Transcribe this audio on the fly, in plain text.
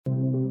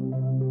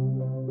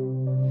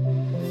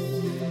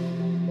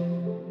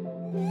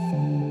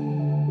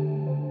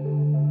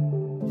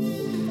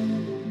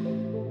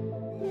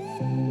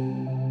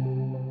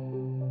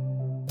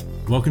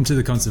Welcome to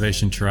the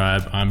Conservation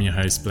Tribe. I'm your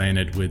host, Blaine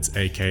Edwards,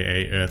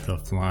 aka Earth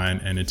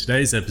Offline, and in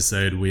today's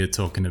episode, we are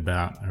talking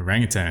about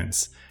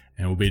orangutans.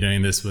 And we'll be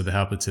doing this with the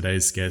help of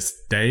today's guest,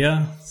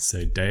 Daya.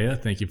 So, Daya,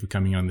 thank you for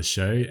coming on the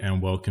show,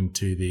 and welcome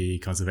to the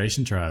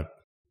Conservation Tribe.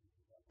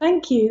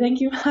 Thank you.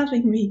 Thank you for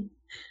having me.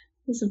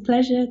 It's a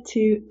pleasure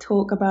to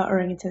talk about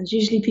orangutans.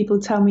 Usually people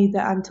tell me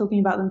that I'm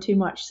talking about them too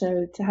much,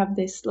 so to have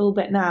this little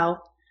bit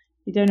now,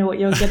 you don't know what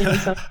you're getting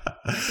yourself.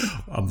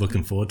 I'm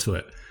looking forward to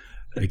it.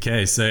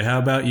 Okay, so how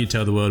about you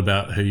tell the world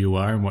about who you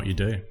are and what you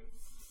do?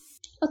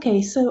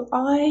 Okay, so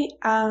I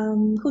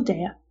am called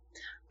Daya.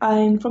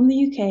 I'm from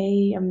the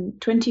UK. I'm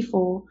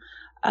 24,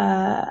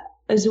 a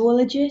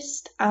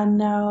zoologist and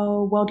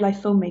now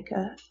wildlife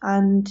filmmaker.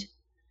 And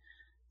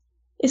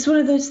it's one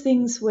of those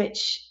things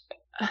which,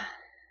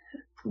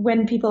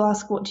 when people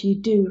ask what do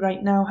you do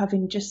right now,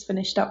 having just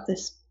finished up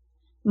this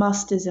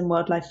master's in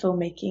wildlife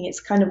filmmaking, it's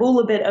kind of all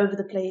a bit over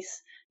the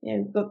place. You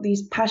know, got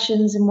these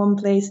passions in one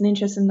place and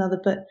interests in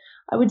another. But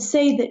I would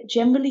say that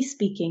generally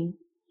speaking,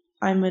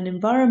 I'm an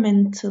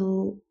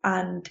environmental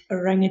and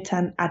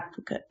orangutan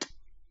advocate.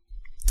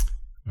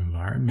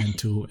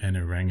 Environmental and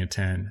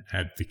orangutan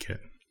advocate.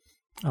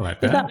 I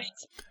like that.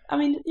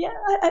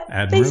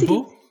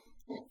 Admirable.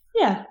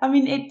 Yeah, I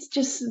mean,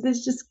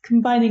 there's just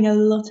combining a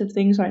lot of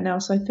things right now.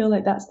 So I feel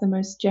like that's the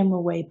most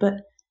general way. But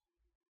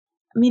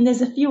I mean,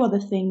 there's a few other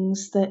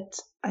things that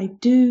I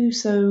do.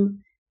 So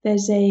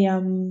there's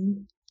a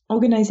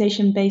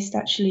organization based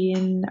actually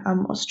in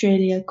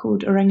Australia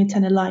called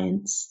Orangutan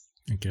Alliance.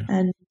 Okay.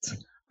 And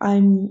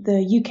I'm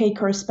the UK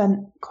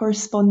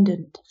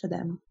correspondent for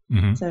them.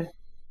 Mm-hmm. So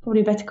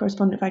probably a better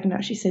correspondent if I can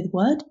actually say the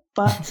word.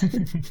 But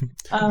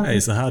hey,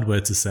 it's a hard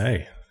word to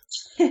say.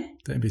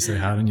 Don't be so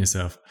hard on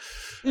yourself.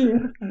 Yeah,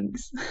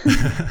 thanks.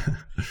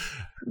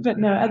 But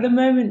no, at the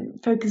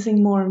moment,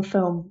 focusing more on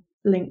film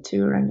linked to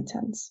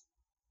orangutans.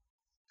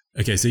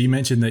 Okay, so you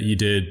mentioned that you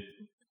did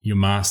your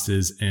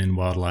master's in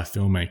wildlife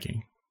filmmaking.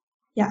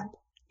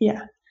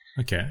 Yeah.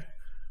 Okay,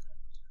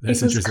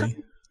 that's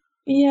interesting.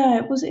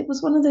 It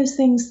was one of those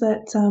things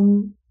that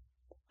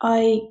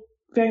I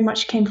very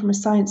much came from a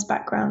science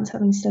background,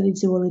 having studied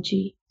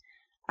zoology,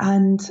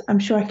 and I'm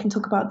sure I can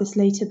talk about this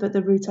later. But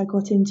the route I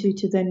got into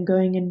to then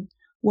going and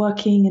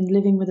working and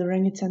living with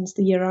orangutans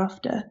the year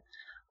after,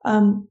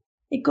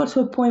 it got to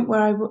a point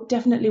where I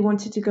definitely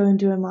wanted to go and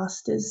do a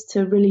master's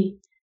to really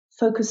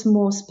focus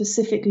more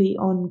specifically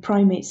on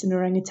primates and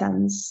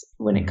orangutans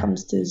when it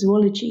comes to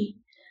zoology.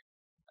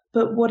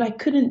 But what I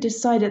couldn't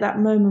decide at that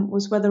moment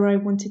was whether I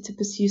wanted to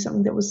pursue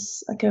something that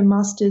was like a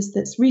master's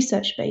that's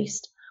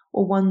research-based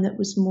or one that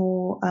was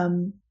more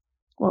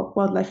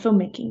wildlife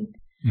filmmaking.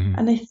 Mm-hmm.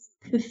 And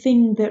the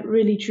thing that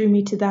really drew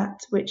me to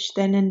that, which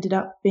then ended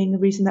up being the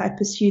reason that I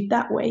pursued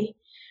that way,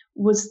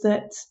 was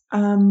that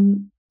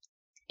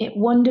it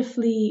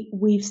wonderfully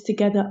weaves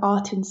together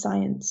art and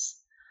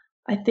science.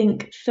 I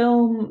think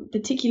film,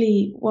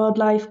 particularly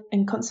wildlife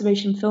and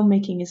conservation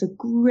filmmaking, is a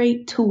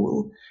great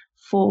tool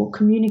for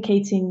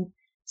communicating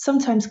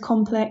sometimes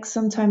complex,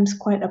 sometimes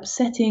quite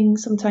upsetting,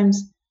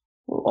 sometimes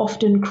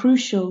often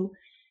crucial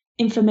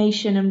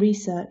information and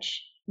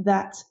research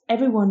that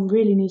everyone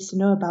really needs to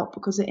know about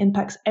because it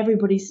impacts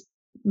everybody's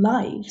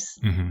lives.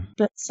 Mm-hmm.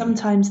 But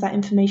sometimes that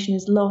information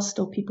is lost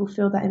or people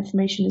feel that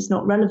information is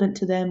not relevant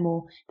to them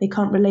or they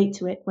can't relate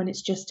to it when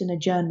it's just in a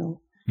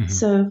journal. Mm-hmm.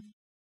 So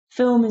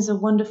film is a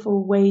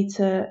wonderful way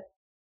to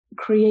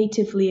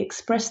creatively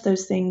express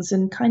those things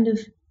and kind of,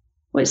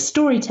 well, it's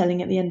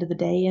storytelling at the end of the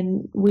day,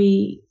 and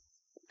we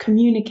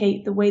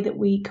communicate the way that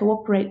we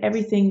cooperate,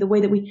 everything, the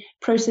way that we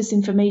process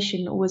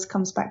information always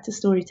comes back to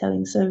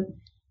storytelling. So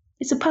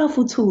it's a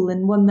powerful tool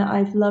and one that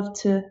I've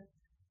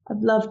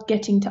loved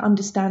getting to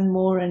understand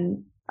more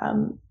and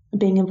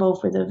being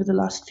involved with over the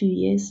last few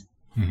years.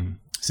 Mm-hmm.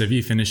 So have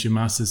you finished your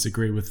master's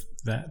degree with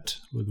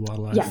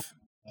wildlife?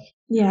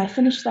 Yeah, I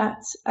finished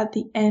that at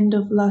the end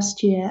of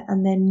last year,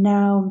 and then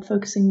now I'm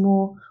focusing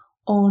more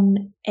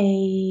on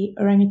a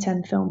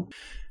orangutan film.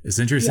 It's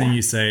interesting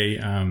you say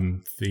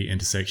the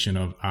intersection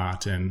of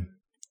art and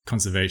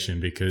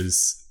conservation,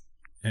 because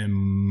in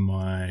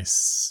my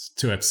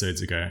 2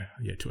 episodes ago,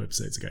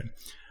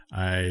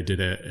 I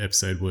did an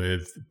episode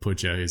with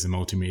Pooja, who's a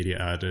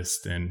multimedia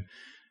artist, and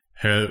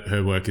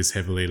her work is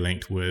heavily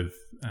linked with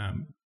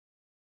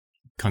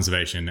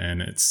conservation,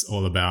 and it's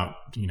all about,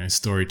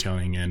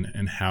 storytelling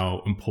and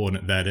how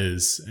important that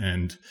is.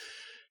 And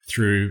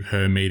through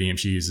her medium,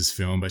 she uses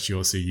film, but she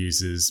also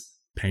uses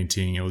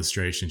painting,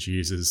 illustration. She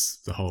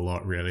uses the whole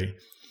lot, really.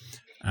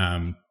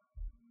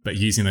 But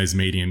using those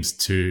mediums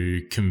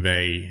to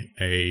convey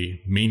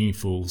a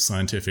meaningful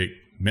scientific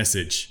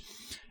message.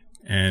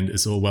 And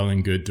it's all well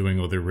and good doing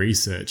all the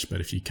research,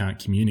 but if you can't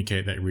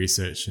communicate that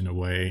research in a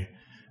way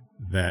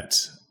that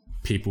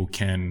people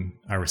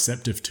are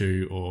receptive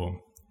to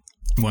or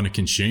want to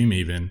consume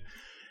even,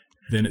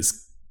 then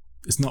it's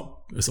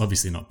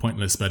obviously not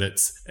pointless, but it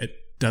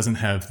doesn't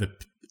have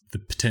the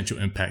potential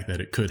impact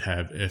that it could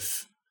have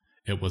if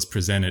it was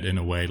presented in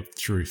a way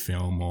through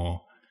film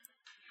or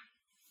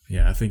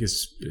I think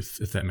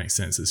if that makes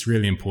sense. It's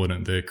really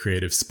important, the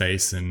creative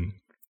space and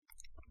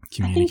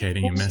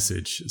communicating a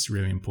message is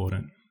really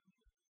important.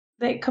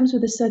 But it comes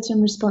with a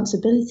certain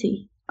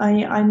responsibility.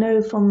 I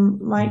know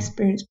from my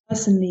experience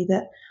personally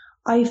that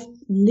I've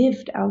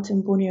lived out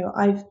in Borneo.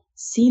 I've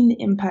seen the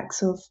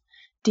impacts of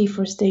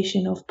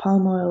deforestation, of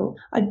palm oil.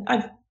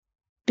 I've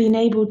been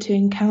able to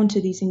encounter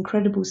these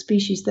incredible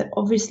species that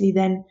obviously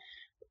then,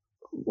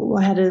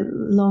 I had a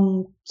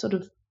long sort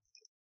of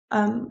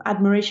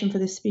admiration for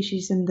this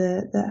species and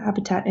the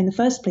habitat in the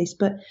first place.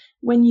 But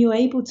when you're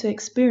able to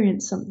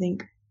experience something,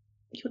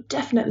 you're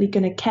definitely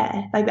going to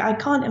care. Like, I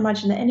can't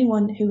imagine that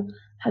anyone who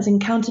has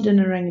encountered an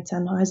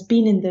orangutan or has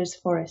been in those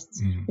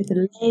forests with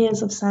the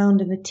layers of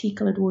sound and the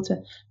tea-colored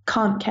water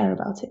can't care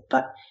about it.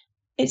 But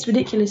it's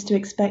ridiculous to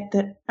expect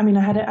that. I mean,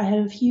 I had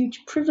a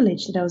huge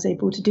privilege that I was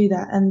able to do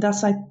that, and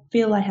thus I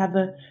feel I have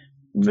a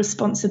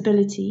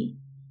responsibility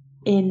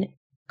in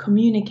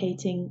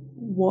communicating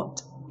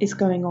what is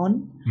going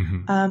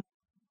on,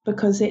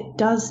 because it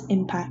does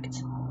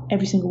impact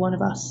every single one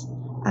of us.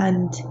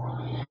 And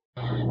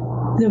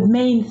the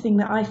main thing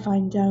that I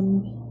find,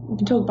 we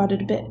can talk about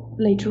it a bit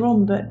later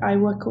on, but I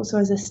work also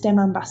as a STEM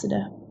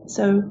ambassador.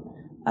 So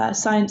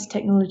science,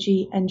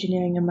 technology,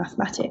 engineering, and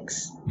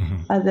mathematics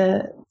are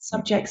the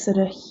subjects that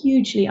are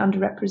hugely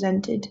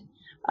underrepresented.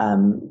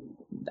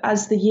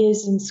 As the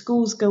years in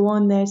schools go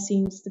on, there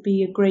seems to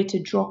be a greater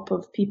drop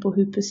of people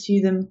who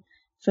pursue them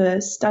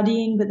for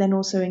studying, but then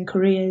also in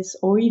careers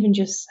or even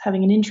just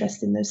having an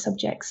interest in those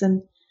subjects.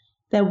 And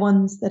they're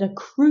ones that are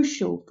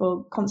crucial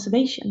for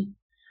conservation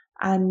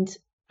and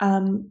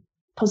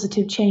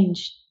positive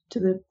change to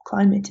the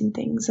climate and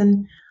things.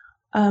 And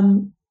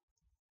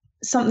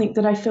something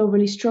that I feel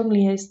really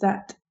strongly is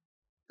that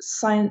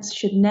science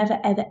should never,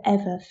 ever,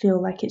 ever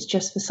feel like it's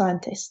just for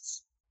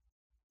scientists.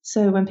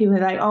 So when people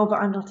are like, oh, but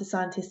I'm not a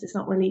scientist, it's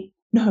not really,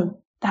 no,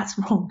 that's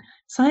wrong.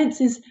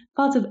 Science is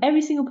part of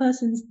every single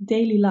person's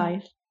daily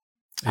life.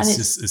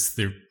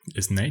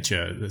 It's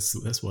nature.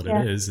 That's what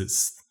it is.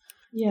 It's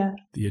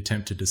the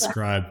attempt to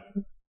describe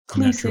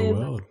the natural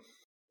world.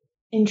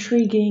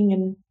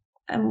 Intriguing,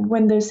 and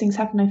when those things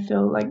happen, I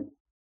feel like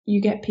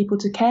you get people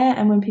to care,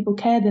 and when people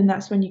care, then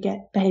that's when you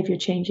get behavior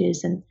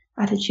changes and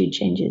attitude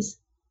changes.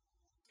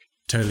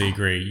 Totally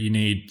agree. You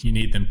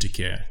need them to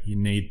care. You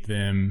need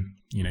them.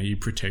 You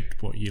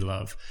protect what you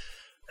love.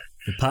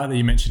 The part that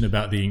you mentioned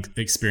about the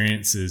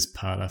experiences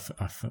part,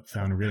 I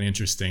found really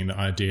interesting. The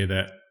idea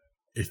that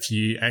if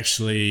you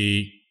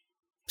actually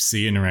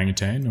see an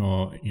orangutan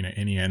or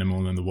any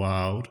animal in the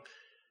wild,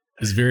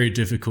 it's very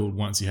difficult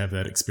once you have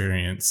that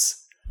experience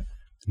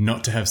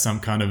not to have some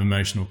kind of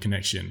emotional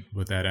connection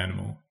with that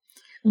animal.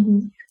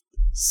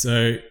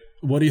 So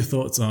what are your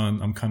thoughts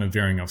on, I'm kind of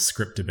veering off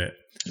script a bit,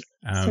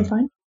 so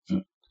fine.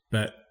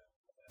 But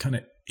kind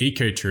of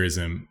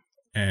ecotourism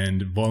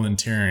and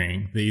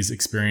volunteering, these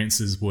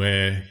experiences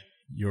where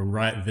you're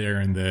right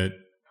there in the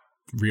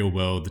real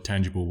world, the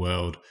tangible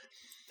world.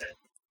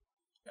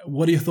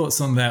 What are your thoughts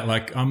on that?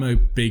 Like, I'm a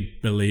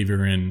big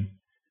believer in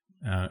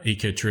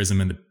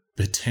ecotourism and the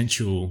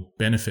potential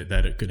benefit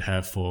that it could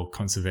have for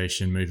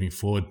conservation moving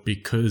forward,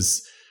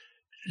 because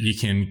you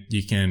can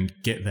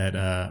get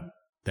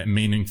that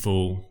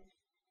meaningful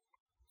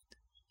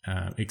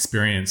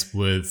experience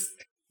with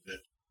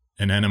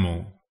an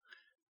animal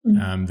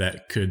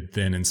that could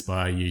then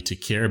inspire you to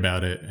care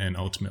about it and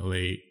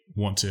ultimately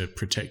want to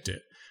protect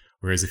it.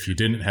 Whereas if you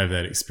didn't have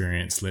that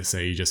experience, let's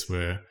say you just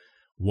were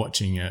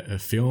watching a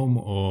film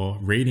or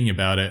reading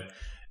about it,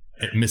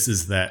 it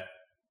misses that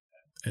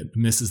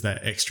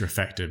extra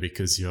factor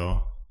because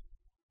you're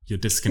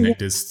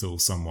disconnected still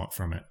somewhat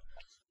from it.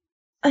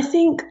 I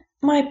think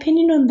my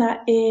opinion on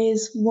that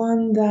is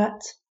one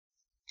that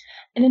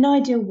in an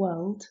ideal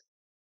world,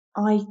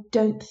 I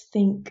don't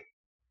think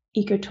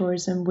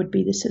ecotourism would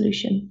be the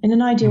solution. In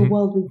an ideal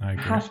world, we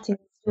have to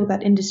fill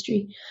that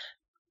industry.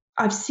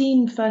 I've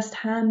seen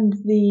firsthand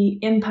the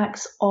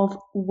impacts of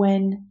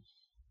when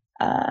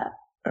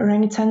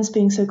orangutans,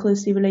 being so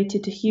closely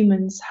related to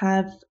humans,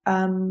 have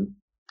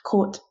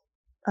caught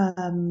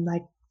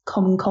like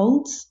common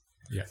colds,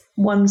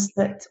 ones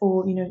that,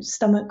 or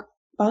stomach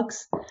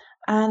bugs,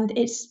 and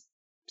it's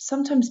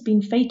sometimes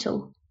been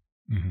fatal.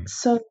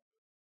 So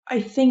I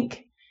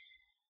think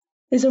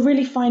there's a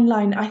really fine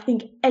line. I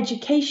think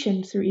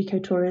education through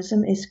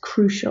ecotourism is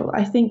crucial.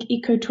 I think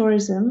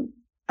ecotourism,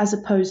 as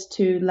opposed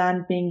to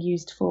land being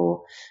used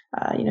for,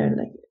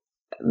 like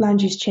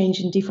land use change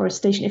and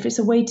deforestation, if it's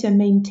a way to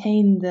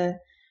maintain the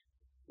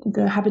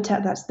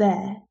habitat that's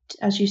there,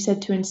 as you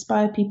said, to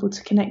inspire people,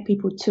 to connect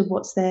people to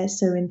what's there,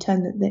 so in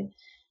turn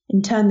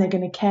they're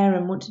going to care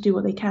and want to do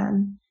what they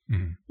can,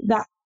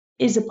 that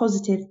is a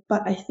positive.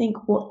 But I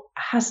think what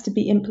has to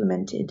be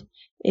implemented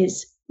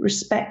is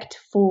respect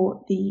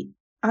for the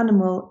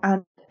animal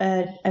at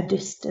a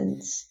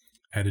distance.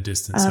 At a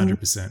distance,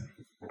 100%.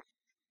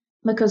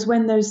 Because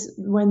when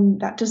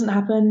that doesn't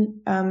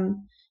happen, I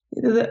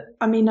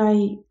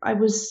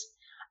was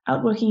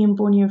out working in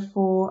Borneo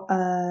for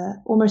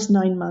almost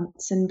 9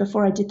 months, and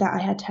before I did that, I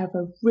had to have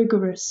a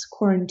rigorous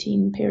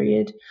quarantine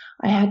period.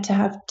 I had to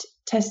have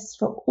tests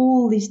for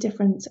all these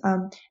different,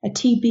 a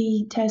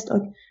TB test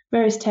or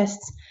various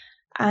tests,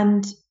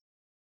 And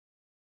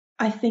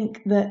I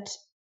think that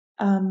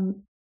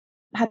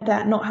had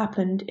that not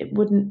happened, it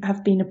wouldn't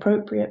have been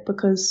appropriate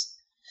because,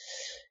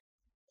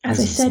 as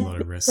I said, a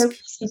lot of risk.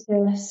 it's so easy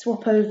to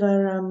swap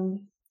over,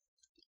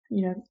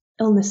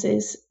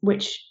 illnesses,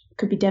 which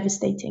could be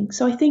devastating.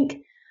 So I think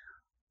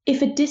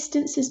if a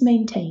distance is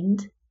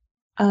maintained,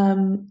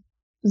 then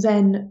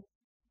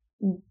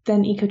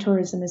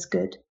ecotourism is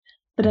good.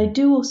 But I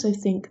do also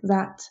think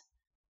that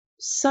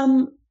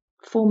some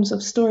forms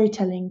of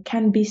storytelling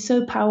can be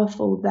so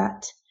powerful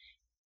that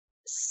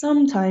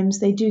sometimes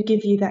they do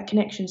give you that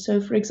connection. So,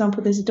 for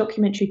example, there's a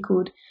documentary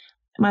called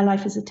My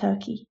Life as a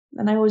Turkey.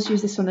 And I always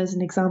use this one as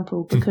an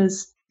example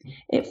because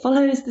it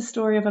follows the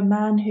story of a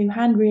man who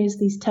hand rears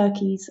these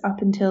turkeys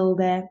up until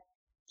they're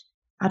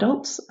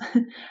adults.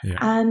 Yeah.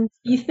 And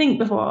you think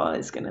before,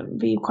 it's going to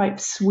be quite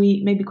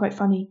sweet, maybe quite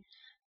funny.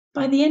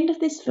 By the end of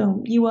this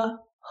film, you are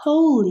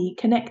wholly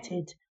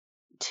connected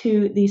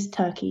to these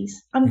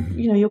turkeys. And,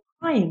 you're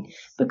crying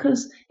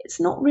because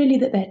it's not really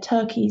that they're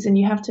turkeys and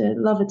you have to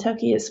love a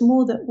turkey. It's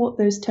more that what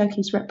those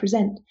turkeys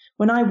represent.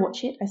 When I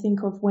watch it, I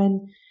think of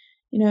when,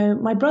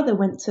 my brother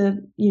went to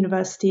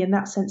university and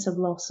that sense of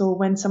loss, or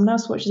when someone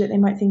else watches it, they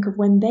might think of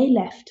when they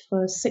left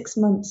for 6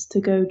 months to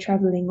go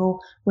traveling, or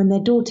when their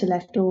daughter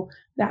left, or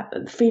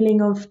that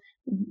feeling of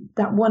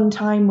that one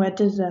time where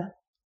da-da.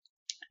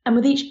 And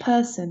with each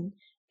person,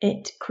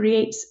 it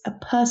creates a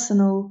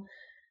personal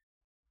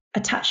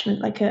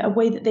attachment, like a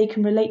way that they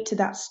can relate to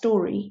that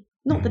story.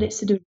 Not that it's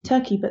to do with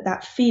Turkey, but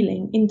that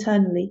feeling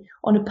internally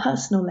on a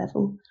personal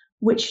level,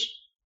 which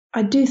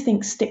I do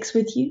think sticks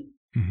with you.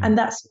 And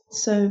that's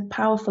so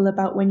powerful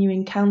about when you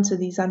encounter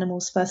these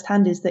animals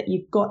firsthand, is that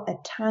you've got a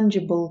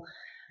tangible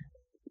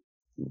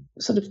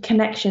sort of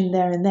connection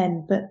there and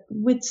then. But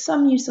with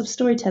some use of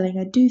storytelling,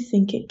 I do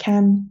think it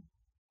can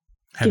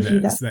have give you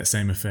that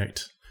same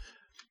effect.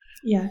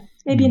 Yeah,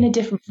 maybe in a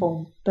different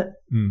form, but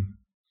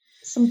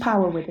some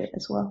power with it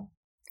as well.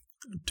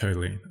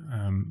 Totally.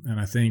 And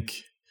I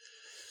think,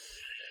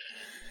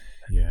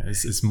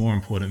 it's more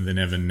important than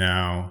ever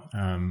now,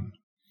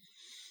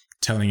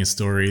 telling a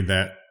story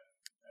that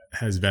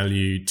has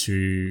value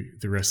to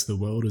the rest of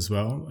the world as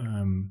well.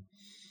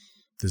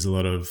 There's a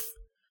lot of,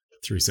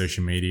 through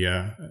social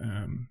media,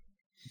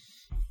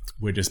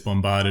 we're just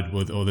bombarded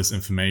with all this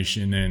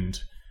information and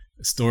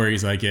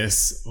stories, I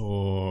guess,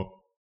 or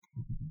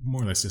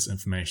more or less just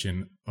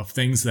information of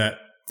things that,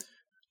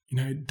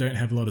 don't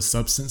have a lot of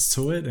substance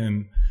to it.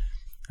 And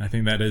I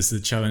think that is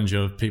the challenge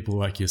of people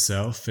like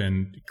yourself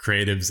and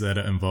creatives that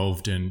are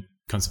involved in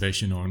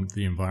conservation or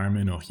the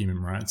environment or human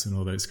rights and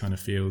all those kind of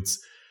fields,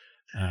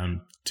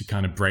 to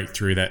kind of break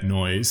through that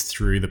noise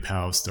through the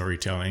power of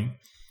storytelling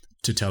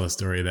to tell a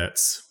story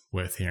that's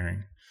worth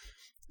hearing.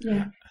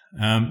 Yeah.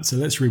 So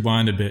let's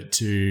rewind a bit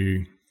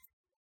to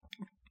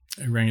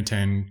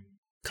orangutan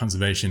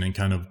conservation and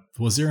kind of,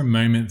 was there a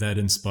moment that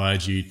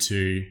inspired you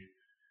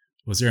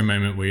was there a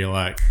moment where you're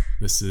like,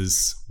 this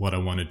is what I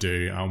want to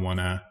do. I want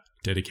to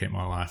dedicate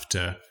my life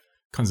to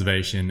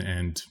conservation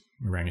and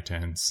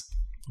orangutans.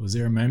 Was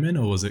there a moment,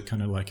 or was it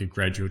kind of like a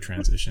gradual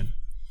transition?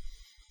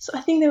 So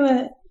I think there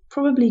were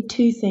probably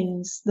two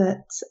things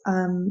that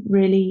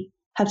really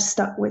have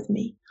stuck with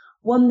me.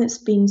 One that's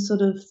been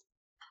sort of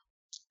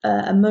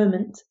a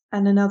moment,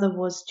 and another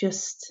was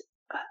just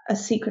a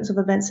sequence of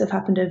events that have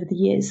happened over the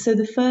years. So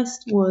the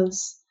first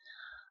was,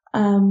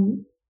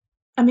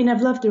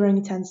 I've loved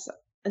orangutans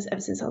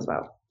ever since I was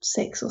about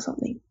 6 or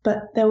something.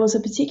 But there was a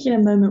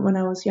particular moment when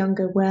I was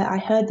younger where I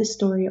heard the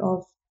story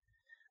of,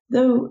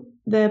 though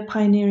the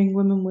pioneering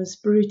woman was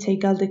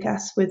Birute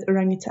Galdikas with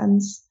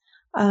orangutans,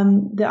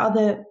 the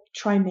other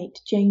trimate,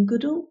 Jane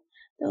Goodall,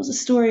 there was a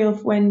story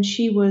of when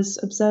she was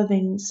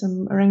observing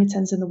some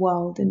orangutans in the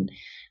wild, and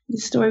the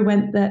story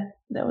went that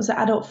there was an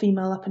adult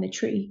female up in a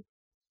tree,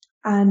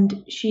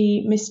 and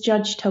she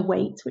misjudged her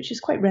weight, which is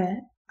quite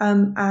rare,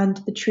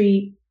 and the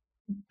tree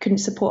couldn't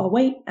support her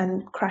weight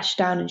and crashed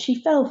down, and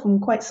she fell from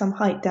quite some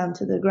height down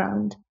to the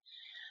ground.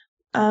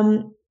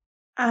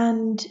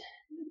 And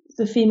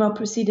the female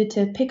proceeded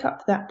to pick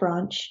up that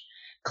branch,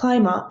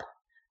 climb up,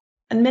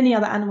 and many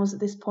other animals at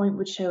this point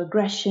would show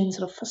aggression,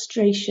 sort of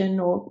frustration,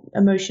 or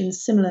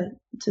emotions similar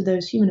to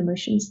those human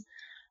emotions.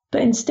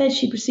 But instead,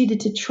 she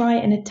proceeded to try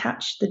and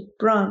attach the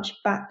branch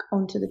back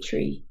onto the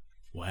tree.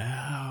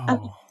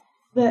 Wow.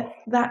 And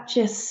that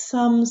just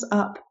sums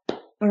up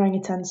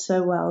orangutans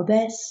so well.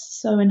 They're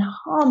so in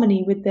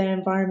harmony with their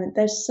environment.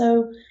 They're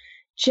so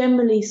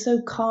generally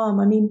so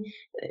calm. I mean,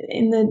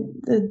 in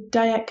the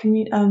Dayak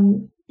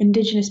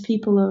indigenous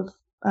people of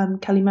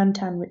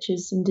Kalimantan, which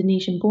is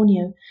Indonesian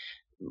Borneo,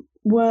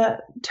 were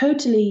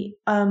totally,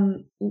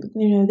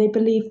 they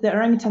believe that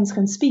orangutans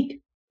can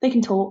speak. They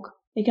can talk.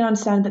 They can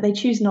understand, but they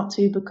choose not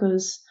to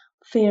because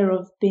fear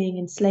of being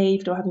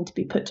enslaved or having to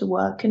be put to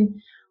work. And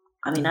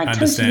I mean, I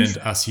understand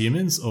totally, us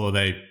humans, or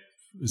they?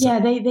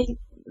 They're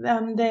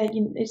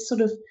it's sort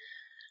of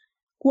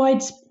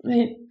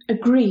widespread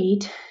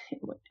agreed,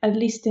 at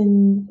least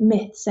in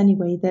myths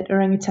anyway, that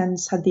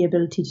orangutans had the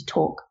ability to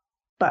talk,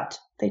 but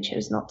they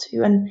chose not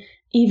to. And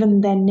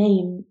even their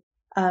name,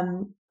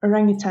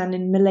 orangutan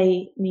in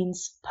Malay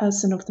means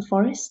person of the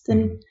forest,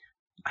 and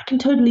I can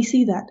totally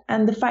see that.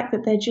 And the fact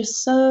that they're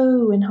just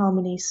so in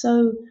harmony,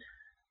 so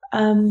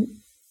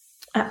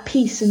at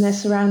peace in their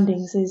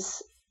surroundings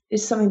is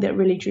something that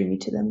really drew me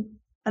to them.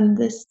 And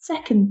the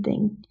second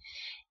thing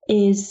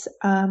is,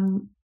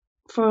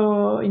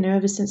 for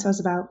ever since I was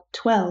about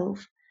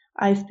 12,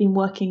 I've been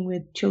working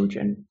with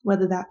children,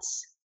 whether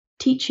that's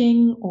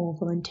teaching or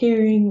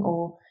volunteering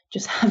or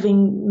just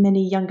having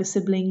many younger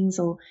siblings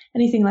or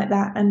anything like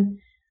that. And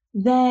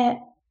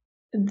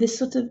this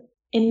sort of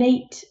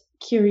innate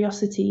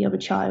curiosity of a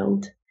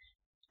child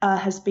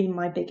has been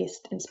my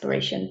biggest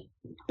inspiration,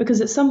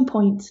 because at some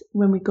point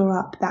when we grow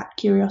up, that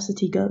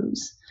curiosity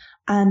goes.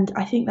 And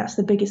I think that's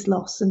the biggest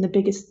loss and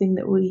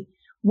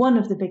one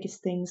of the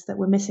biggest things that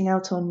we're missing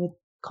out on with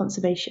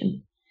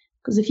conservation.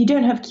 Because if you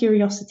don't have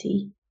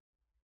curiosity,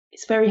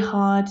 it's very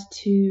hard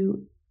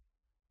to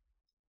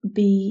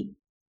be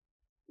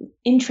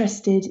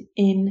interested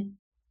in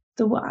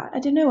I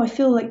don't know, I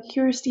feel like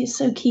curiosity is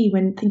so key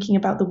when thinking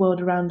about the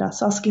world around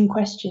us, asking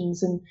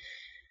questions. And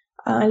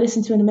I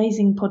listened to an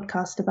amazing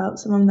podcast about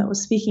someone that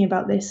was speaking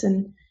about this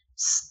and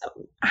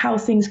how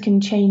things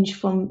can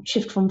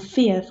shift from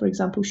fear, for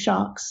example,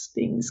 sharks,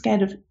 being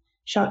scared of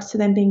sharks, to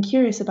then being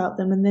curious about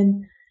them. And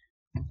then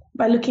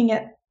by looking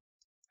at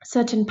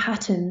certain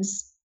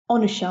patterns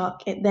on a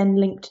shark, it then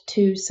linked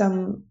to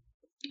some,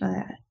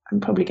 I'm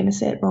probably going to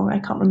say it wrong, I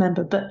can't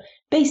remember, but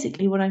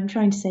basically what I'm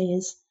trying to say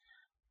is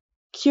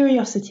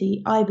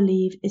curiosity, I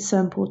believe, is so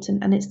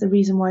important, and it's the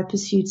reason why I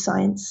pursued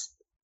science,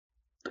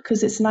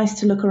 because it's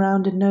nice to look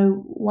around and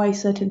know why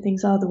certain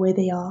things are the way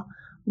they are,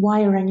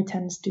 why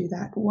orangutans do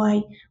that,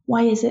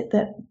 why is it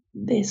that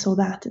this or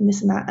that and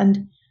this and that.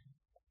 And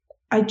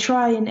I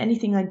try in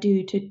anything I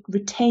do to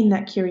retain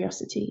that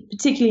curiosity,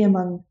 particularly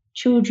among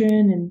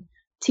children and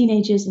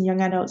teenagers and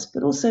young adults,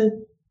 but also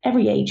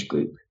every age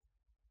group.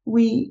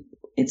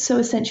 It's so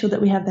essential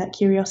that we have that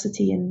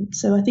curiosity. And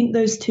so I think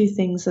those two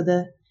things are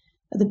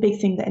the big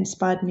thing that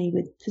inspired me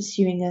with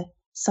pursuing a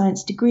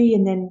science degree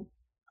and then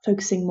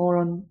focusing more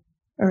on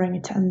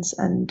orangutans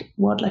and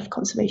wildlife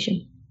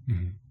conservation.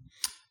 Mm-hmm.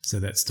 So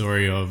that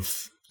story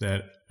of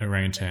that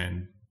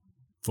orangutan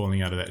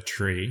falling out of that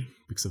tree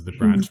because of the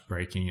branch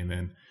breaking, and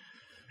then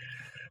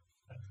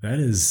that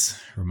is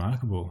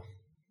remarkable.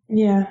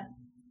 Yeah.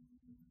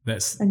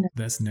 That's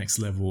next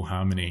level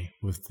harmony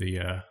with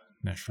the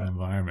natural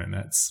environment.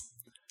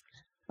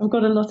 I've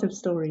got a lot of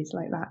stories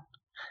like that.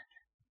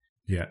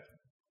 Yeah.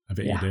 I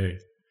bet you do.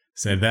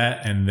 So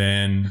that, and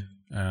then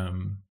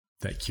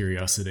that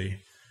curiosity.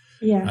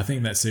 Yeah. I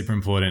think that's super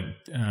important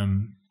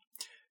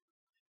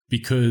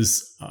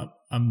because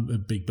I'm a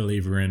big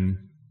believer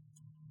in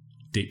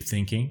deep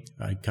thinking.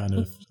 I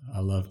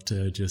love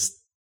to just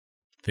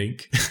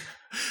think.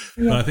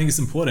 But I think it's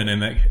important,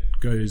 and that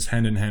goes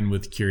hand in hand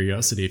with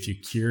curiosity. If you're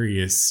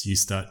curious, you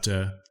start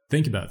to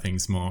think about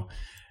things more.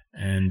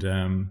 And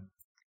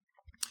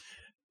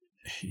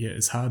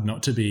it's hard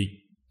not to be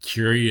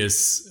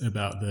curious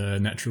about the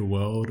natural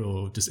world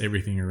or just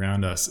everything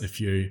around us if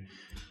you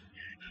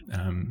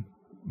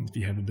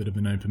have a bit of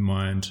an open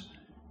mind,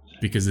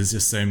 because there's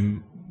just so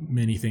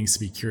many things to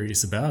be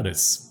curious about.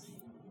 It's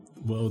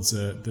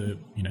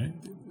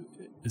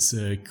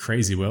a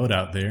crazy world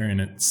out there,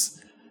 and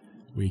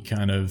we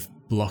kind of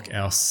block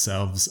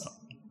ourselves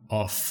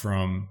off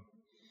from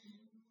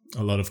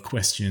a lot of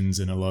questions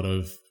and a lot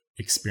of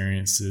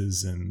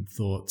experiences and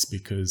thoughts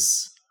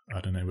because,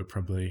 I don't know, we're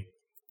probably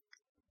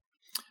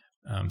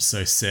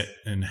so set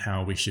in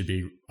how we should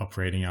be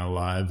operating our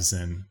lives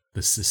and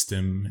the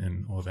system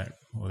and all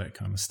that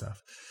kind of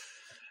stuff.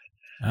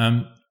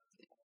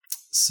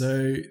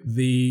 So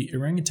the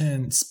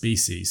orangutan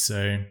species,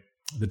 so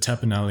the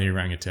Tapanuli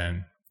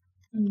orangutan,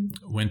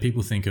 when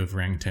people think of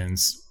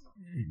orangutans,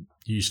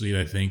 usually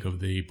they think of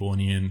the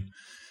Bornean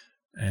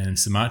and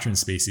Sumatran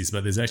species,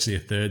 but there's actually a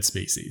third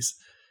species.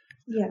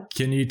 Yeah.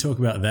 Can you talk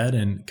about that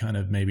and kind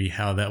of maybe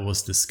how that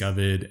was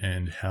discovered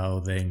and how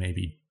they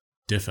maybe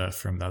differ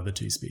from the other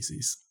two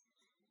species?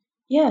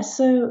 Yeah,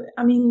 so,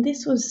 I mean,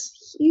 this was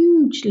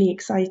hugely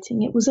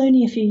exciting. It was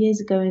only a few years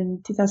ago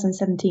in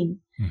 2017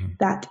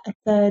 that a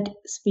third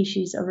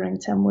species of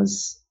orangutan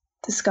was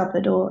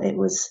discovered, or it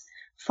was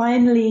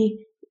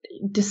finally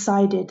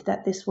decided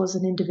that this was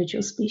an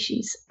individual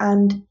species.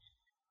 And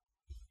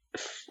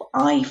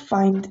I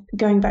find,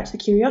 going back to the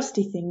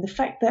curiosity thing, the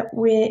fact that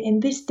we're in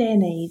this day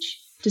and age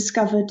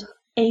discovered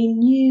a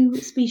new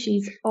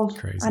species of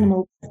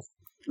animal,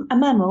 a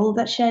mammal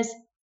that shares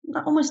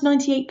almost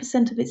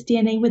 98% of its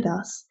DNA with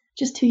us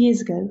just 2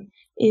 years ago,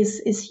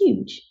 is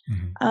huge.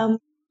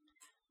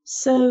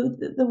 So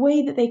the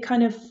way that they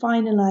kind of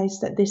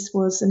finalized that this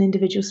was an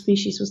individual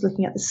species was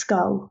looking at the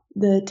skull.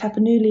 The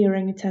Tapanuli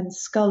orangutan's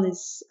skull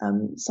is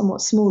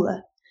somewhat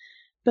smaller.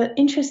 But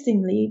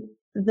interestingly,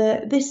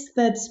 this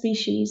third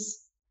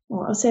species,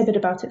 well, I'll say a bit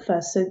about it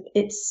first. So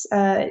it's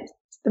the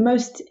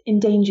most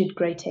endangered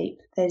great ape.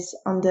 There's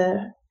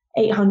under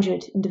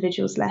 800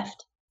 individuals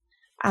left.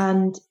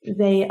 And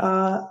they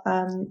are,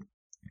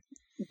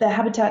 their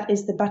habitat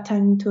is the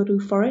Batang Toru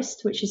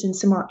forest, which is in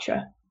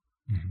Sumatra.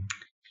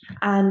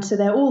 And so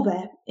they're all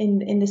there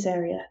in this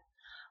area.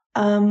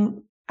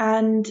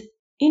 And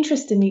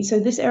interestingly, so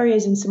this area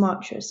is in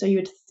Sumatra, so you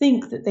would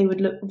think that they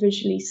would look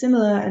visually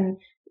similar and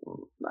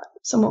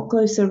somewhat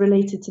closer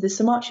related to the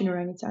Sumatran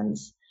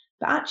orangutans.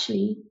 But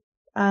actually,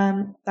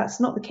 that's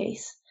not the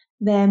case.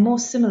 They're more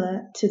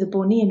similar to the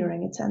Bornean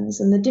orangutans.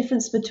 And the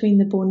difference between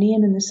the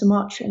Bornean and the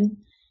Sumatran,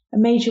 a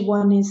major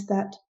one is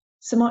that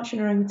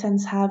Sumatran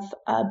orangutans have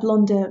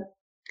blonder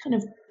kind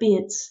of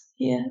beards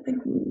here. I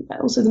think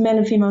also the male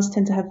and females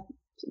tend to have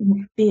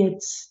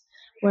beards,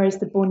 whereas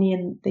the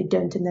Bornean, they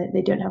don't, and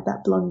they don't have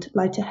that blonde,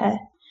 lighter hair.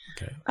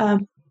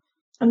 Okay.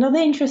 Another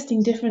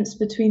interesting difference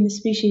between the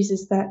species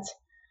is that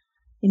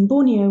in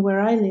Borneo, where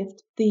I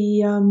lived,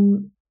 the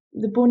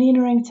Bornean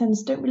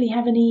orangutans don't really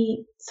have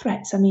any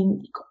threats. I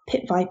mean, you've got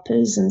pit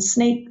vipers and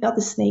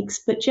other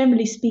snakes, but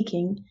generally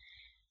speaking,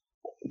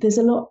 there's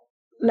a lot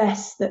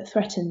less that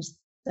threatens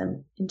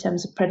them in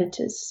terms of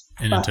predators.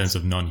 And in terms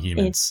of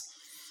non-humans.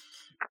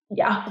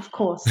 Yeah, of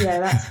course. Yeah,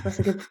 that's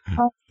a good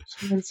part.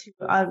 Humans who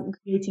are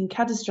creating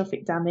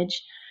catastrophic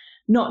damage,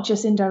 not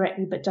just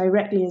indirectly, but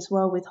directly as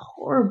well, with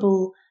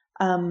horrible,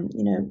 a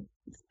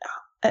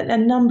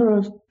number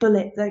of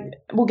bullets.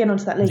 We'll get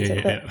onto that later.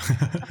 Yeah.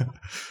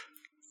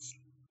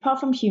 Apart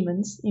from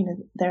humans,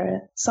 there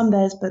are some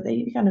bears, but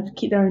they kind of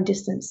keep their own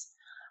distance.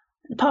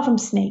 Apart from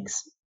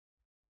snakes,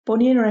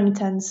 Bornean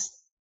orangutans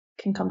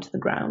can come to the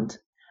ground,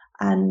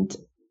 and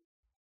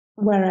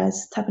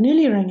whereas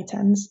Tapanuli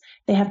orangutans,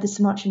 they have the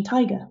Sumatran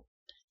tiger,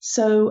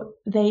 so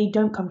they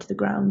don't come to the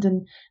ground.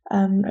 And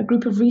a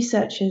group of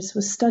researchers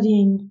was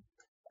studying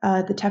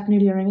the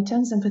Tapanuli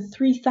orangutans, and for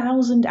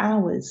 3,000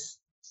 hours,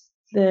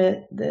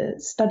 the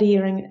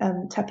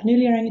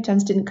Tapanuli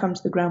orangutans didn't come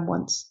to the ground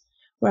once.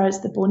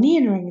 Whereas the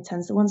Bornean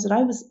orangutans, the ones that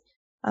I was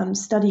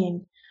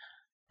studying,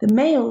 the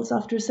males,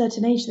 after a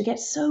certain age, they get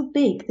so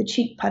big, the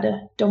cheek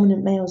padder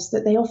dominant males,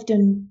 that they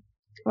often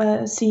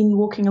are seen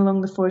walking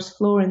along the forest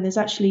floor. And there's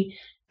actually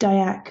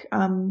Dayak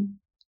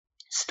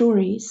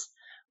stories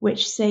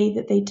which say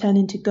that they turn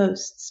into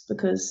ghosts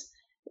because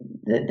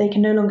they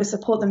can no longer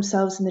support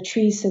themselves in the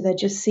trees, so they're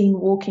just seen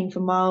walking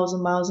for miles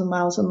and miles and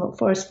miles on the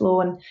forest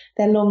floor, and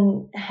their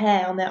long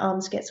hair on their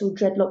arms gets all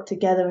dreadlocked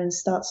together and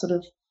starts sort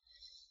of,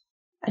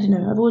 I don't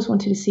know, I've always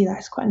wanted to see that.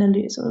 It's quite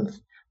an sort of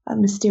a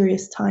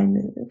mysterious time,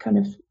 kind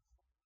of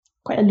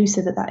quite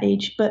elusive at that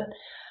age. But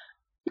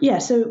yeah,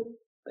 so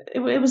it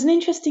was an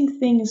interesting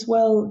thing as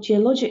well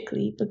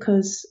geologically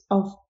because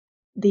of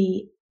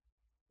the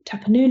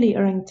Tapanuli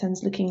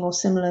orangutans looking more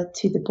similar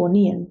to the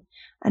Bornean.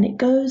 And it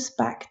goes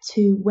back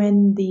to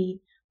when the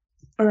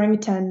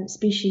orangutan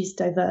species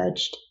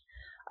diverged.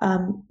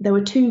 There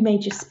were two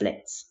major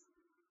splits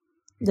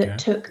that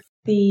took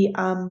the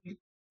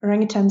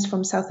orangutans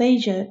from South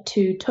Asia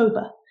to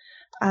Toba,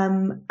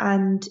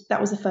 and that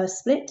was the first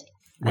split.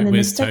 And then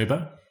where's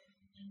Toba?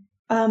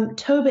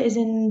 Toba is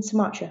in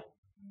Sumatra.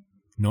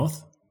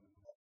 North?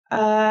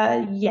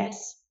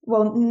 Yes.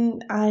 Well,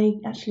 my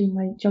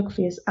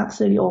geography is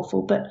absolutely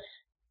awful, but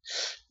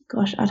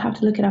gosh, I'd have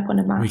to look it up on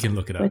a map. We can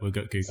look it up. We've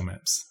got Google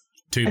Maps.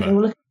 Toba.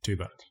 Okay,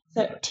 Toba.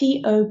 So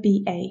Toba.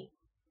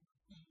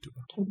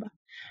 Toba.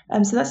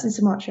 So that's in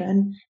Sumatra,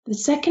 and the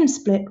second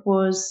split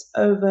was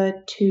over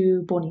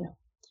to Borneo.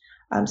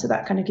 So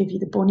that kind of gives you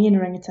the Bornean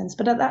orangutans.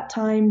 But at that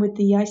time, with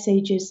the ice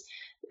ages,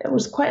 there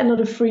was quite a lot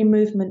of free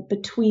movement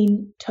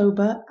between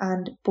Toba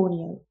and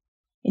Borneo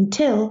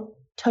until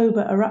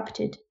Toba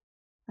erupted,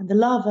 and the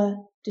lava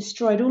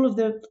destroyed all of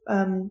the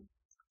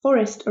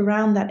forest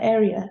around that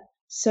area.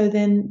 So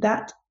then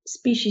that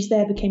species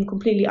there became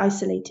completely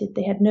isolated.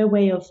 They had no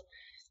way of,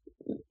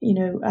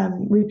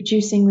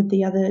 reproducing with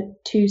the other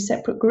two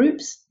separate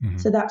groups. Mm-hmm.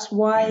 So that's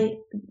why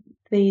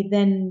they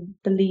then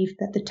believed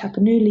that the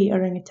Tapanuli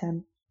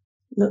orangutan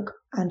look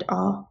and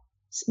are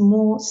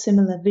more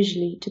similar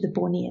visually to the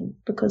Bornean,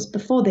 because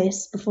before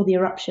the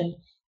eruption,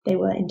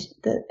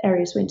 the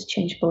areas were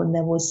interchangeable, and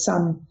there was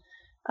some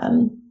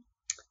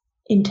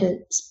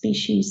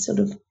interspecies sort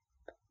of,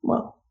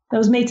 there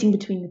was mating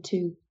between the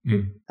two,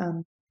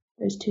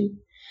 those two.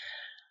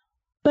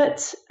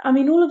 But I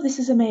mean, all of this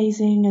is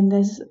amazing, and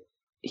there's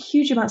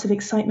huge amounts of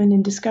excitement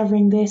in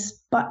discovering this.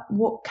 But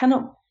what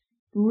cannot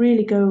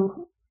really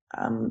go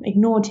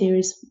ignored here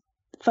is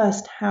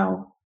first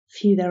how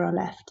few there are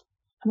left.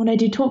 And when I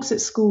do talks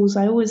at schools,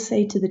 I always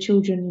say to the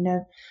children,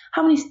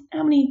 how many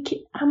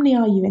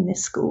are you in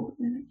this school?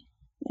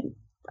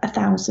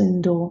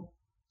 1,000, or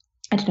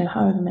I don't know,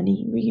 however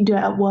many. You can do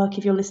it at work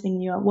if you're listening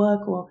and you're at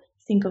work, or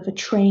think of a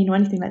train or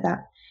anything like that.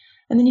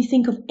 And then you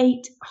think of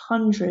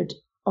 800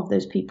 of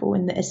those people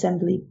in the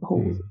assembly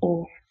hall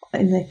or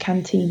in the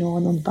canteen or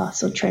on the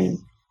bus or train.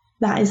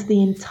 That is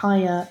the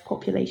entire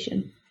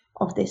population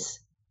of this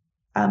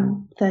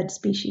third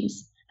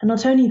species. And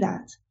not only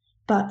that,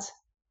 but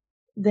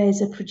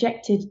there's a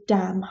projected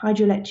dam,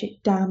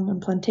 hydroelectric dam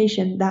and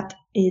plantation that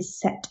is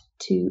set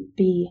to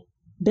be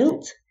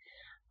built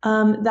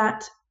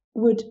that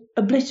would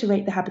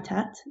obliterate the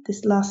habitat,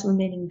 this last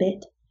remaining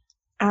bit.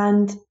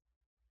 And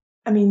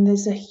I mean,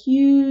 there's a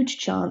huge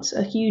chance,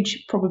 a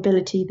huge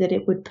probability that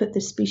it would put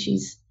the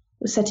species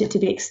set it to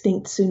be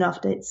extinct soon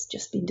after it's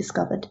just been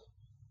discovered.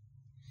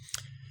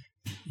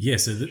 Yeah,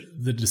 so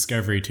the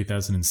discovery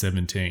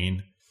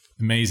 2017,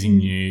 amazing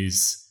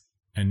news.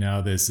 And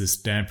now there's this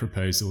dam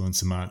proposal in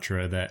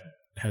Sumatra that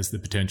has the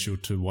potential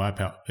to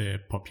wipe out their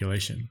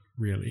population,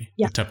 really.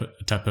 Yeah. The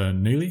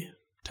Tapanuli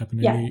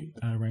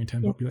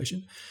orangutan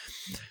population.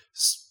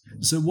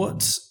 So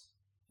what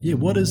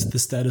is the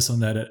status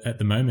on that at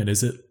the moment?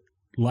 Is it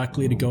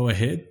likely to go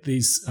ahead?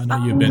 I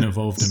know you've been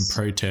involved in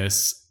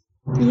protests.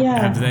 Yeah.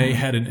 Have they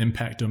had an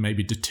impact on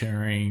maybe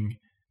deterring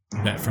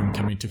that from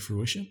coming to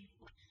fruition?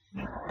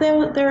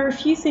 There are a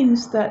few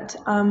things that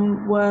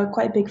were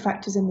quite big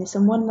factors in this,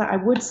 and one that I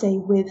would say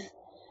with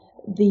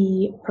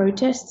the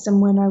protests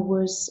and when I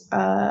was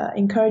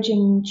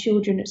encouraging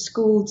children at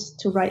schools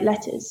to write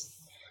letters.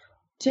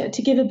 To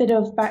give a bit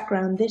of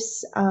background,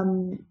 this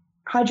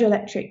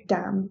hydroelectric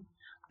dam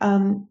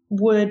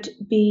would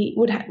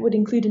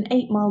include an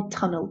 8-mile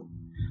tunnel,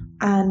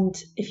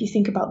 and if you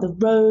think about the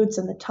roads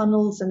and the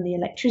tunnels and the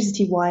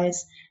electricity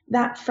wires,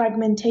 that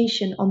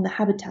fragmentation on the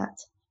habitat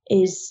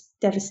is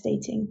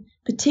devastating,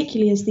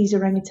 particularly as these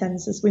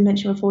orangutans, as we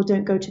mentioned before,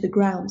 don't go to the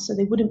ground, so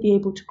they wouldn't be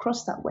able to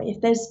cross that way.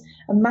 If there's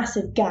a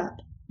massive gap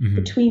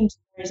between two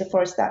areas of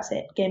forest, that's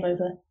it, game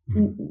over.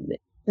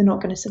 They're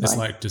not going to survive. It's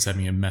like just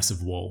having a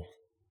massive wall.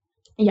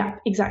 Yeah,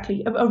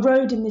 exactly. A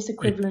road in this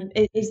equivalent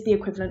is the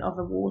equivalent of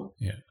a wall.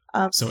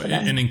 Yeah. So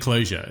an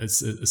enclosure.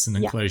 It's an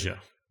enclosure.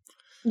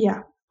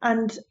 Yeah.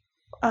 And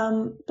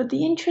but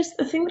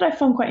the thing that I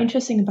found quite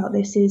interesting about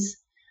this is,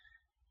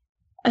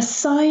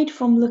 aside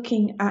from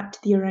looking at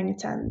the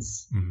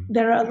orangutans,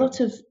 there are a lot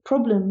of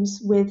problems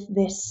with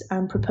this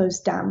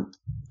proposed dam.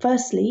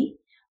 Firstly,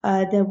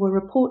 there were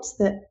reports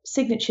that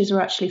signatures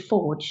were actually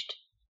forged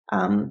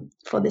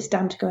for this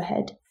dam to go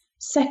ahead.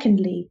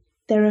 Secondly,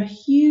 there are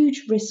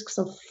huge risks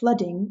of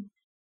flooding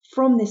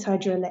from this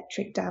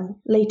hydroelectric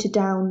dam later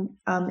down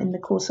in the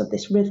course of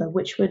this river,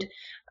 which would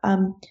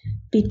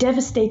be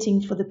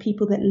devastating for the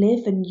people that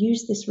live and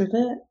use this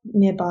river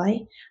nearby.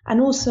 And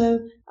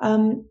also,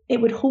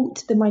 it would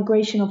halt the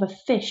migration of a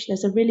fish.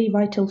 There's a really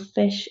vital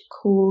fish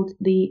called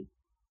the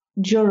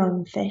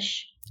jurong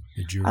fish.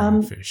 The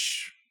jurong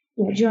fish.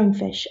 Yeah, jurong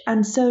fish.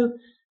 And so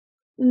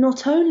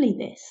not only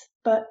this,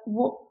 but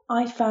what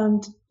I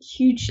found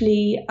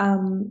hugely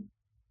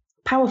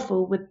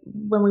powerful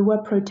when we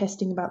were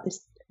protesting about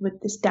this with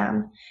this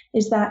dam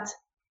is that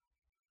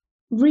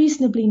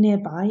reasonably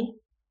nearby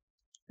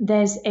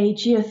there's a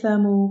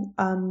geothermal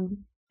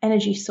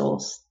energy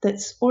source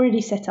that's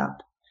already set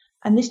up,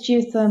 and this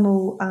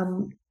geothermal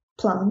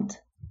plant,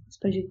 I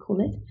suppose you'd call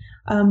it,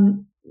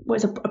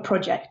 was a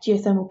project,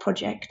 geothermal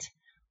project,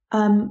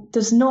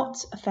 does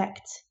not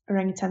affect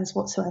orangutans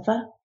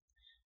whatsoever,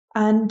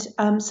 and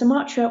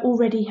Sumatra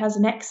already has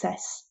an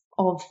excess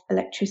of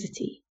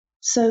electricity.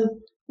 So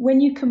when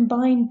you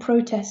combine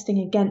protesting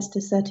against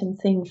a certain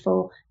thing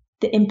for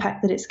the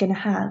impact that it's going to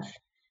have,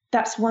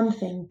 that's one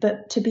thing.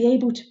 But to be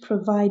able to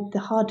provide the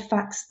hard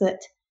facts that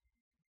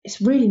it's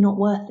really not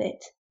worth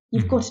it,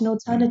 you've got an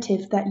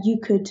alternative that you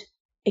could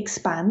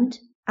expand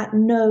at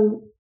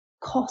no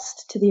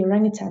cost to the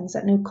orangutans,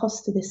 at no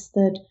cost to this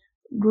third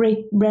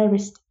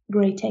rarest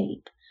great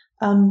ape.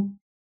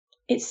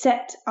 It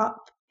set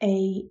up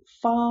a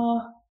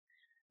far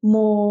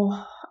more,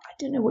 I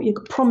don't know what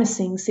you're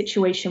promising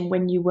situation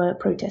when I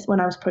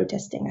was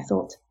protesting, I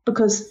thought,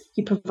 because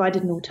you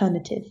provided an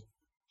alternative.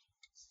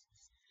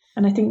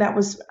 And I think that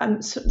was,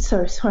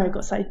 sorry, I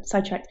got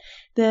sidetracked.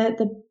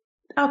 The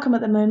outcome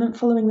at the moment,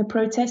 following the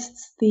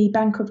protests, the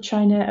Bank of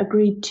China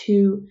agreed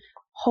to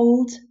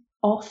hold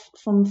off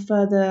from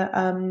further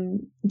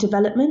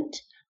development,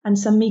 and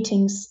some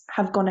meetings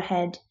have gone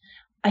ahead.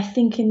 I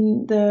think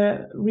in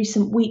the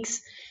recent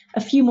weeks,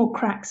 a few more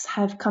cracks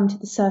have come to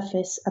the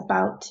surface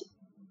about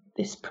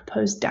this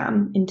proposed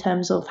dam in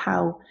terms of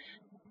how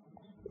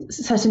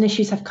certain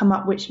issues have come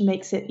up, which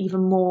makes it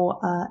even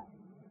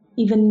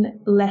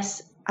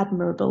less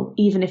admirable,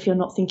 even if you're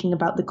not thinking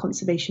about the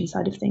conservation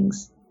side of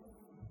things.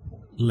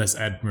 Less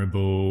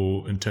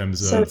admirable in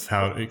terms of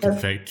how it can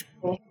affect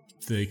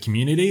the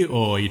community,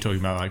 or are you talking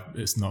about like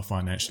it's not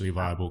financially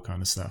viable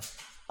kind of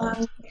stuff?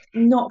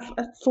 Not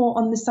for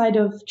on the side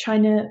of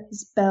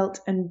China's Belt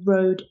and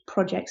Road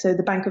project. So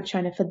the Bank of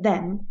China, for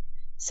them,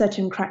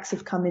 certain cracks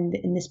have come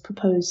in this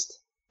proposed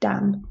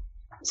dam.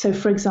 So,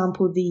 for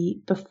example,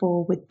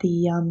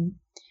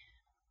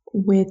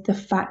 with the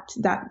fact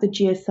that the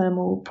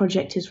geothermal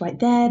project is right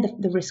there,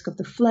 the risk of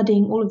the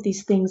flooding, all of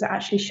these things are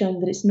actually showing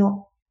that it's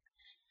not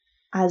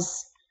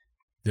as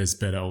there's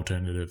better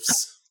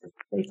alternatives,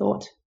 they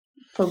thought,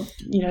 for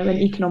an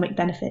economic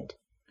benefit.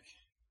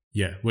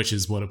 Yeah, which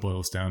is what it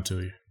boils down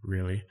to,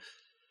 really.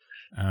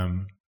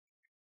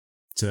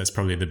 So that's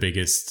probably the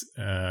biggest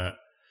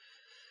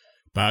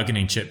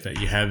bargaining chip that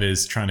you have,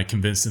 is trying to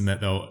convince them that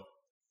they'll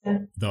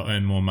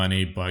earn more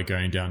money by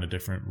going down a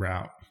different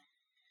route.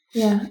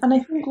 Yeah, and I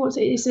think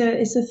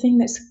it's a thing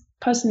that's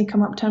personally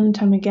come up time and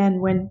time again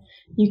when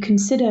you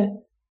consider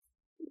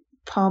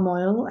palm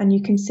oil and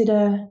you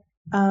consider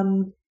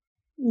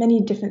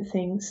many different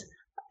things.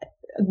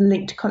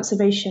 linked to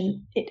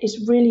conservation, it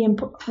is really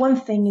important. One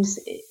thing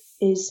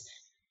is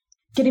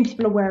getting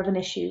people aware of an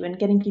issue and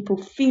getting people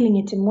feeling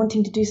it and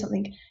wanting to do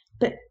something.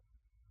 But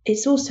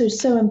it's also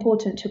so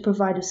important to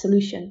provide a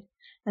solution.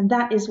 And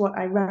that is what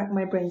I rack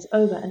my brains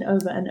over and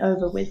over and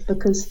over with,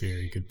 because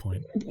very good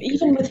point.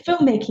 Even with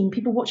filmmaking,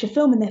 people watch a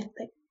film and they're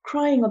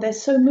crying or they're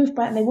so moved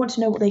by it and they want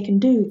to know what they can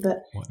do.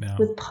 But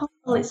with palm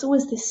oil, it's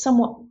always this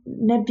somewhat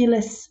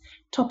nebulous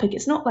topic.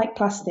 It's not like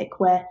plastic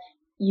where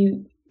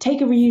you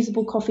take a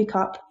reusable coffee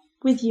cup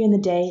with you in the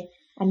day,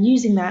 and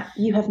using that,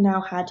 you have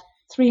now had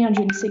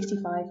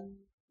 365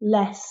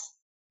 less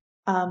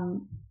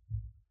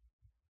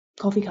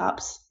coffee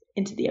cups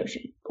into the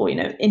ocean or,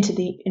 into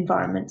the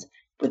environment.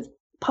 With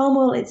palm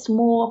oil, it's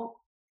more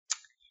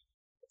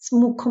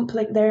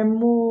complex. There are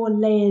more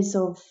layers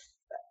of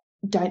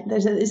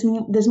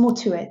there's more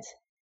to it.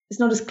 It's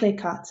not as clear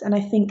cut. And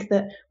I think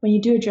that when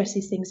you do address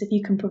these things, if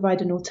you can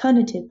provide an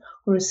alternative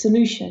or a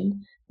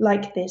solution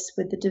like this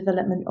with the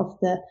development of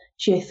the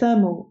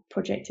geothermal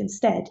project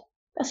instead,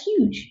 that's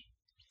huge.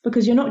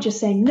 Because you're not just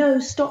saying, no,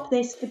 stop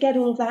this, forget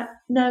all of that.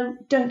 No,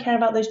 don't care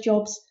about those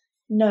jobs.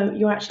 No,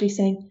 you're actually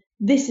saying,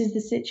 this is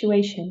the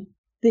situation.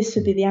 This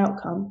would be the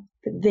outcome.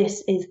 But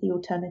this is the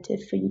alternative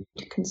for you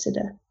to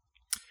consider.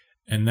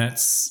 And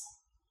that's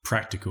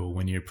practical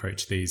when you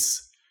approach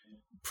these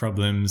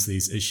problems,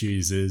 these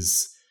issues,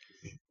 is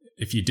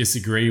if you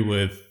disagree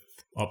with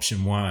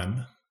option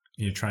one,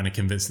 you're trying to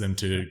convince them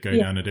to go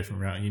down a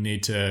different route. You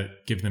need to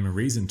give them a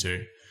reason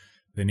to.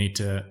 They need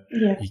to,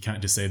 you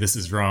can't just say, this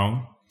is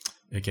wrong.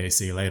 Okay,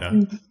 see you later.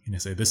 Mm-hmm.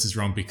 Say this is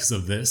wrong because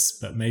of this,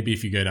 but maybe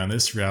if you go down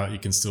this route, you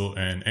can still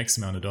earn X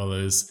amount of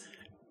dollars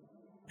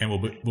and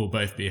we'll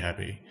both be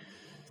happy.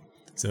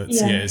 So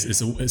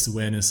it's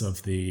awareness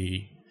of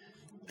the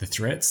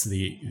threats,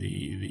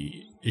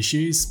 the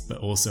issues, but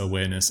also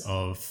awareness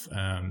of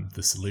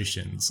the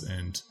solutions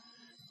and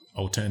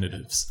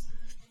alternatives.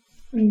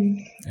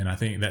 And I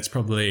think that's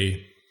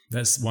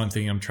one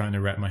thing I'm trying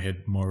to wrap my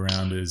head more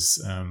around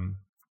is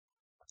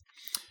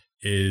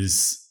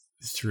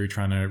through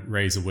trying to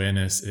raise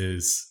awareness,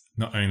 is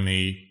not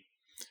only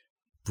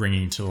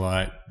bringing to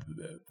light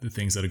the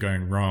things that are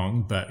going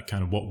wrong, but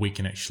kind of what we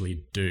can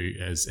actually do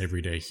as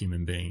everyday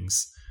human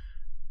beings.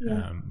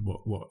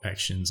 What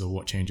actions or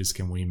what changes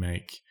can we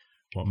make?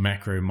 What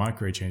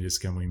micro changes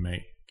can we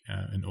make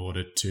in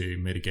order to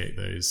mitigate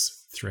those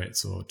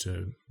threats or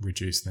to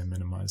reduce them,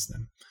 minimize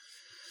them?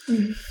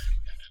 Mm-hmm.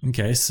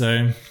 Okay,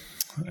 so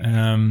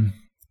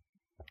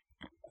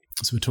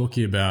we're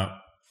talking about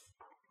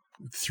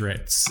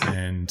threats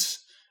and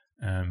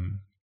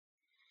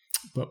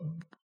but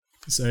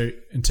so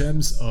in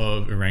terms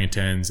of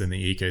orangutans and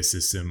the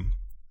ecosystem,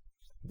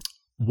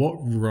 what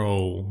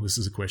role, this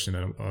is a question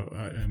that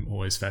I'm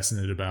always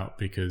fascinated about,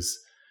 because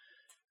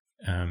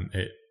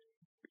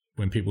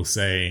when people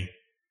say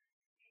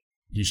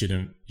you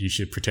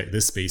should protect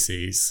this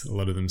species, a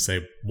lot of them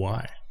say,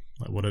 why?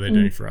 Like, what are they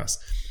doing for us?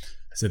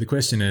 So the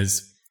question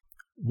is,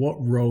 what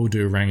role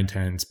do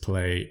orangutans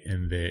play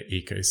in their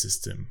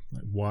ecosystem?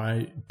 Like,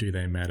 why do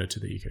they matter to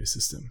the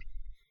ecosystem?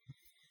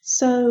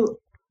 So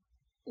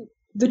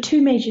the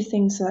two major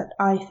things that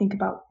I think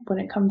about when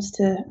it comes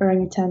to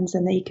orangutans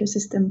and the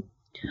ecosystem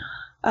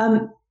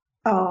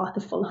are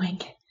the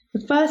following.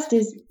 The first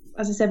is,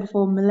 as I said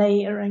before,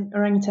 Malay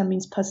orangutan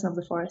means person of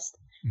the forest.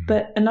 Mm-hmm.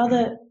 But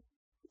another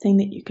thing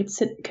that you could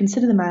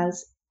consider them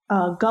as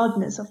are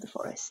gardeners of the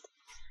forest.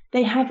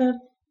 They have a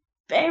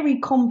very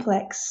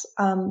complex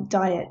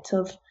diet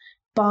of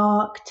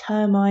bark,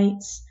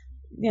 termites.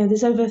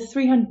 There's over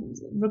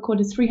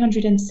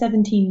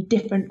 317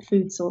 different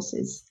food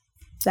sources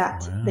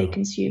that they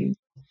consume.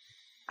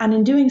 And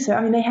in doing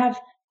so, they have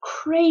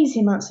crazy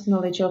amounts of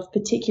knowledge of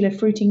particular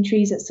fruiting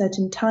trees at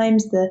certain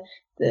times, the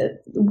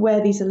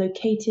where these are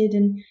located,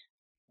 and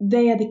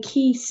they are the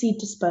key seed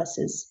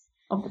dispersers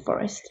of the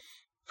forest,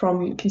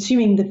 from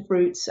consuming the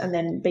fruits and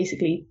then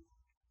basically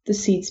the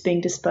seeds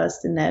being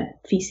dispersed in their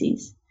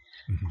feces.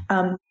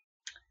 Mm-hmm.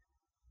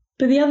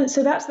 But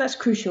that's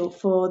crucial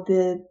for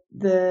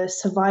the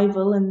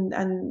survival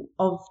and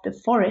of the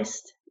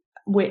forest,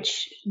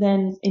 which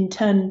then in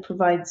turn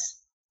provides,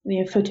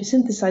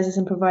 photosynthesizes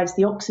and provides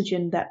the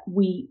oxygen that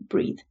we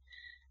breathe.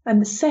 And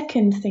the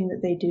second thing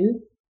that they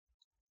do,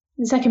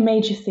 the second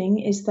major thing,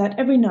 is that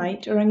every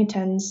night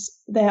orangutans,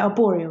 they're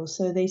arboreal,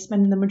 so they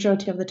spend the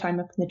majority of the time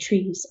up in the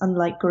trees,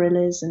 unlike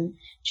gorillas and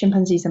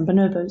chimpanzees and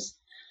bonobos.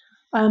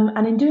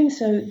 And in doing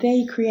so,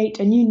 they create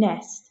a new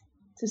nest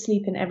to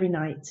sleep in every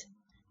night.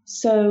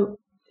 So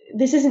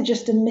this isn't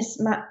just a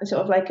mismatch,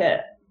 sort of like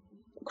a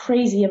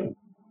crazy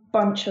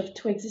bunch of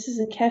twigs. This is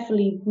a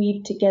carefully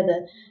weaved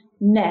together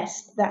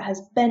nest that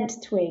has bent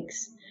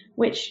twigs,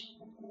 which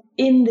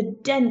in the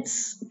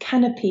dense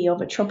canopy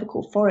of a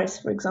tropical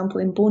forest, for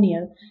example, in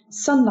Borneo,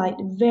 sunlight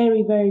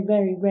very, very,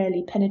 very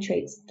rarely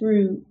penetrates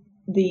through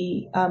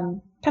the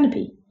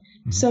canopy.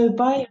 Mm-hmm. So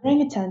by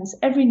orangutans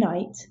every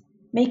night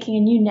making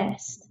a new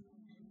nest,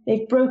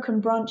 they've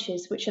broken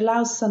branches which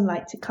allows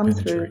sunlight to come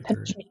through,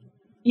 penetrate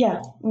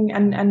Yeah,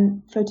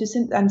 and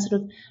photosynth and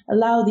sort of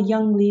allow the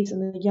young leaves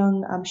and the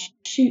young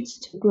shoots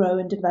to grow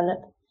and develop.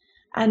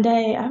 And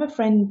I have a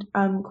friend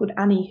called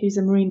Annie who's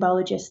a marine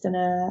biologist and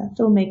a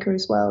filmmaker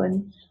as well,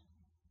 and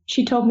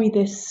she told me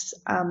this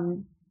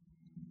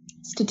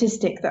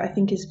statistic that I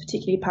think is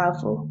particularly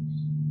powerful.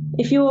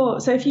 If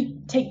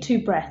you take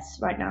 2 breaths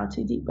right now,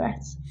 2 deep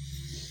breaths,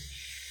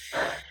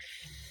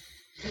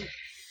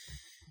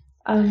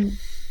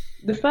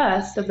 the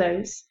first of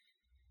those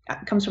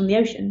comes from the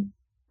ocean,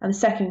 and the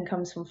second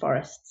comes from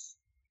forests.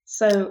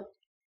 So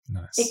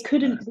Nice. It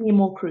couldn't be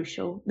more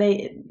crucial.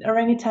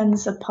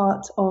 Orangutans are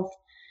part of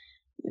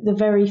the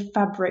very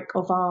fabric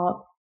of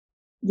our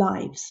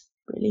lives,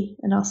 really,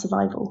 and our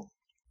survival.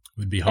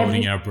 We'd be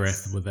holding our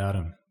breath without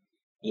them.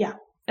 Yeah,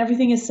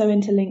 everything is so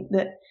interlinked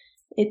that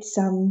it's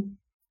So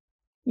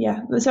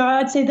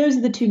I'd say those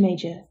are the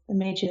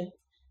major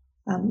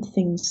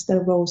things,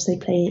 the roles they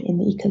play in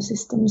the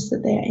ecosystems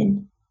that they're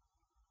in.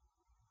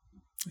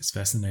 It's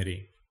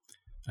fascinating.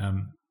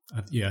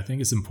 I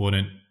think it's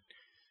important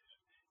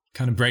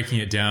kind of breaking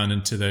it down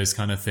into those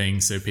kind of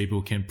things so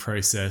people can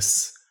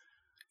process,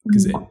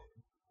 because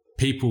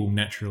people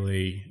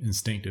naturally,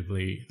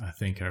 instinctively, I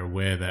think, are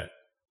aware that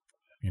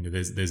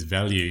there's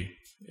value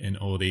in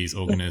all these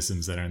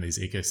organisms that are in these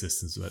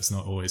ecosystems, but it's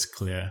not always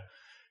clear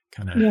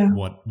kind of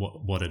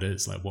what it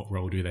is, like what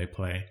role do they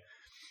play.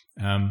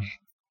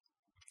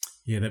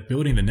 They're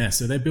building the nest.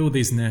 So they build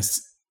these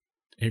nests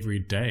every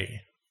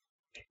day.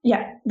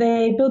 Yeah,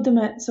 they build them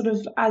at sort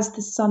of as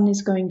the sun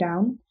is going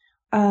down,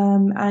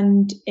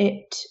 and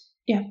a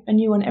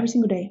new one every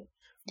single day.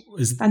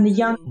 And the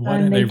young. Why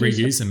don't they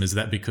reuse them? Is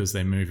that because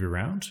they move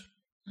around?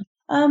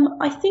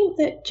 I think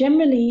that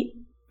generally,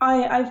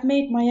 I've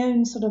made my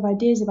own sort of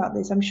ideas about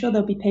this. I'm sure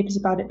there'll be papers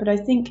about it, but I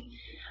think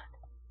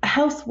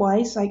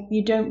health-wise, like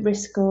you don't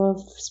risk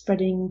of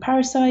spreading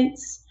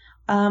parasites.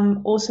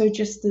 Also,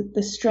 just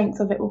the strength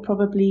of it will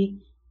probably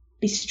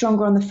be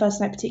stronger on the first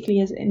night,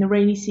 particularly as in the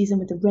rainy season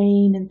with the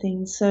rain and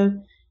things. So,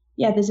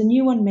 there's a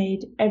new one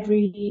made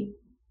every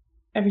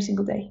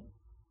single day.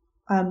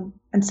 And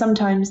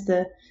sometimes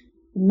the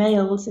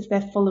males, if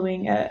they're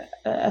following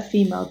a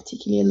female,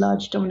 particularly a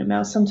large dominant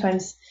male,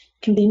 sometimes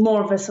can be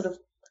more of a sort of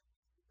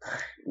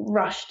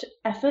rushed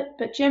effort.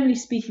 But generally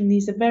speaking,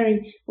 these are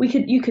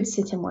you could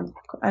sit in one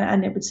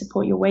and it would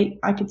support your weight.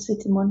 I could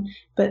sit in one,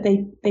 but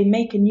they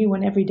make a new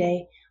one every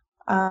day.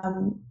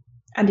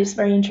 And it's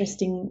very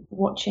interesting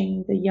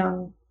watching the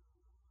young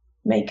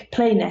make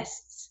play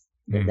nests,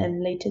 but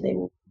then later they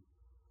will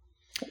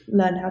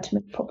learn how to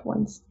make proper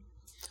ones.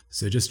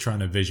 So just trying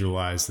to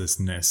visualize this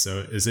nest.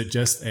 So is it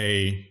just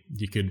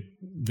you could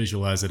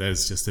visualize it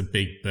as just a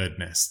big bird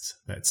nest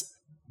that's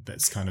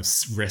kind of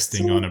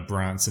resting on a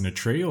branch in a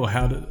tree, or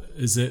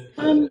is it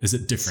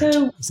different?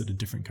 So is it a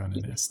different kind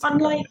of nest?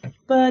 Unlike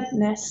bird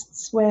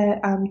nests where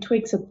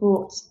twigs are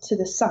brought to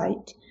the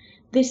site,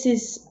 this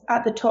is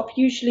at the top,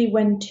 usually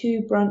when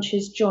 2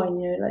 branches join,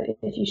 like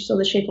if you saw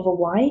the shape of a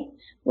Y,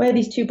 where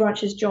these 2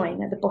 branches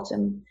join at the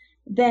bottom,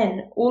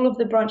 then all of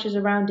the branches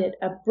around it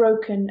are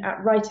broken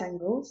at right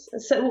angles,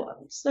 so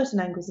certain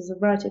angles, there's a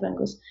variety of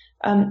angles,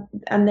 and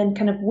then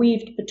kind of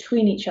weaved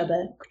between each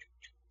other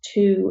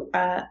to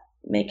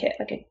make it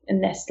like a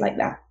nest like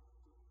that,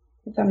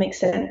 if that makes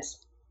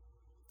sense.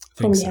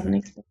 I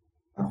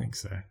think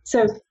so.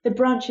 So the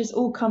branches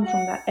all come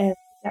from that area,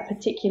 that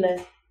particular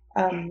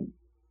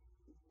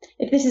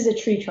if this is a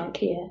tree trunk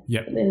here,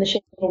 in the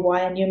shape of a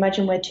Y, and you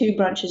imagine where 2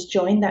 branches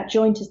join, that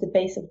joint is the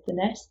base of the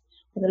nest,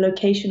 or the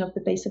location of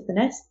the base of the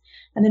nest.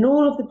 And then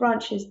all of the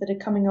branches that are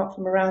coming up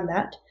from around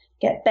that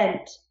get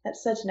bent at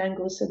certain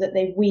angles so that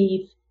they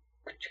weave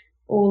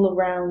all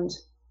around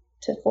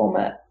to form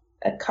a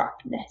cup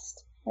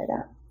nest, like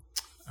that.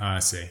 I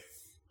see.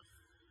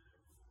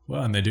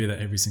 Well, and they do that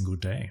every single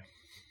day.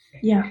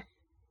 Yeah.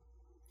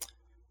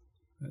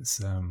 That's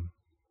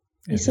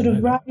you sort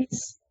of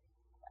rise,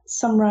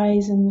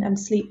 sunrise, and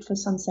sleep for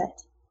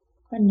sunset.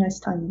 Quite a nice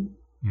time.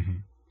 Mm-hmm.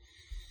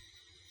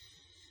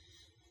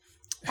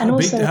 How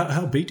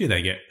big do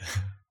they get?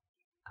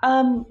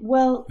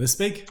 Well, this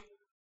big?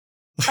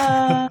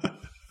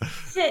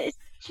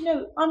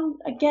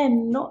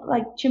 Again, not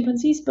like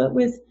chimpanzees, but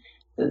with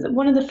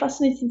one of the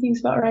fascinating things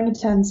about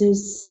orangutans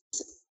is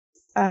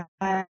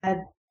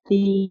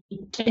the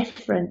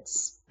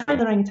difference. The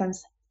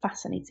orangutans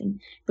fascinating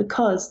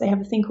because they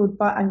have a thing called,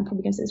 I'm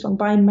probably going to say this wrong,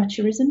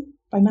 bimaturism,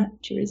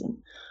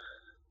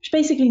 which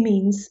basically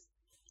means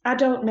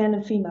adult male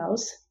and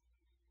females,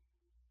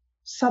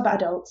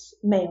 sub-adults,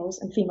 males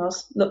and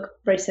females, look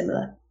very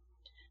similar.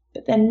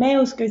 But then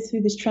males go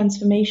through this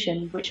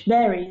transformation, which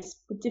varies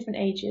with different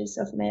ages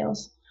of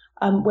males,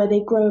 where they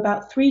grow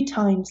about 3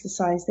 times the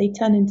size. They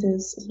turn into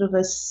sort of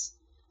a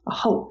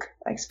hulk,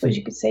 I suppose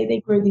you could say. They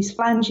grow these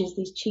flanges,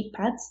 these cheek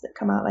pads that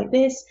come out like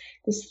this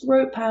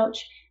throat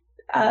pouch.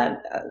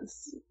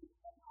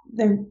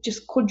 They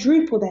just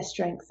quadruple their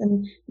strength,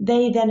 and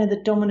they then are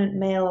the dominant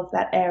male of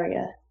that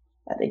area.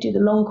 They do the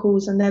long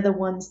calls, and they're the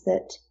ones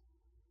that,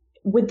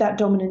 with that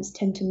dominance,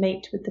 tend to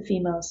mate with the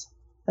females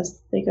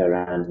as they go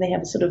around. They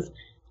have a sort of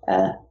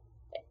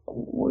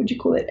what would you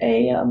call it,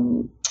 a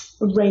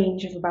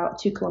range of about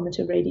 2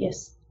 kilometer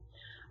radius.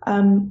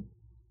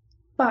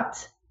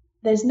 But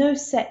there's no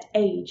set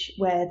age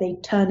where they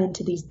turn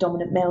into these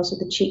dominant males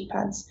with the cheek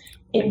pads.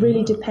 It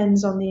really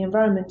depends on the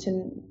environment,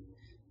 and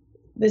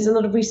there's a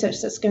lot of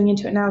research that's going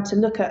into it now to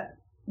look at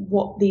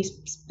what these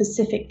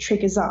specific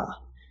triggers are.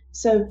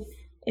 So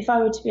if I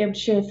were to be able to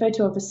show a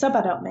photo of a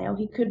subadult male,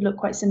 he could look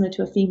quite similar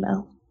to a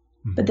female.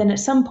 Mm-hmm. But then at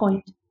some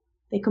point,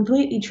 they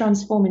completely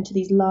transform into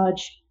these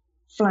large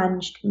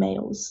flanged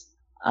males.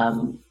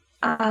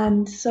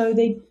 And so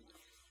they,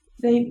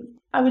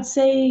 I would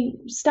say,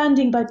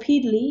 standing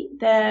bipedally,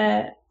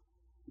 they're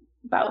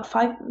about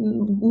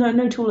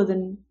no taller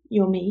than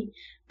you or me,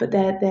 but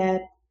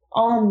their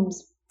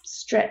arms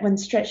when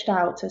stretched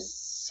out are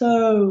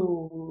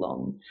so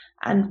long.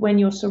 And when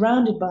you're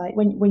surrounded by,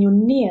 when you're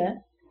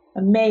near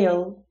a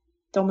male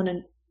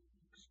dominant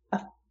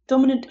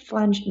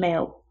flanged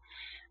male,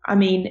 I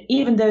mean,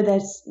 even though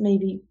they're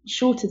maybe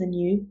shorter than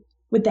you,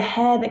 with the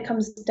hair that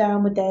comes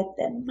down, with their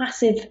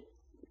massive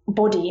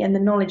body and the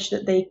knowledge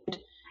that they could,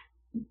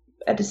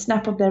 at a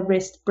snap of their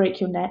wrist, break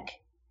your neck.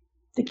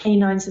 The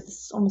canines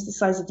are almost the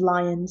size of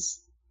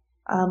lions.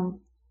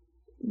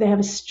 They have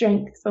a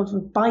strength of a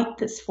bite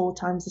that's 4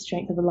 times the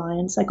strength of a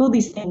lion's. Like all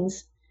these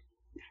things,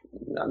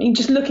 I mean,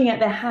 just looking at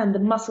their hand, the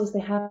muscles they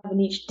have in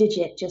each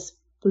digit just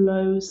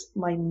blows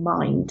my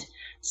mind.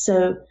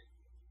 So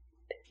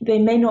they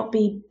may not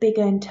be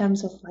bigger in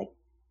terms of like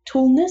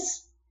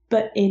tallness,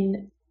 but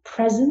in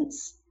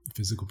presence,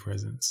 physical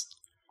presence,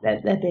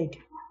 they're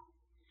big.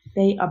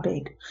 They are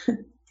big.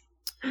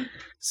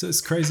 So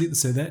it's crazy.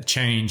 So that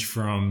change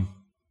from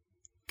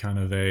kind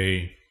of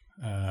a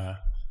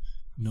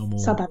normal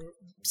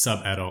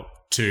sub-adult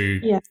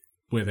to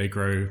where they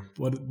grow.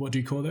 What do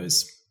you call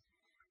those?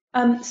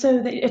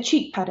 So a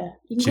cheek padder.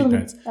 You can call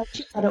them a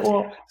cheek padder,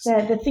 or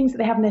the things that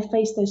they have in their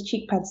face. Those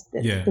cheek pads.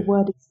 The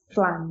word is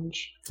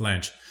flange.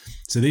 Flange.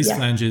 So these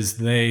flanges,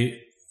 that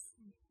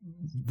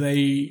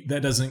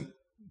doesn't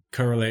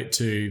correlate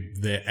to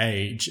their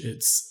age.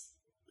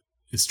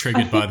 It's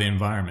triggered by the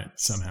environment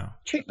somehow.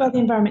 Triggered by the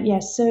environment,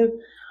 yes. So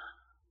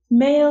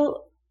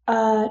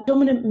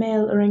dominant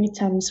male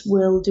orangutans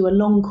will do a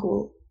long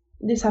call.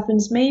 This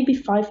happens maybe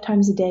 5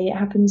 times a day. It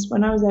happens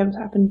when I was there. It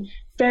happened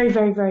very,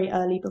 very, very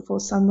early before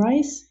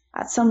sunrise.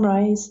 At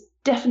sunrise,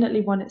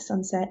 definitely one at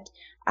sunset,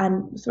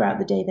 and throughout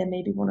the day there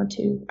may be 1 or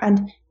 2.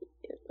 And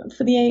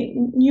for the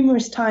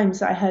numerous times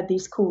that I heard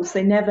these calls,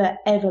 they never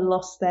ever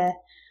lost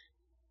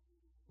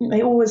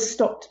they always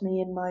stopped me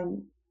in my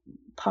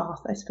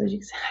path, I suppose you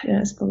could say.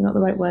 It's probably not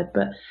the right word,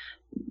 but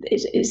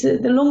it's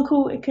the long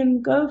call. It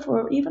can go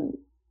for even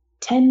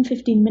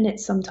 10-15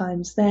 minutes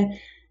sometimes.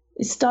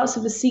 It starts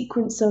with a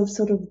sequence of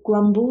sort of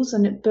grumbles,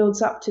 and it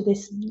builds up to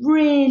this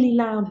really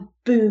loud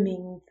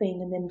booming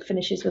thing, and then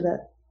finishes with a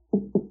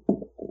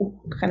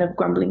kind of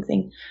grumbling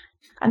thing.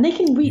 And they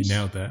can reach, you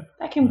nailed that.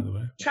 That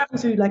can travel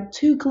through like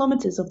 2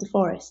 kilometers of the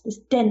forest. This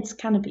dense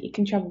canopy, it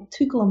can travel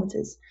 2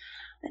 kilometers.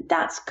 And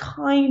that's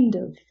kind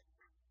of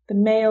the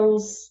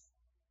male's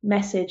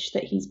message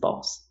that he's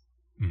boss.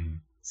 Mm-hmm.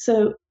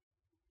 So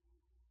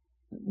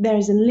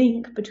there's a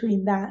link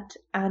between that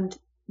and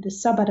the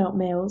subadult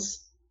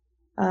males,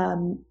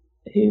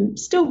 who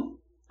still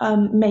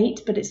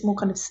mate, but it's more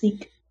kind of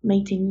sneak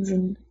matings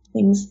and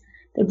things.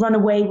 They run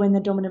away when the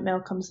dominant male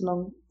comes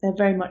along. They're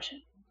very much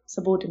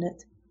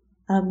subordinate.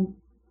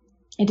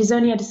 It is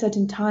only at a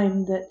certain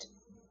time that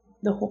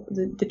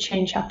the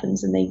change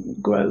happens, and they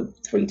grow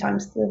 3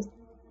 times the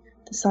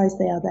size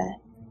they are there.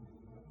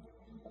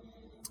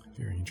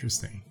 Very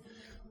interesting.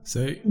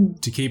 So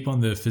to keep on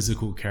the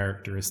physical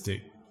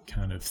characteristic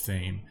kind of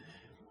theme,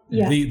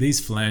 these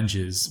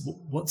flanges,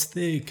 what's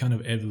their kind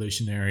of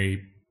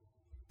evolutionary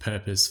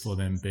purpose for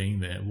them being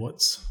there?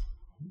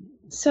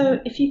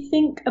 So if you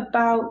think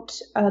about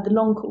the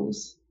long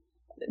calls,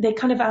 they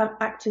kind of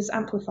act as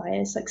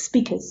amplifiers, like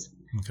speakers.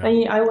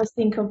 Okay. I always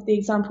think of the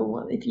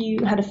example, if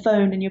you had a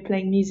phone and you're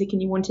playing music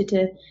and you wanted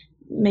to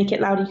make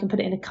it louder, you can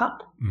put it in a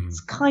cup. It's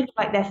kind of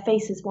like their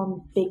face is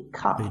one big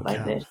cup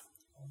this.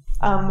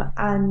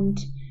 And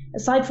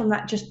aside from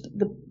that, just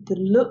the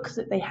look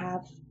that they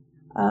have,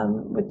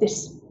 with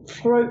this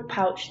throat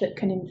pouch that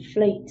can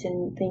inflate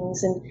and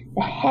things, and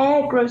the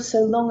hair grows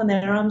so long on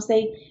their arms,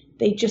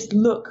 they just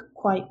look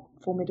quite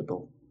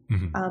formidable.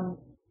 Mm-hmm.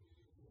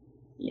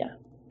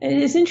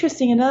 It's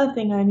interesting. Another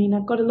thing, I mean,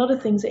 I've got a lot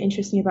of things that are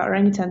interesting about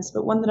orangutans,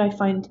 but one that I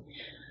find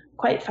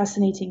quite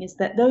fascinating is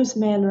that those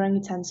male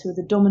orangutans who are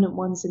the dominant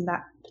ones in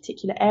that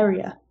particular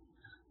area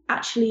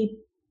actually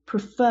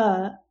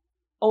prefer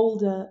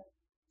older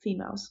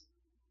females.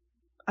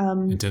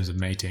 In terms of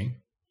mating?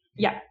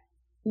 Yeah.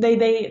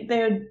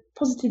 They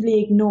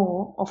positively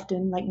ignore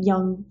often like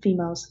young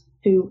females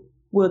who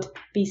would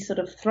be sort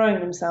of throwing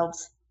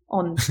themselves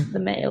on the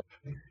male.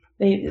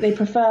 They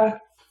prefer,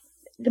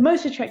 the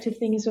most attractive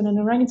thing is when an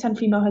orangutan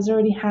female has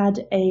already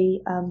had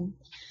an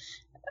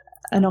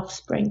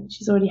offspring.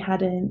 She's already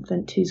had an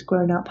infant who's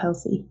grown up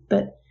healthy.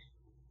 But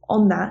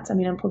on that, I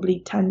mean, I'm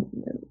probably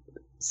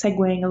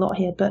segueing a lot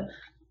here, but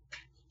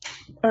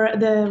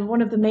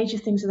one of the major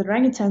things with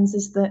orangutans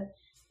is that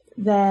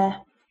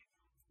their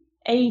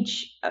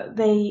age,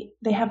 they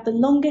have the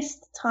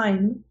longest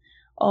time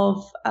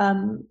of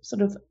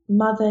sort of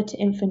mother to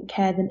infant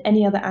care than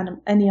any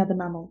other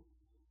mammal.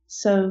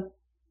 So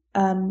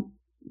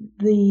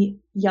the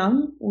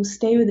young will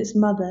stay with its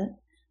mother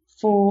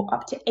for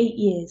up to 8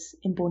 years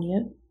in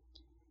Borneo.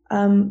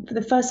 For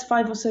the first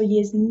 5 or so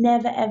years,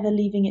 never ever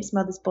leaving its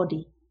mother's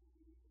body.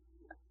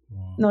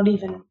 Wow. Not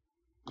even.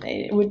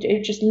 It would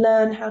just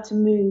learn how to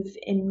move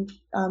in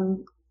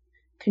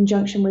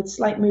conjunction with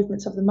slight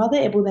movements of the mother.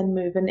 It will then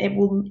move, and it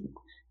will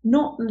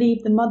not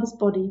leave the mother's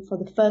body for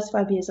the first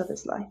 5 years of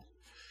its life.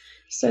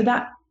 So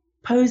that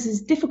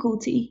poses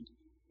difficulty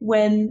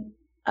when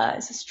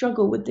it's a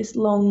struggle with this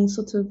long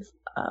sort of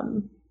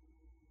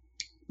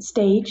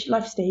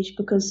life stage,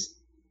 because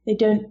they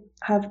don't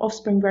have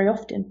offspring very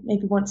often,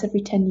 maybe once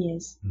every 10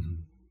 years. Mm-hmm.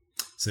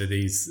 So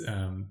these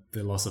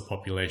the loss of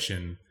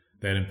population,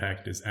 that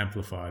impact is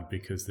amplified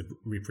because the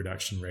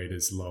reproduction rate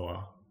is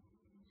lower.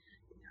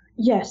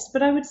 Yes,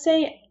 but I would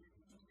say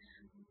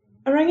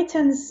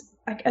orangutans,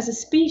 like as a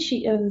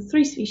species, the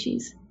 3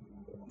 species,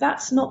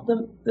 that's not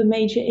the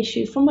major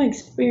issue. From my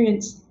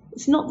experience,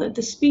 it's not that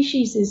the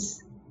species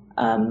is,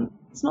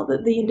 it's not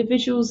that the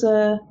individuals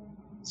are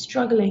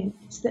struggling.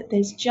 It's that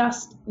there's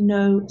just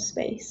no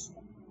space.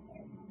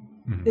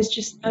 Mm-hmm.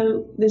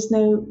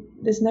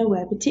 There's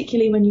nowhere.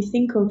 Particularly when you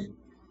think of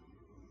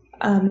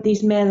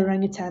these male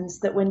orangutans,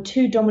 that when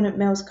 2 dominant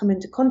males come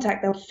into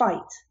contact, they'll fight.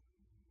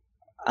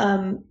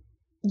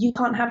 You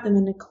can't have them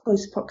in a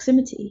close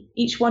proximity.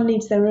 Each one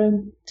needs their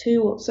own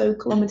 2 or so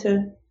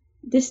kilometer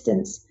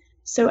distance.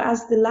 So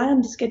as the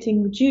land is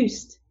getting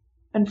reduced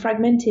and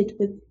fragmented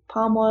with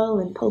palm oil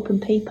and pulp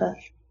and paper,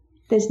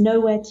 there's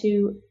nowhere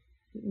to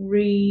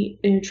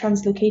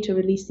translocate or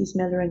release these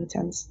male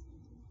orangutans.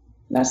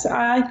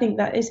 I think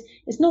that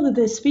it's not that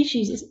the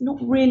species is not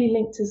really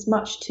linked as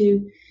much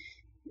to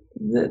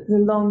the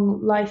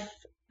long life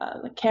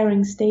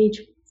caring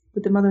stage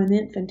with the mother and the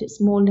infant.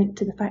 It's more linked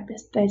to the fact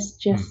that there's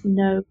just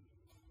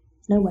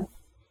nowhere.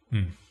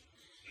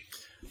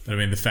 But I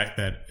mean, the fact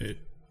that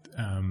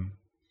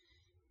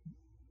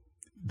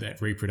that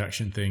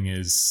reproduction thing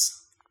is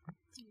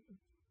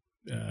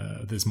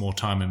there's more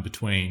time in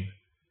between.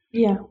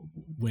 Yeah.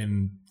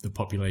 When the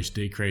population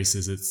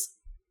decreases, it's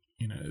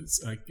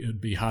like it'd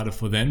be harder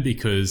for them,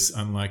 because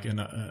unlike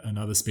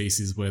another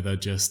species where they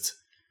just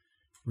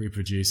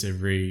reproduce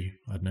every,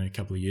 I don't know, a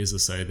couple of years or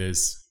so,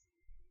 there's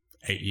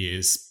 8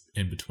 years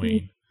in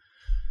between.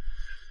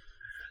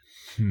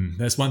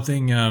 That's one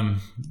thing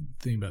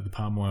about the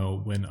palm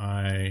oil. When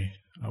I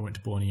went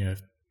to Borneo a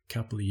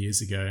couple of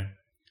years ago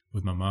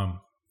with my mum,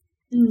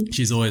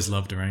 she's always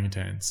loved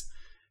orangutans,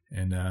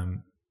 and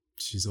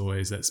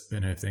that's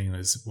been her thing,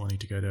 is wanting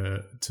to go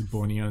to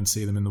Borneo and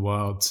see them in the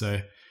wild. So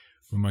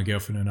when my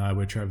girlfriend and I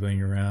were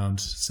traveling around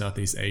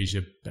Southeast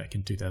Asia back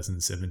in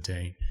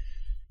 2017,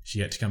 she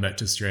had to come back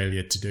to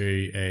Australia to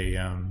do a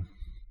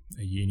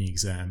uni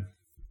exam.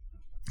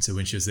 So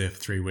when she was there for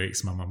 3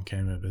 weeks, my mum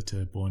came over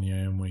to Borneo,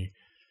 and we,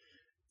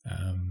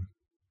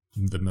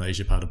 the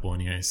Malaysia part of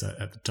Borneo, so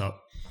at the top.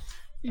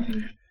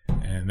 Mm-hmm.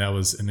 And that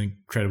was an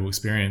incredible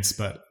experience.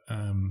 But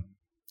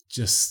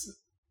just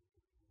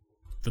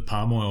the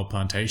palm oil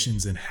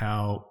plantations and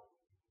how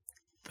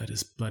that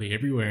is bloody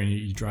everywhere. And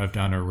you drive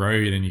down a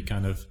road and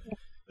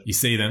you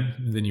see them,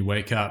 and then you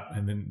wake up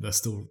and then they're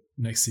still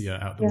next to you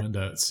out the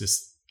window. It's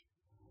just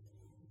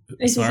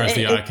as far as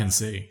the eye can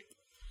see.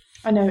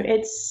 I know,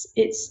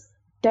 it's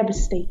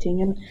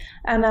devastating,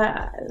 and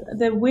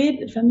the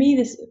weird for me,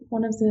 this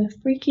one of the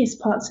freakiest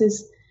parts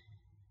is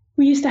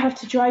we used to have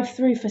to drive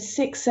through for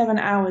 6-7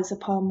 hours a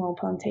palm oil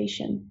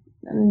plantation,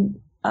 and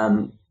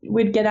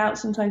we'd get out.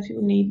 Sometimes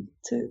people need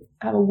to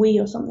have a wee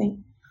or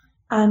something,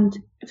 and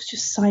it was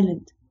just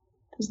silent.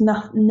 There's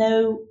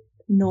no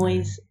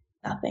noise,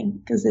 nothing,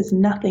 because there's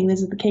nothing.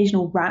 There's an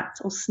occasional rat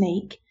or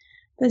snake.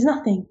 There's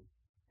nothing.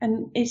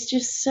 And it's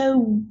just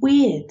so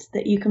weird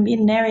that you can be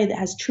in an area that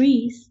has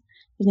trees,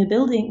 there's no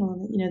building, or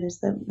there's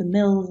the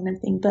mills and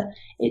everything, but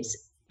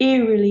it's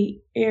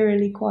eerily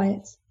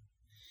quiet.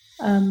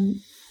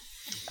 And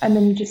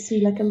then you just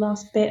see like a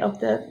last bit of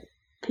the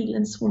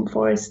peatland swamp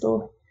forest,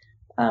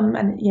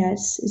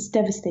 it's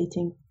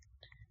devastating.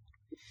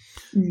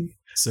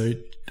 So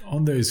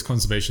on those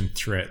conservation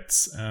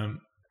threats,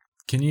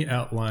 can you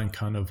outline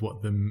kind of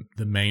what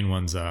the main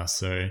ones are?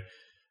 So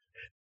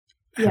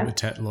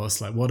habitat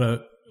loss, like what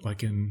are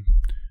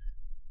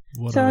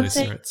those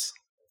threats?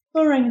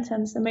 For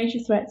orangutans, the major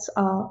threats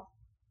are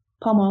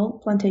palm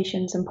oil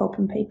plantations and pulp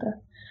and paper.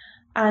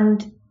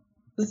 And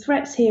the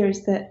threats here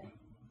is that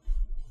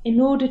in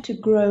order to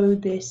grow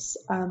this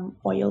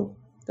oil,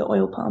 the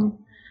oil palm,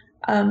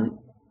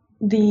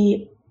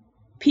 the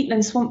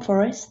peatland swamp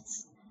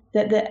forests,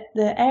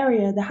 the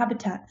area, the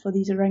habitat for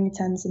these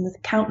orangutans and the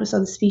countless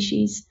other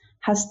species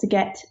has to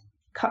get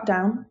cut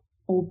down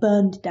or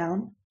burned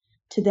down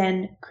to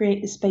then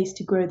create the space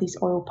to grow this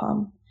oil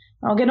palm.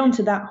 I'll get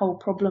onto that whole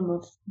problem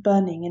of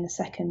burning in a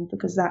second,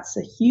 because that's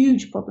a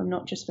huge problem,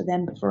 not just for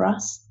them, but for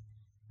us.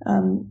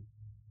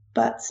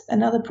 But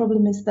another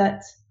problem is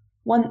that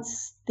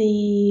once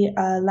the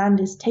land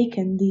is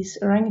taken, these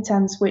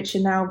orangutans, which are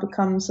now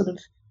become sort of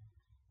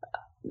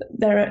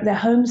their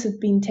homes have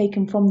been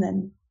taken from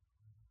them,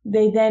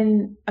 they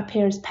then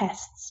appear as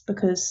pests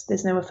because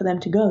there's nowhere for them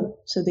to go.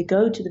 So they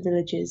go to the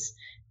villages.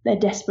 They're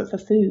desperate for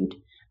food,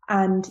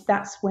 and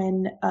that's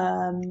when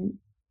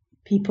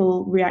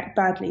people react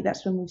badly.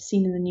 That's when we've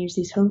seen in the news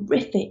these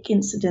horrific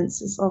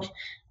incidences of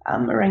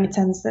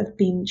orangutans that have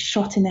been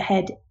shot in the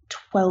head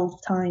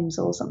 12 times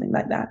or something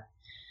like that.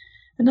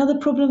 Another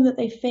problem that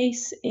they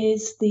face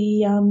is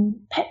the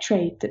pet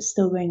trade that's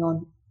still going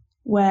on,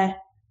 where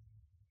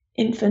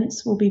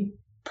infants will be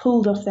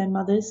pulled off their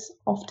mothers.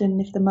 Often,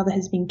 if the mother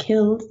has been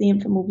killed, the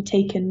infant will be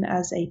taken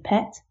as a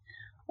pet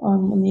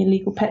on the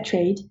illegal pet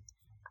trade,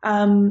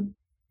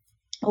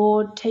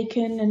 or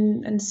taken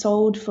and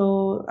sold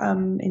for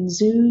in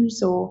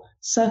zoos or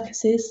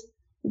circuses.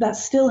 That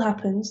still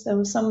happens. There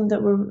were some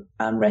that were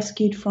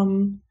rescued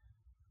from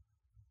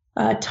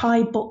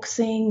Thai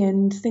boxing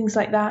and things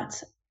like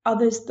that.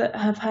 Others that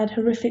have had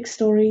horrific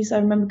stories. I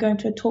remember going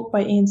to a talk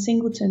by Ian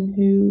Singleton,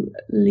 who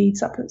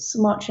leads up at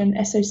Sumatra and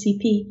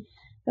SOCP.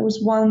 There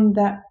was one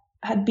that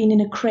had been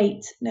in a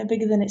crate no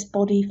bigger than its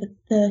body for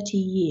 30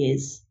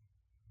 years.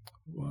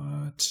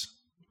 What?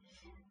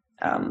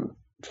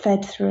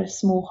 Fed through a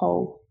small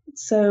hole.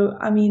 So,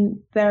 I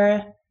mean, there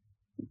are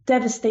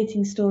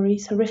devastating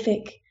stories,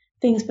 horrific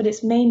things, but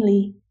it's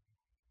mainly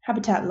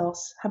habitat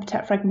loss,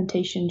 habitat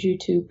fragmentation due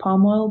to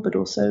palm oil, but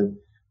also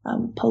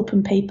pulp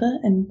and paper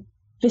and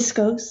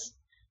viscose.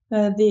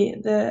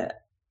 The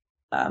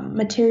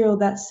material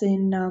that's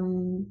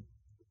in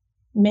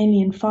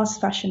mainly in fast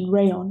fashion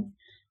rayon.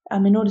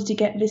 In order to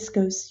get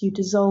viscose, you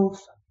dissolve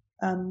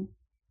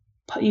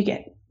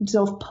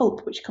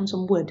pulp, which comes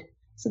from wood.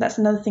 So that's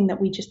another thing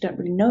that we just don't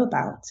really know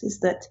about, is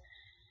that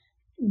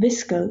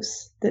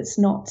viscose that's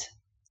not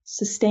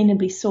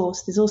sustainably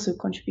sourced is also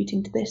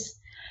contributing to this.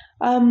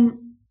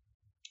 And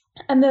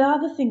the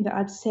other thing that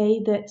I'd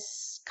say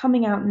that's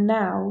coming out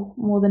now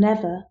more than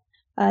ever,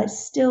 it's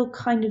still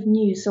kind of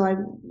new, so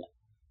I'm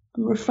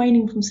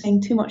refraining from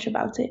saying too much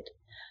about it.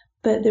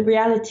 But the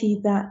reality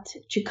that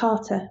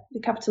Jakarta, the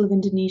capital of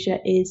Indonesia,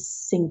 is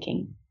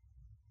sinking.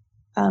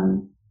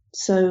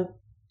 So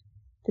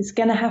there's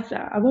going to have to,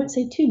 I won't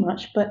say too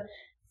much, but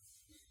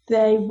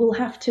they will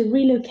have to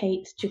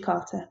relocate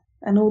Jakarta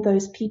and all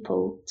those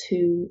people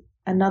to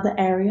another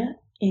area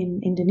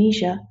in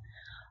Indonesia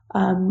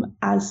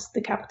as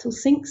the capital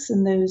sinks,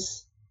 and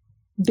those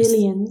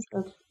billions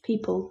of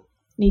people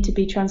need to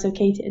be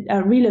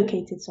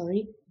relocated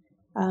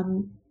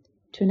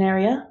to an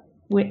area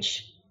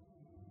which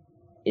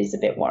is a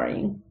bit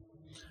worrying.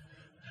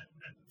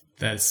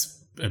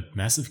 That's a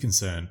massive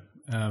concern.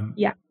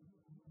 Yeah.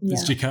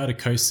 Is Jakarta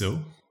coastal?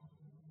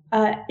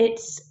 It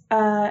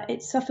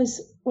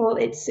suffers. Well,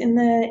 it's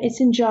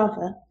in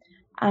Java,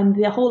 and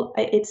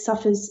it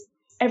suffers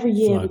every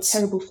year with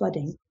terrible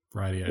flooding.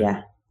 Right. Yeah.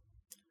 Okay.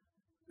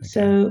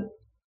 So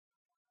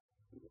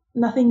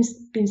nothing's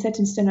been set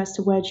in stone as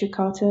to where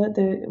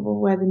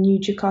the new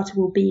Jakarta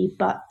will be,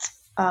 but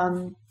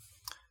that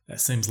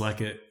seems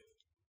like a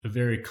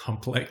very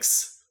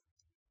complex.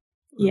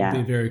 Yeah. Be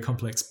a very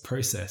complex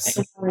process.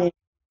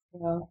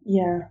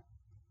 Yeah.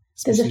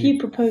 There's a few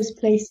proposed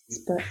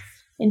places, but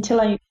until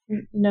I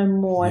know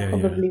more, I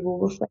probably will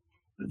refrain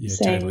from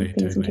saying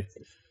things in case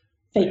it's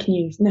fake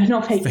news. No,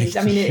 not fake news.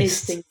 I mean, it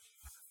is thinking.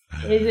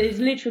 It's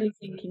literally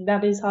thinking.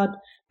 That is hard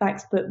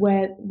facts, but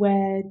where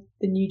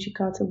the new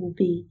Jakarta will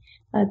be,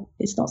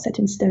 it's not set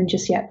in stone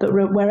just yet. But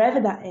wherever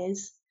that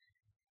is,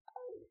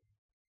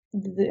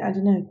 I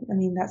don't know. I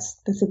mean,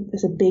 that's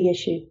a big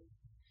issue.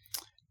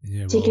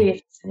 Yeah, particularly if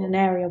it's in an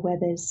area where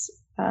there's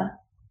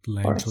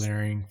land forests.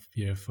 Clearing,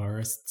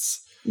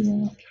 forests.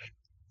 Yeah.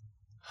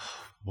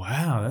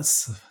 Wow,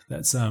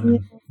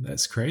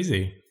 that's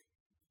crazy.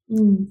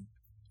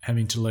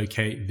 Having to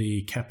locate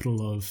the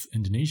capital of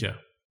Indonesia.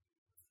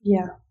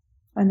 Yeah,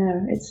 I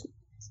know. It's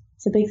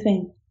a big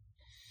thing.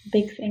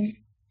 Big thing.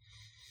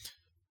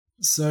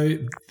 So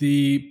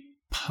the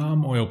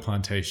palm oil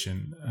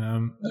plantation.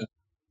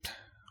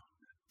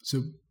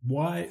 So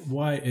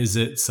why is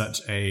it such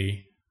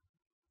a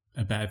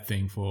bad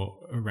thing for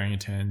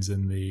orangutans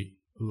in the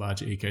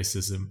larger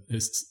ecosystem?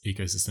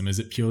 Is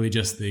it purely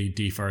just the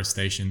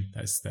deforestation?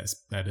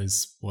 That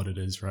is what it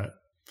is, right?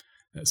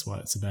 That's why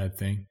it's a bad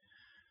thing.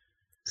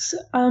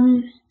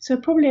 So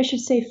probably I should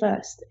say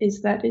first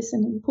is that it's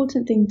an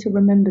important thing to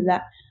remember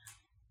that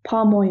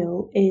palm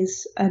oil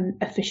is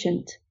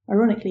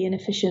ironically an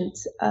efficient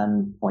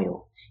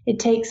oil. It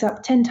takes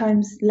up 10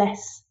 times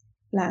less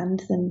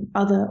land than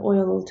other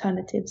oil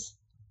alternatives,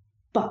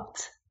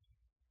 but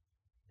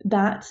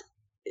that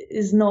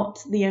is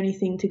not the only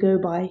thing to go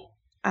by,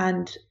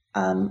 and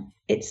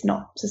it's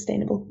not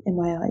sustainable in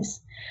my eyes.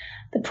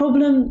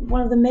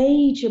 One of the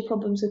major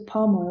problems with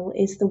palm oil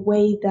is the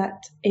way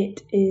that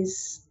it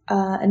is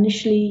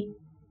initially,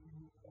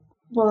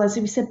 well, as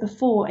we said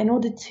before, in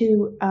order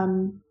to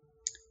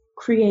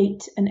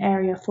create an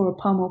area for a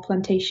palm oil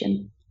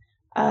plantation,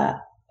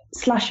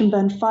 slash and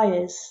burn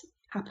fires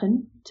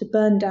happen to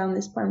burn down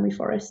this primary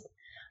forest.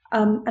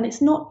 And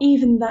it's not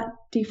even that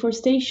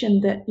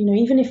deforestation that,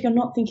 even if you're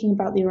not thinking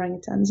about the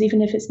orangutans,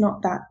 even if it's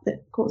not that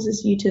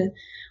causes you to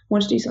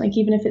want to do something,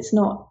 even if it's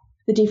not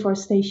the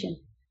deforestation.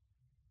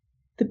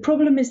 The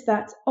problem is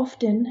that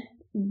often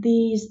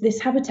this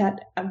habitat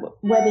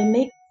where they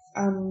make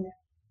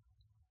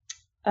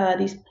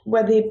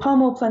where the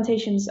palm oil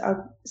plantations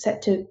are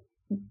set to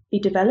be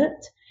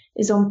developed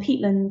is on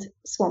peatland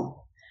swamp.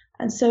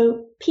 And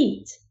so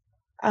peat,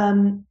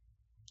 when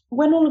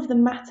all of the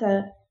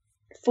matter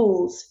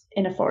falls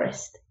in a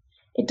forest,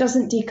 it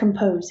doesn't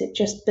decompose, it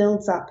just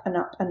builds up and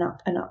up and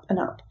up and up and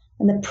up.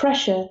 And the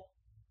pressure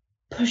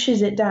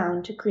pushes it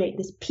down to create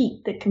this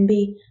peat that can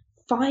be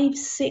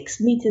 5-6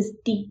 meters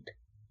deep.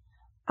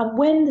 And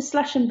when the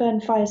slash and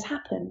burn fires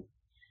happen,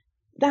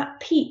 that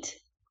peat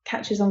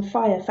catches on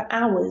fire for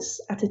hours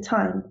at a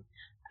time.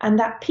 And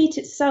that peat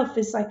itself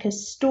is like a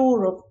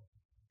store of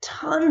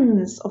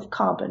tons of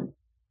carbon.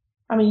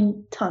 I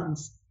mean,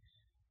 tons.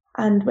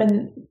 And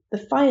when the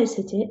fires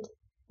hit it,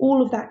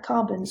 all of that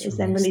carbon is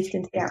then released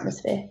into the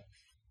atmosphere.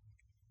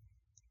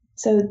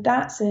 So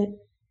that's a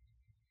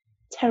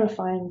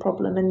terrifying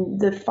problem. And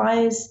the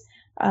fires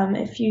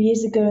a few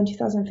years ago in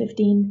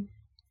 2015,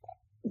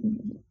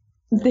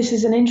 this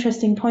is an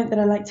interesting point that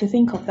I like to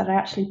think of that I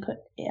actually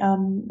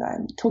that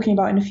I'm talking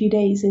about in a few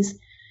days is,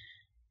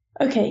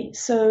 okay,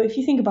 so if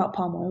you think about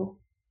palm oil,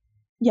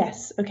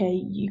 yes,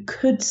 okay, you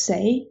could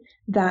say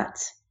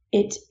that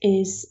it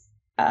is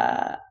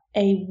a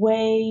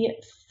way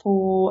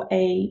for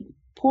a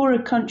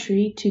poorer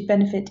country to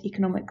benefit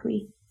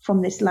economically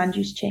from this land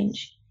use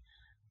change.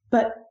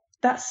 But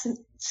that's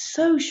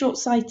so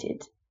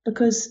short-sighted,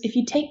 because if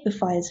you take the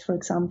fires, for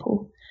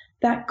example,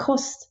 that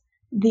cost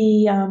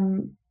the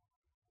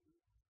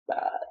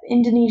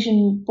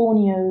Indonesian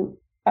Borneo,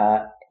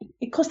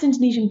 it cost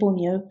Indonesian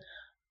Borneo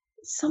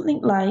something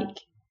like,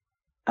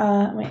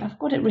 wait, I've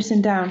got it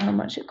written down how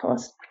much it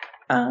cost.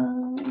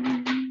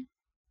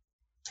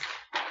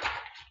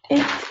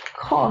 It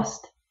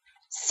cost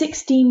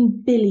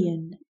 $16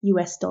 billion,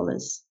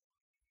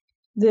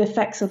 the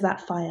effects of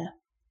that fire.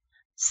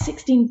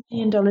 $16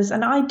 billion.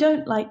 And I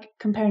don't like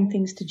comparing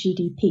things to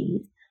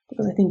GDP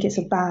because I think it's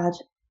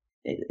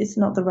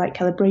not the right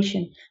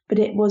calibration, but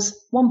it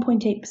was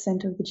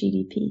 1.8% of the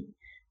GDP.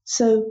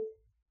 So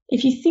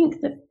if you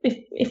think that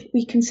if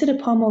we consider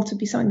palm oil to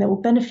be something that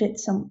will benefit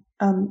some,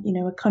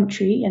 a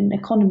country and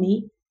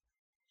economy,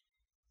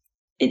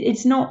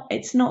 it's not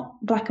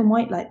black and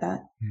white like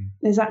that.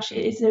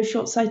 It's so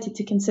short-sighted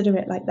to consider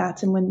it like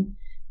that. And when,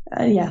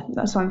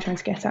 that's what I'm trying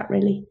to get at,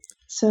 really.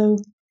 So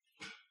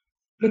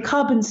the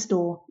carbon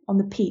store on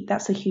the peat,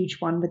 that's a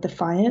huge one with the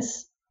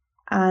fires.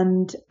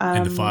 And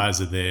the fires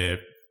are there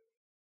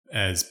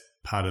as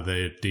part of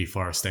the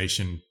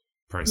deforestation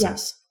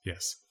process. Yeah.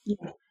 Yes.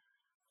 Yeah.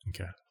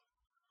 Okay.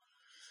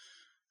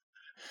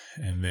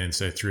 And then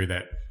so through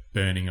that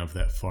burning of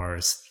that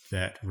forest,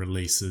 that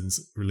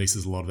releases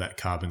a lot of that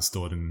carbon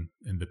stored in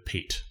the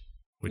peat,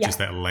 which is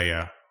that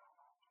layer.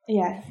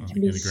 Yeah, it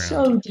can be in the ground.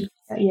 so deep.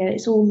 Yeah,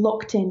 it's all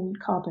locked in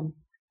carbon.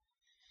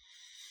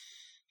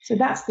 So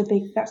that's the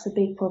big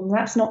problem.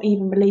 That's not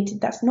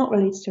related to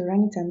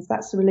orangutans.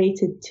 That's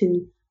related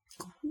to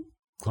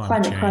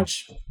climate change.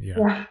 Crisis.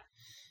 Yeah.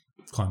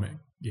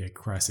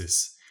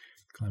 Crisis.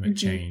 Climate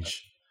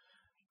change.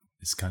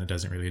 This kind of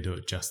doesn't really do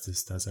it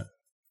justice, does it?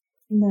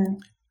 No.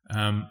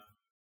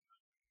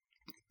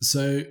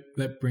 So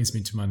that brings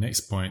me to my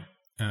next point,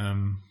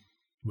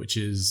 which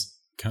is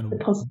kind of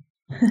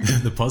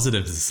the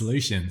positives, the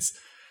solutions.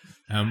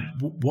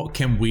 What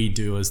can we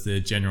do as the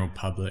general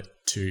public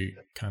to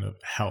kind of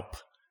help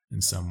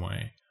in some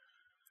way?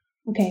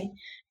 Okay,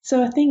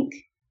 so I think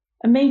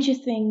a major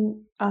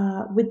thing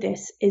with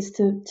this is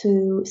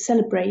to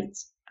celebrate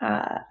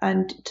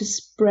and to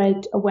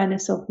spread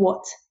awareness of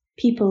what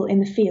people in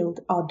the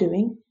field are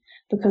doing,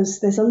 because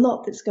there's a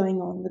lot that's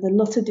going on with a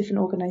lot of different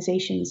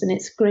organizations, and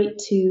it's great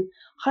to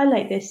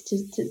highlight this,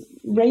 to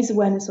raise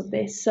awareness of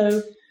this.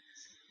 So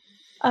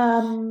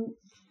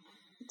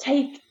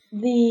take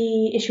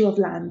the issue of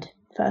land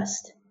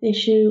first. The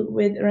issue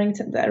with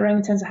that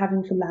orangutans are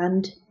having for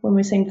land, when we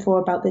were saying before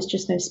about there's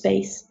just no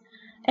space.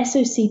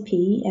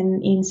 SOCP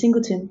and Ian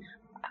Singleton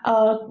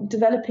are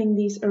developing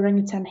these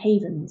orangutan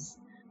havens,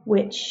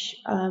 which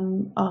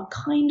are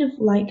kind of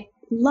like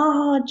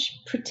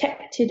large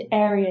protected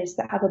areas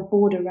that have a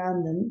board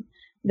around them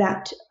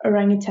that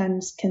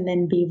orangutans can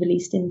then be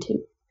released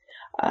into.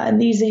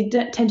 And these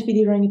tend to be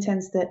the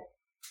orangutans that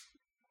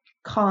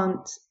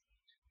can't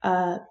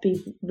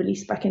be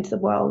released back into the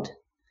world.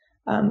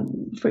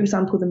 For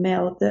example, the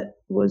male that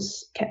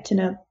was kept in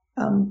a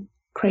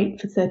crate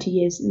for 30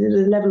 years,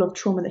 the level of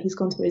trauma that he's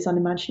gone through is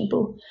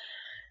unimaginable.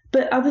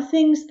 But other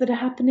things that are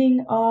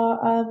happening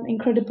are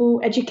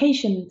incredible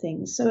education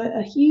things. So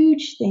a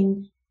huge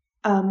thing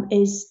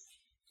is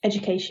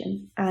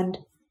education, and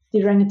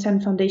the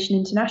Orangutan Foundation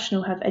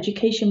International have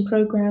education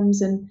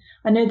programs, and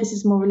I know this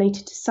is more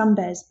related to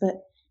SunBears,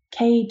 but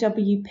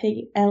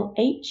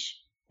KWPLH,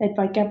 led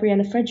by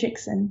Gabriella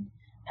Fredrickson,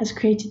 has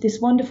created this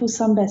wonderful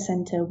Sunbear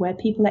Centre where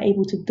people are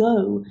able to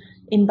go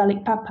in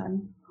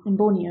Balikpapan in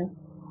Borneo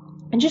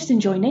and just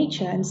enjoy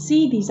nature and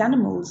see these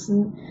animals,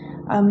 and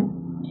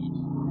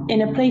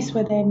in a place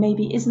where there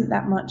maybe isn't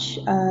that much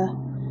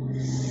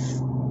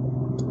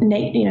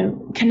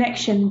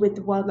connection with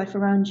the wildlife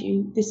around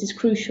you. This is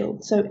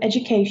crucial. So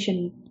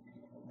education,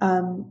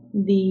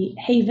 the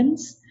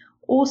havens,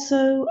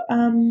 also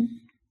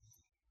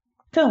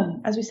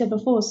film, as we said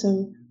before.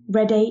 So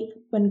Red Ape,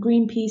 when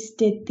Greenpeace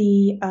did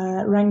the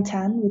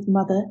orangutan with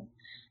Mother,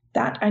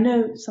 that I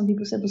know some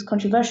people said was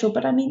controversial,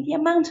 but I mean the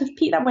amount of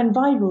people that went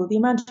viral, the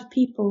amount of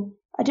people.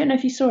 I don't know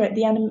if you saw it,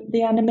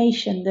 the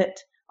animation that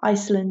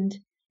Iceland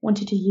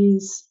wanted to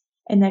use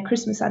in their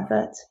Christmas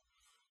advert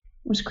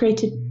was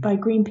created by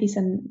Greenpeace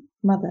and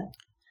Mother.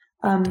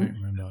 I don't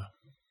remember.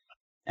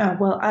 Oh,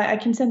 well, I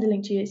can send a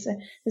link to you.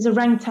 There's a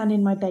orangutan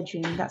in my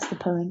bedroom. That's the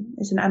poem.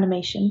 It's an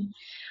animation.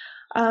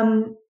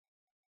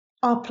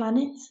 Our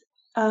Planet,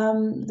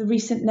 the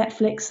recent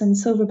Netflix and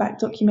Silverback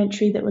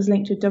documentary that was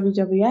linked with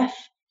WWF,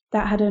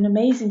 that had an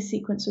amazing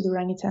sequence with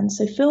orangutans.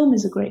 So film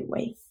is a great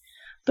way.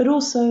 But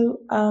also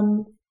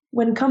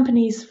when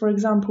companies, for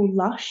example,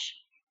 Lush,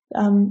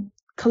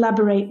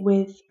 collaborate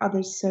with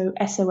others, so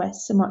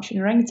SOS, Sumatran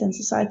Orangutan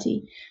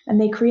Society,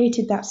 and they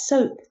created that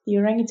soap, the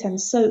orangutan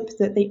soap,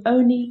 that they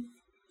only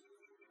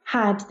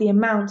had the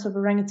amount of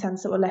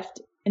orangutans that were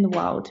left in the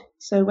wild.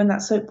 So when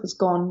that soap was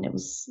gone, it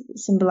was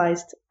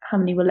symbolized how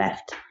many were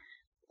left.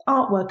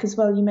 Artwork as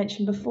well, you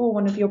mentioned before,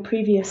 one of your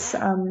previous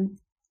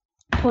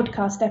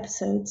podcast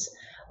episodes.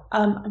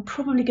 I'm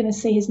probably going to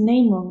say his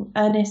name wrong,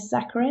 Ernest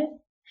Zakarev,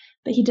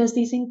 but he does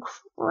these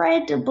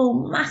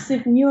incredible,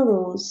 massive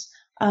murals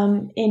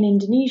in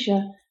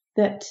Indonesia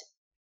that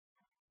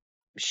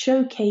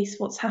showcase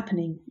what's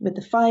happening with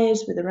the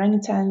fires, with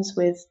orangutans,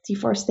 with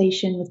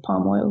deforestation, with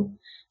palm oil.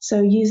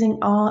 So using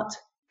art,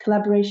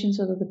 collaborations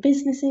with other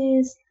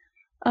businesses.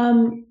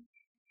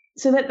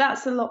 So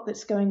that's a lot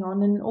that's going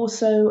on. And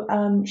also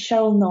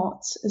Cheryl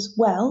Knott as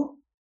well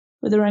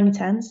with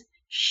orangutans.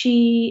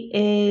 She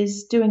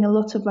is doing a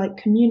lot of like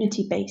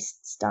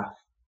community-based stuff.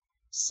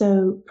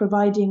 So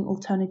providing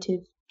alternative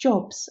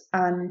jobs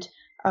and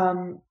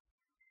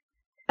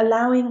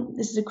allowing,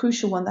 this is a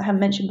crucial one that I haven't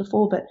mentioned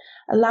before, but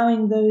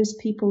allowing those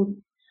people,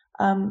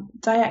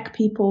 Dayak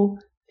people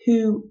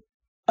who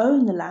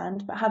own the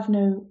land but have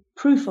no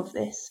proof of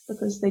this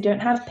because they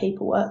don't have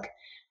paperwork,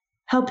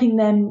 helping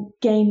them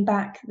gain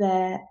back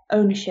their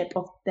ownership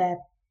of their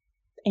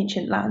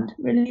ancient land.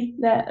 Really,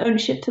 their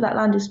ownership to that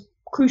land is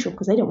crucial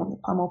because they don't want the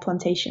palm oil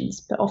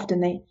plantations, but often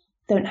they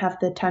don't have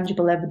the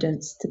tangible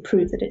evidence to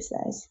prove that it's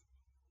theirs.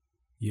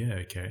 Yeah,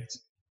 okay.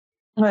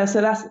 Well,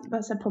 so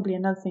that's probably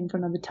another thing for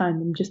another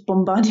time. I'm just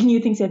bombarding you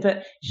things here,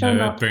 but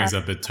that brings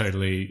up a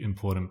totally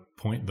important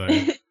point, though.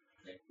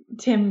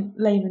 Tim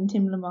Lehman,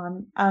 Tim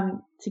Lamont,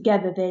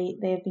 together they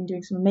have been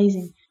doing some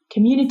amazing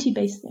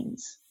community-based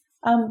things.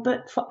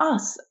 But for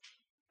us,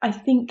 I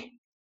think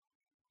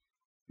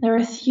there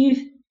are a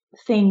few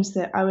things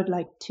that I would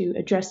like to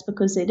address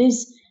because it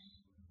is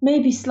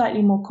maybe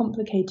slightly more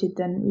complicated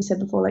than we said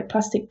before, like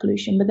plastic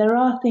pollution, but there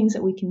are things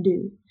that we can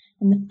do.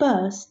 And the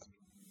first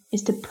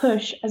is to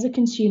push as a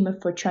consumer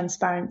for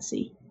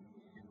transparency,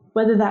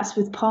 whether that's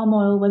with palm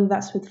oil, whether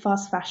that's with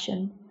fast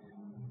fashion,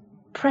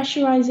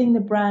 pressurizing the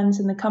brands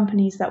and the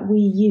companies that we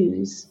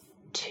use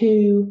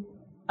to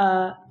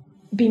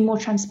be more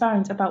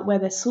transparent about where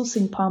they're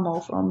sourcing palm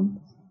oil from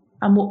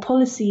and what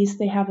policies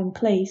they have in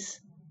place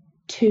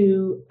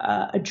to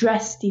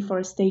address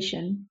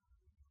deforestation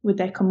with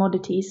their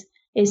commodities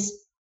is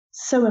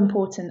so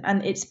important.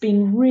 And it's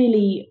been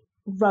really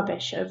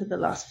rubbish over the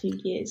last few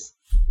years.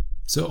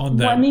 So on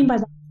that, what I mean by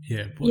that,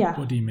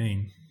 what do you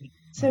mean?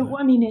 So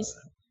what I mean is,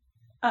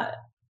 I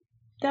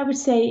would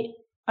say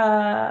there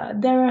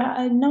are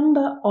a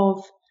number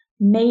of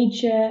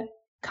major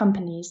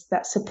companies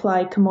that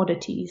supply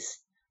commodities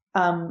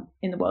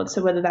in the world.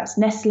 So whether that's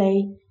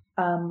Nestle,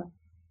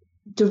 Dorito,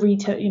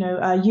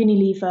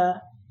 Unilever,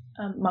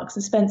 Marks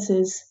and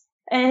Spencers,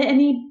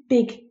 any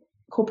big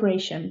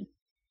corporation.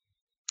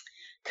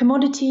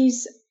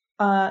 Commodities.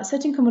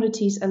 Certain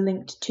commodities are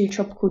linked to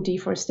tropical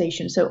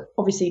deforestation. So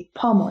obviously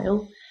palm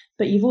oil,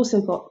 but you've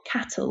also got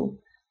cattle,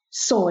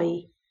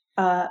 soy,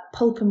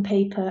 pulp and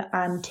paper,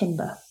 and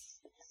timber.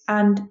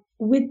 And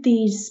with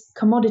these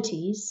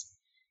commodities,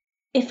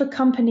 if a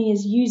company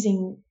is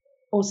using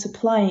or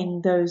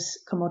supplying those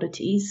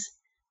commodities,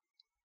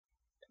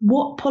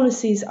 what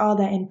policies are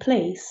there in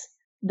place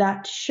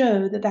that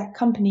show that that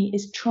company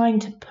is trying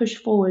to push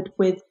forward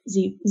with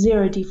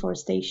zero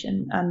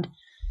deforestation and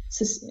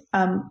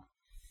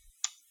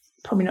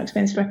probably not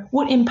explaining this right.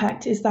 What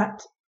impact is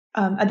that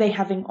are they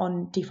having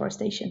on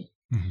deforestation?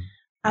 Mm-hmm.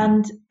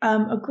 And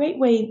a great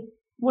way,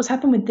 what's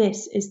happened with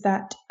this is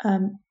that a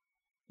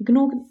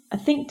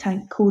think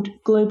tank called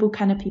Global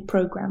Canopy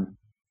Program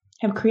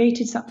have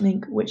created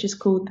something which is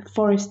called the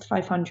Forest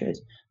 500,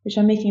 which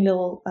I'm making a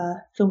little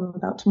film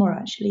about tomorrow,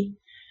 actually.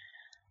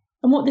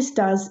 And what this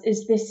does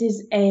is this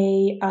is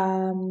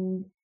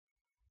on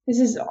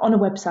a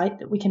website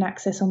that we can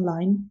access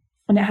online,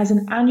 and it has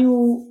an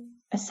annual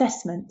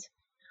assessment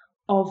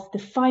of the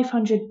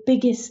 500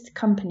 biggest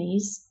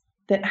companies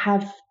that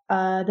have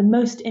the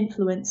most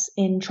influence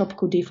in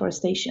tropical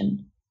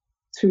deforestation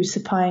through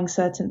supplying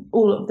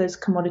all of those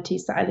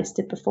commodities that I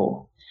listed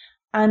before.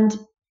 And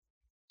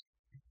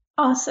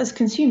us as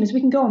consumers, we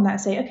can go on that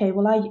and say, okay,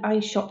 well, I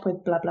shop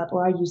with blah, blah,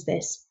 or I use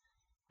this.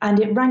 And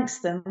it ranks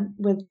them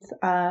with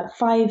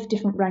 5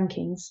 different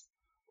rankings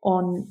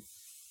on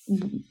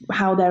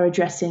how they're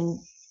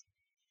addressing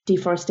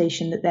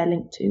deforestation that they're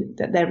linked to,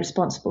 that they're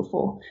responsible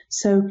for.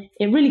 So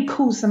it really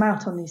calls them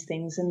out on these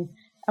things, and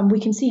we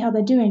can see how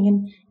they're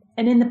doing.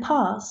 And in the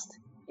past,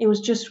 it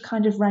was just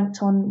kind of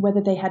ranked on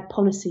whether they had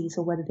policies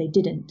or whether they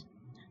didn't.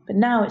 But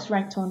now it's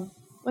ranked on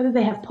whether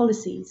they have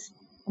policies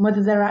and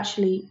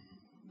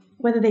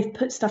whether they've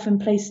put stuff in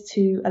place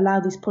to allow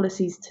these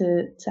policies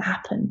to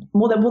happen,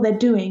 what they're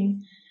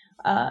doing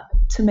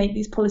to make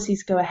these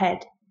policies go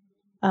ahead.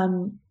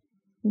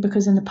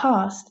 Because in the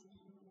past,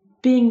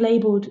 being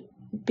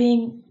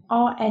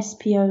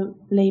RSPO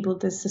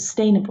labeled as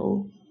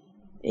sustainable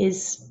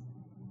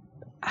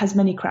has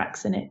many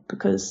cracks in it,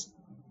 because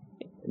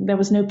there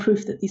was no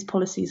proof that these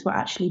policies were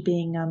actually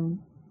being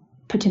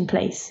put in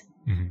place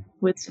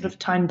with sort of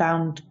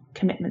time-bound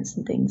commitments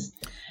and things.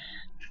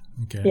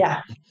 Okay.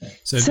 Yeah.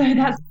 So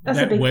that's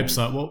that a big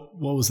website.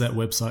 What was that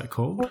website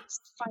called?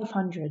 Forest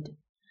 500.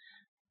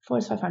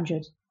 Forest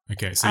 500.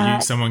 Okay, so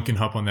someone can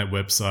hop on that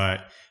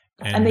website,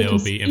 and there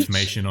will be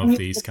information of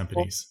these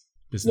companies,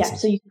 businesses. Yeah.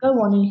 So you can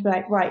go on and you can be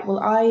like, right, well,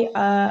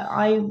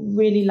 I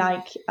really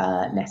like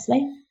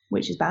Nestle,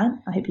 which is bad.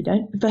 I hope you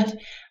don't. But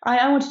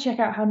I want to check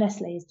out how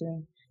Nestle is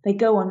doing. They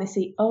go on, they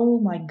see, oh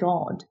my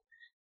God,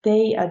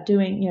 they are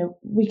doing,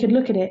 we could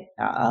look at it.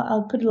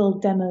 I'll put a little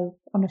demo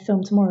on a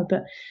film tomorrow,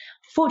 but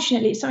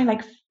fortunately, it's something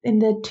like in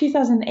the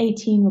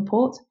 2018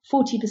 report,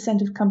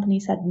 40% of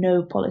companies had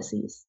no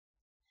policies,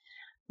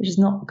 which is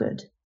not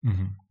good.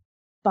 Mm-hmm.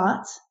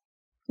 But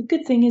the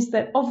good thing is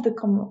that of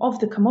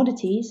the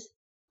commodities,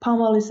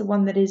 palm oil is the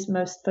one that is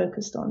most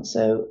focused on.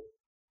 So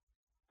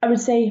I would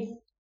say,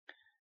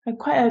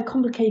 quite a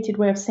complicated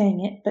way of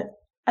saying it, but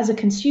as a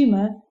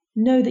consumer,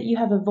 know that you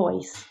have a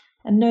voice,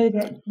 and know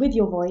that with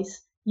your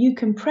voice, you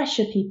can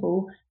pressure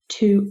people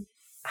to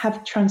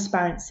have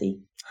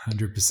transparency.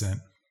 100%.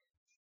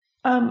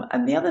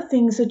 And the other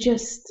things are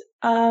just,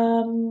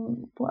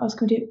 what else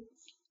can we do?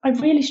 I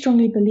really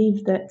strongly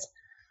believe that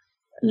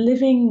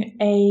living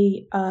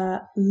a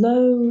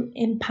low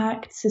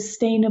impact,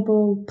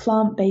 sustainable,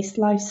 plant-based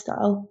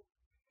lifestyle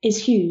is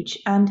huge.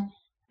 And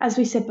as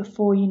we said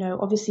before,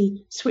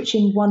 obviously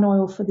switching one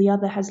oil for the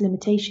other has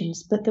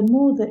limitations, but the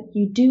more that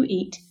you do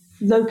eat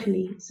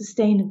locally,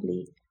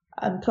 sustainably,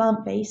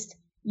 plant-based,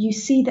 you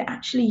see that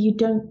actually you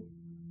don't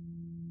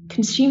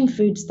consume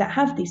foods that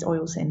have these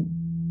oils in.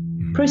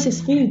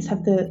 Processed foods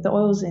have the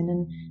oils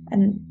in,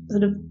 and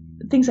sort of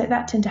things like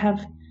that tend to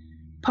have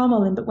palm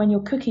oil in, but when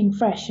you're cooking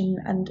fresh,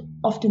 and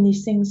often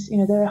these things,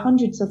 there are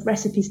hundreds of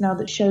recipes now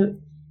that show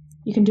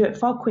you can do it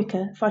far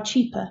quicker, far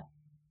cheaper,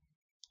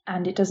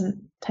 and it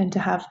doesn't tend to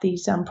have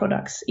these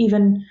products.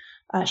 Even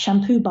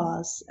shampoo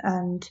bars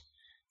and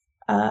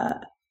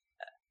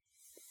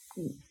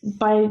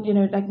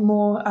like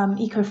more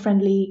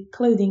eco-friendly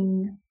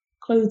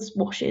clothes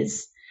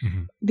washes.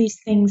 Mm-hmm. These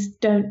things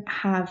don't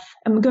have.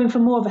 I'm going for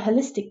more of a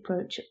holistic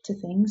approach to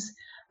things.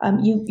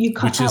 You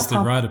cut which out is the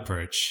right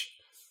approach.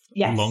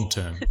 Yes. Long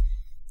term.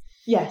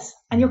 Yes,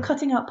 and you're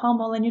cutting out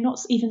palm oil, and you're not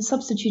even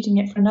substituting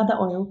it for another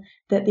oil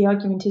that the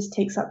argument is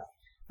takes up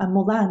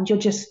more land. You're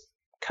just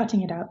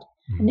cutting it out,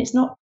 and it's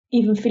not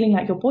even feeling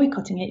like you're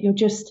boycotting it. You're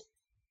just,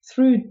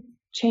 through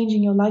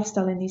changing your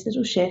lifestyle in these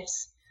little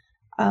shifts,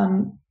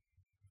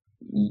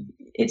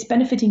 it's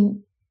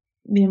benefiting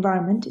the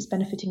environment, it's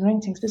benefiting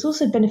orangutans, but it's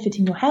also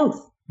benefiting your health.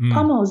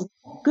 Palm oil is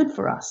not good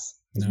for us.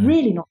 It's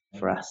really not good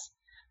for us.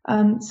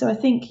 So I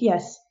think,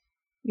 yes,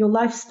 your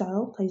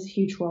lifestyle plays a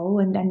huge role,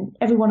 and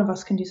every one of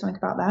us can do something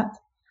about that.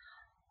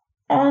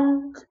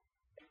 And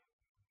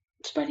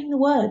spreading the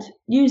word,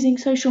 using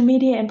social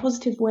media in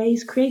positive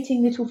ways,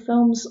 creating little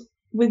films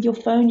with your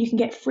phone. You can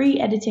get free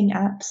editing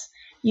apps.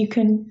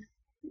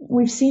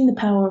 We've seen the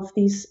power of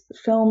these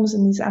films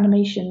and these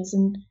animations,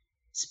 and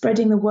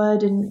spreading the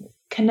word and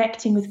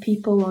connecting with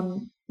people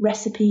on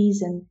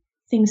recipes and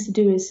things to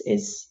do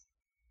is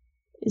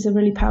a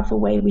really powerful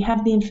way. We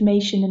have the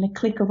information in a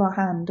click of our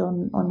hand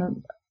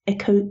on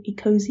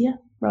Ecosia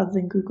rather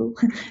than Google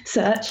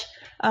search.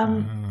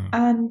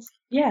 And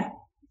yeah,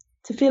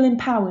 to feel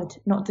empowered,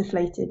 not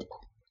deflated.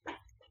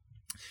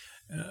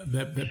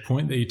 That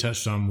point that you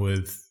touched on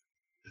with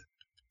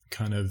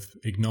kind of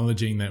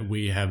acknowledging that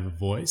we have a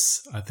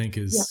voice, I think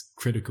is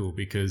critical,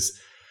 because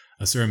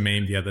I saw a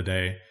meme the other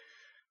day.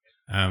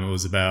 It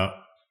was about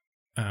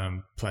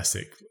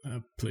plastic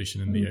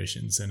pollution in the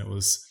oceans, and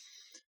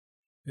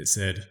it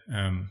said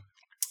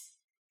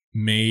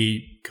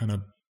me kind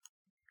of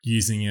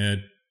using a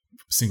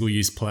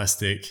single-use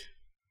plastic.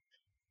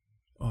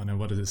 Oh no,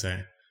 what does it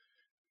say?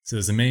 So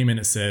there's a meme and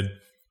it said,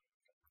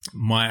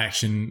 my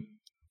action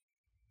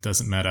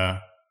doesn't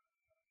matter,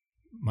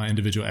 my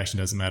individual action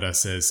doesn't matter,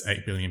 says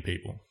 8 billion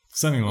people.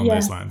 something along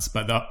those lines.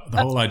 But the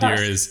whole idea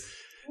is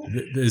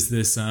there's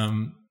this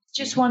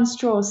just one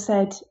straw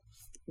said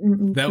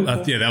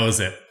that was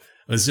it.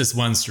 It was just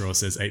one straw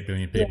says 8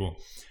 billion people.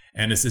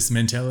 And it's this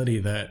mentality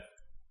that,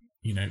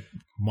 you know,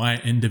 my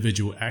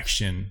individual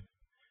action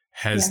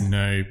has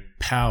no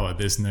power,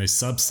 there's no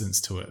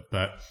substance to it.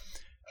 But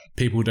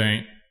people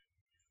are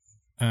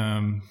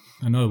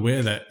not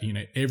aware that, you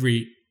know,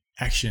 every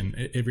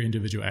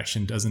individual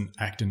action doesn't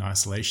act in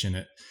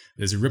isolation.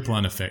 There's a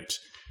ripple-on effect.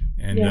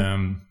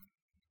 And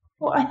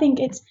well, I think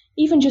it's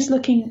even just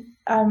looking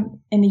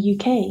in the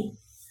UK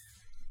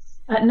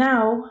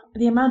now,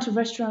 the amount of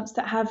restaurants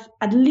that have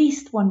at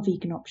least one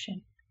vegan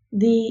option,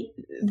 the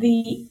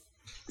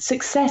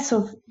success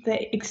of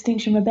the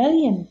Extinction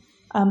Rebellion,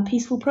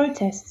 peaceful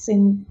protests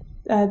in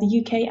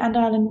the UK and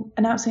Ireland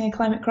announcing a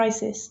climate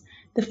crisis,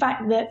 the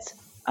fact that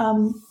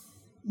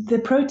the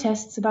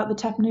protests about the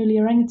Tapanuli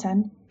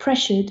orangutan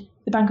pressured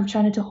the Bank of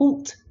China to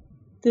halt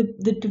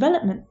the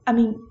development. I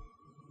mean,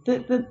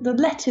 the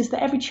letters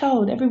that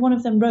every one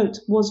of them wrote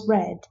was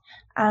read.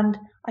 And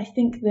I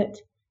think that,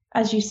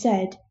 as you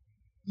said,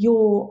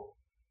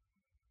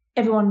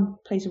 everyone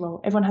plays a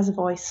role, everyone has a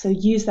voice, so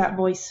use that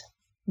voice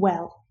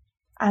well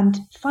and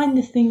find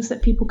the things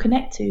that people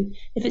connect to.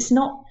 If it's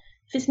not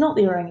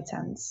the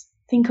orangutans,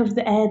 think of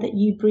the air that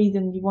you breathe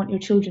and you want your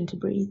children to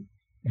breathe.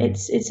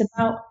 It's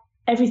about,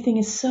 everything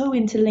is so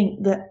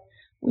interlinked that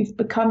we've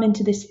become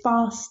into this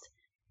fast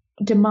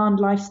demand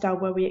lifestyle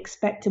where we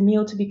expect a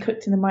meal to be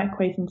cooked in the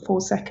microwave in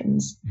 4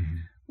 seconds.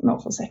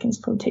 Not 4 seconds,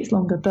 probably takes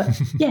longer, but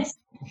yes,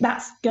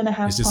 that's going to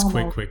have it's just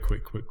quick.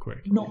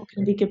 Not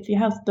going to be good for your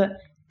health. But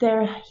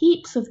there are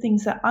heaps of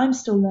things that I'm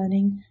still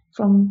learning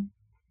from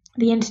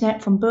the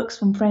internet, from books,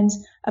 from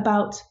friends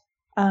about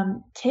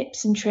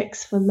tips and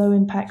tricks for low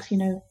impact,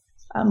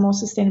 more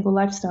sustainable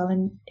lifestyle.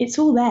 And it's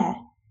all there.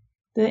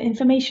 The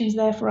information's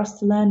there for us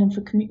to learn, and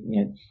for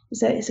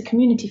it's a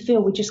community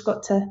feel. We just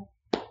got to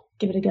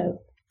give it a go.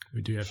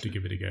 We do have to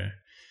give it a go.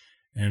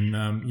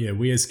 And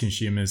we as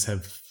consumers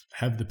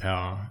have the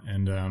power,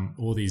 and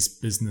all these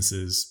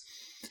businesses,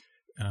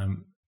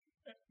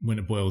 when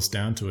it boils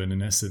down to it,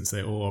 in essence,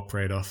 they all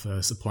operate off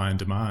supply and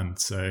demand.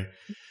 So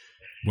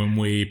when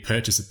we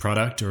purchase a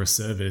product or a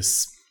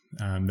service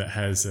that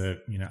has a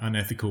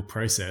unethical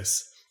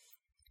process,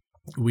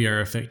 we are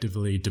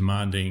effectively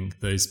demanding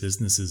those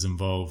businesses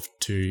involved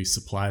to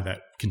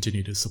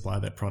continue to supply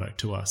that product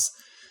to us.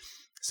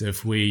 So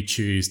if we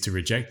choose to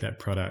reject that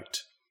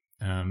product,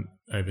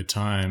 over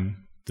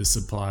time, the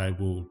supply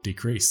will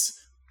decrease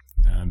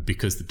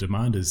because the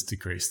demand is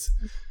decreased.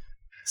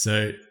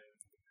 So,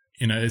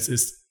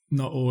 it's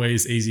not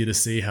always easy to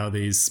see how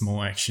these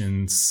small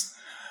actions,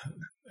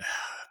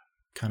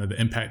 kind of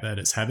the impact that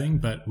it's having,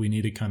 but we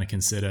need to kind of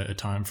consider a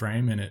time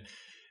frame, and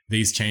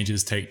these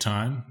changes take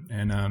time.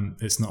 And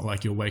it's not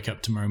like you'll wake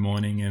up tomorrow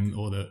morning and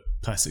all the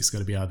plastic's got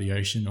to be out of the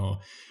ocean, or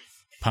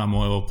palm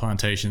oil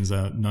plantations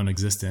are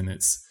non-existent.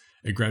 It's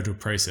a gradual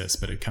process,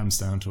 but it comes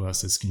down to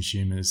us as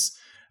consumers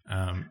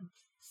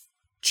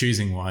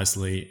choosing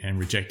wisely and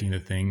rejecting the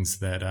things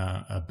that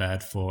are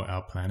bad for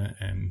our planet,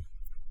 and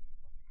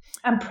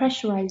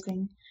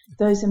pressurizing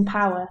those in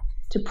power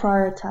to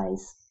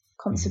prioritize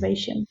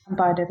conservation and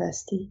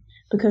biodiversity.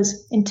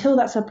 Because until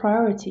that's a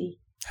priority,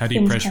 how do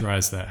you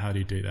pressurize that? How do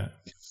you do that?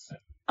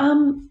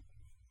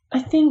 I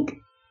think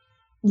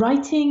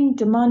writing,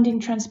 demanding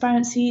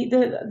transparency.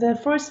 The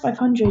Forest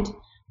 500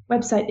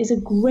 website is a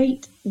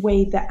great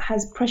way that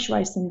has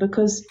pressurized them,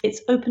 because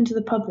it's open to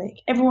the public.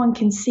 Everyone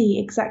can see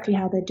exactly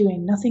how they're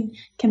doing. Nothing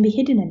can be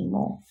hidden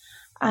anymore.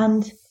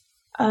 And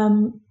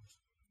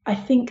I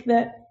think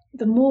that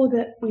the more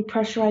that we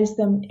pressurize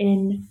them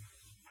in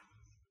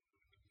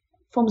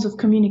forms of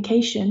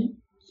communication,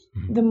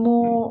 the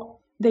more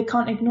they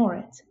can't ignore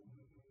it,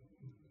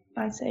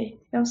 I'd say.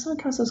 There was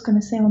something else I was going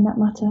to say on that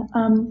matter.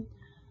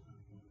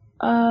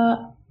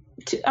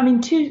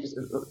 Two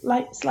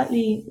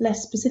slightly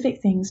less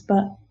specific things,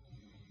 but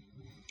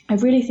I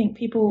really think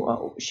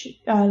people should,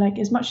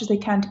 as much as they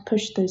can, to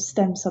push those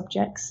STEM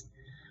subjects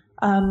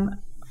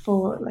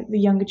for the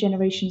younger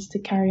generations to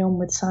carry on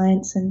with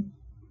science and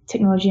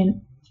technology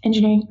and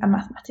engineering and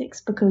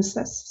mathematics, because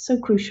that's so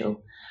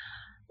crucial.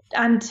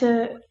 And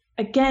to,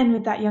 again,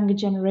 with that younger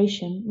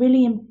generation,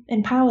 really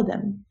empower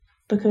them,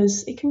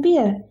 because it can be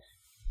a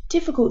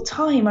difficult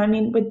time. I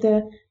mean, with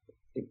the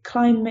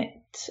climate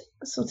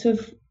sort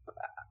of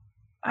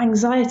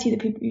anxiety that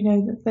people,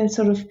 the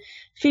sort of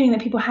feeling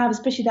that people have,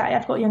 especially that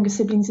I've got younger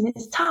siblings, and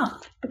it's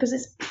tough because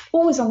it's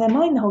always on their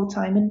mind the whole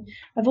time. And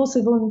I've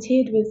also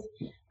volunteered with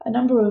a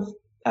number of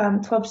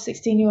 12 to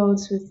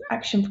 16-year-olds with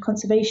Action for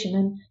Conservation,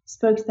 and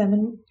spoke to them.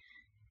 And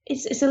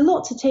it's a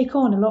lot to take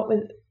on, a lot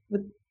with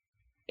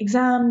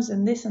exams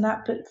and this and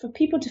that, but for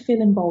people to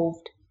feel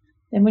involved,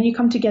 then when you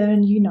come together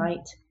and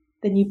unite,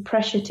 then you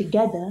pressure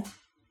together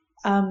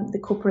the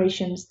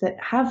corporations that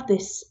have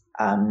this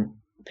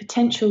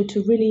potential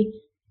to really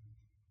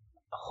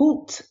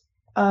halt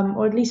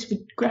or at least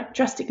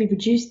drastically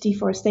reduce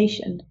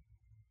deforestation.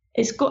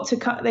 It's got to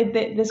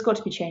there's got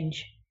to be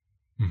change.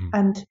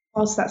 And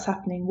whilst that's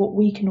happening, what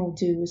we can all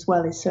do as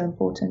well is so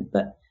important.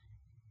 But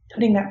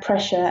putting that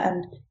pressure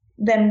and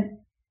then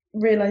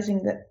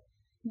realizing that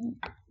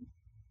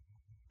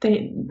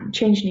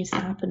change needs to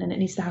happen, and it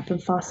needs to happen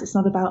fast. It's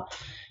not about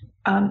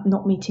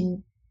not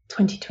meeting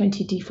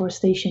 2020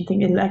 deforestation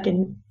thing.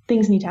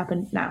 Things need to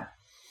happen now.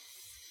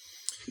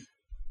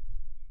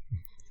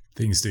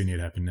 Things do need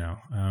to happen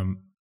now.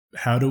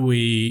 How do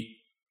we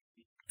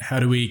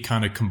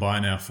kind of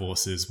combine our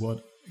forces?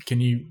 What can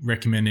you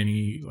recommend?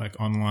 Any like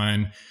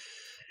online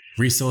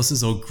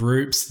resources or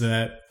groups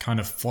that kind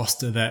of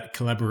foster that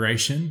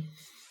collaboration?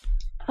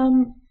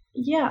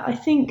 Yeah, I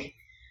think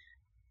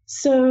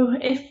so.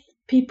 If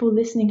people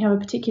listening have a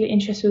particular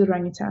interest with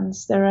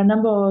orangutans, there are a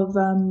number of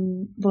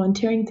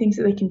volunteering things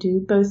that they can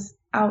do, both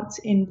out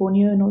in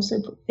Borneo and also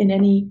in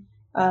any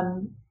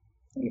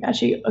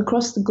actually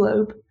across the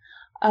globe.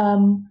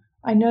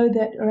 I know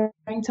that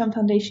Orangutan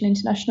Foundation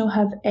International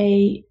have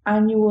a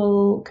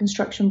annual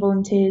construction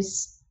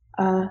volunteers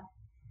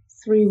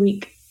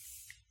 3-week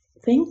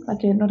thing,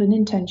 like not an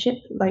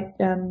internship, like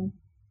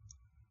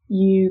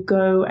you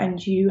go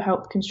and you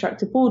help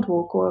construct a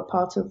boardwalk or a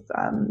part of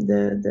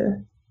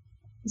the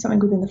something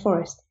within the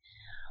forest.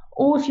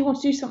 Or if you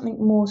want to do something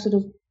more sort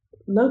of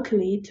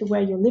locally to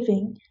where you're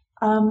living,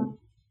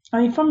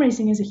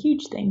 fundraising is a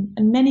huge thing,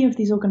 and many of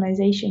these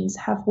organizations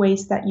have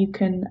ways that you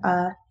can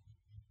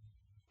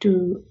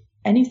do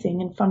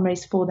anything and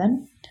fundraise for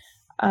them,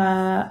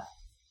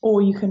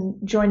 or you can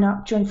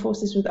join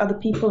forces with other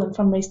people and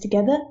fundraise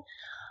together.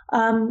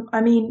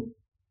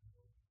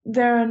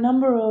 There are a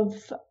number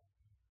of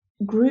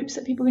groups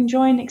that people can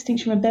join.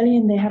 Extinction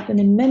Rebellion, they happen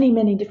in many,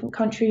 many different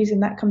countries,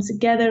 and that comes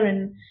together,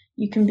 and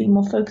you can be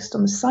more focused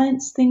on the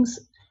science things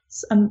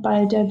and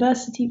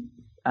biodiversity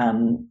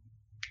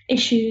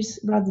issues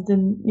rather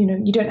than,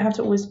 you don't have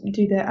to always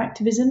do the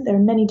activism. There are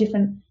many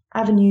different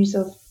avenues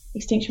of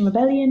Extinction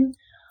Rebellion,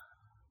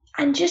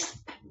 and just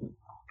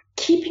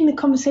keeping the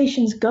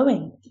conversations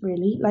going,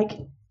 really, like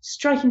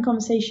striking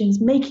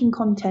conversations, making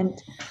content,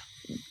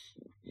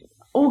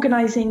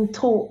 organizing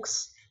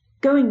talks,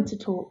 going to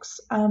talks,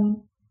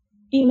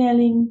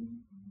 emailing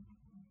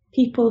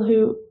people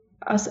who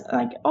are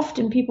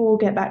often people will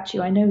get back to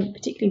you. I know,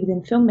 particularly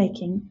within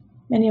filmmaking,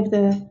 many of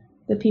the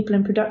people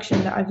in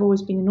production that I've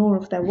always been in awe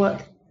of their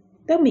work,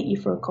 they'll meet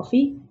you for a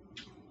coffee.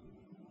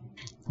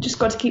 Just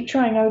got to keep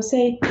trying. I would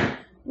say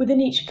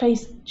within each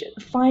place,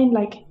 find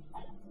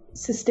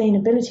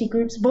sustainability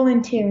groups.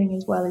 Volunteering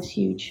as well is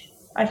huge.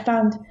 I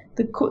found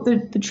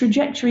the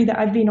trajectory that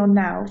I've been on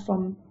now,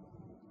 from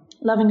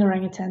loving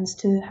orangutans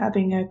to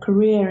having a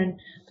career, and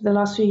for the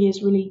last few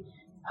years really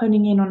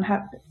honing in on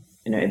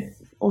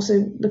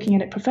also looking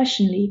at it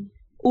professionally,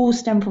 all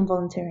stem from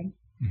volunteering.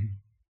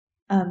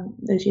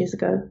 Those years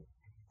ago.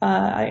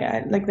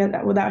 I like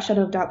that, without a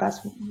shadow of doubt,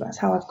 that's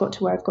how I've got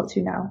to where I've got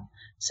to now.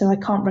 So I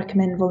can't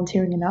recommend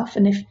volunteering enough.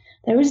 And if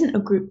there isn't a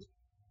group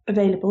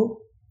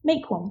available,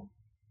 make one,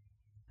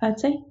 I'd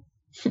say.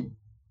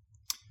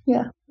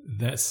 Yeah.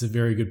 That's a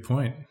very good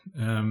point.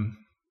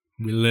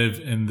 We live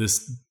in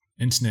this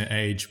internet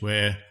age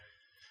where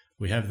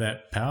we have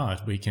that power.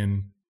 We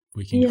can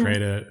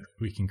create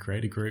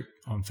a group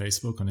on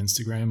Facebook, on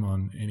Instagram,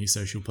 on any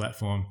social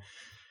platform,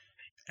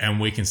 and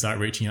we can start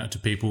reaching out to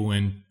people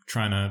and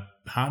trying to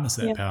harness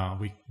that power.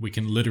 We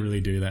can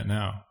literally do that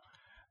now.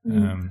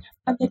 And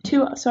the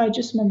two, so I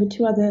just remember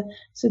two other,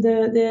 so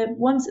the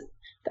ones that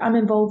I'm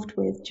involved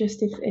with,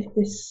 just if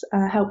this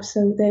helps.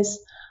 So there's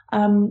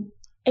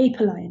Ape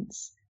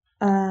Alliance,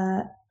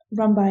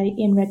 run by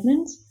Ian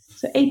Redmonds.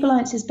 So Ape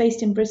Alliance is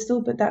based in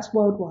Bristol, but that's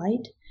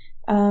worldwide.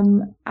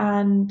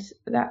 And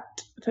that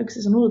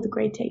focuses on all of the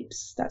great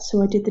apes. That's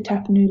who I did the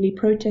Tapanuli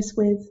protest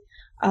with.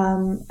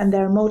 And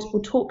there are multiple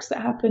talks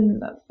that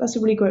happen. That's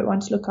a really great one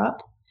to look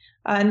up.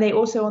 And they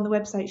also on the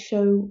website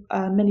show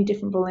many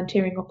different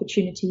volunteering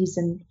opportunities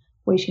and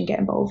ways you can get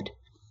involved.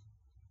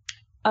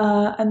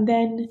 And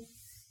then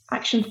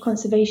Action for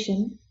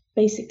Conservation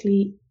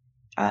basically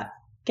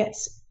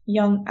gets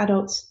young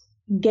adults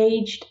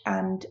engaged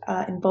and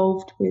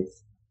involved with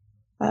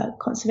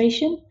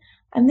conservation.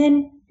 And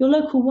then your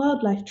local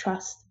wildlife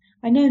trust.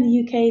 I know in the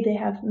UK they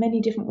have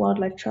many different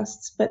wildlife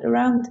trusts, but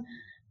around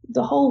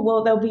the whole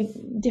world there'll be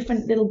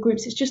different little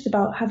groups. It's just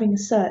about having a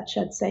search,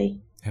 I'd say.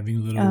 Having a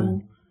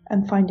little...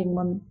 and finding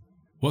one.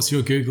 What's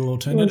your Google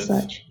alternative?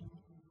 Search.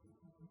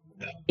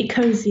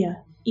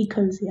 Ecosia.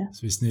 So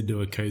we just need to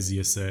do a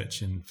Ecosia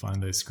search and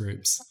find those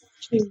groups.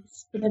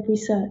 Choose with every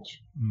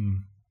search.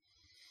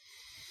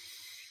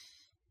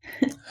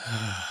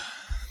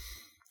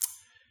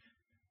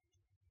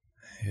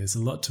 There's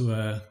a lot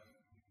to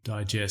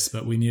digest,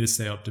 but we need to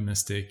stay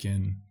optimistic.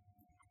 And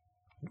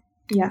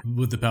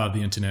with the power of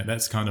the internet,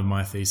 that's kind of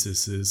my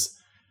thesis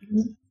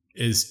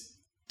is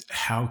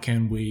how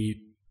can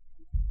we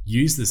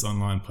use this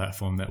online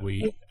platform that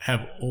we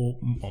have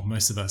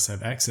most of us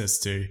have access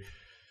to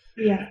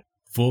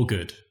for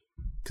good,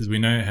 because we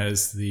know it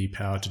has the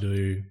power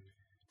to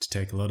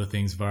take a lot of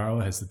things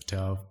viral. It has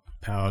the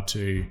power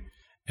to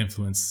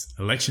influence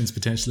elections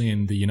potentially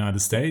in the United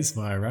States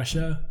via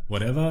Russia,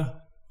 whatever.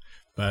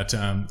 but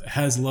it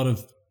has a lot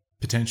of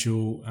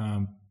potential.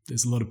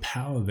 There's a lot of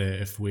power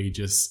there if we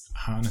just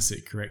harness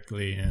it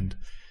correctly, and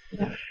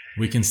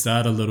we can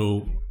start a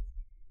little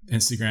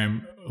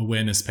Instagram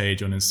awareness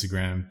page on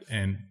Instagram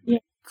and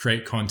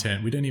create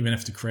content. We don't even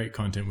have to create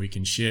content. We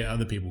can share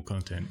other people's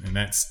content, and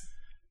that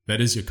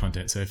is your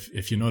content. So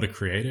if you're not a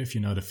creator, if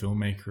you're not a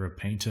filmmaker or a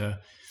painter,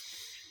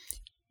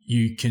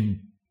 you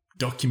can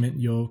document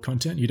your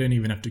content. You don't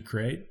even have to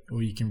create,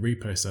 or you can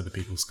repost other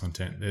people's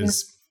content.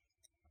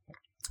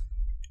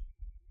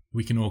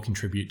 We can all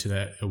contribute to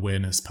that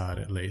awareness part,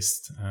 at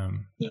least.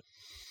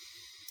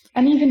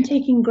 And even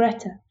taking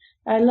Greta,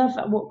 I love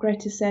what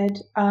Greta said,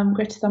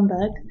 Greta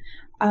Thunberg,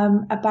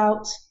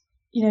 about,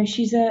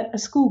 she's a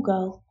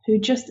schoolgirl who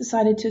just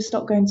decided to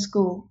stop going to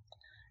school.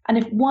 And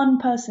if one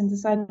person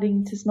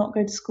deciding to not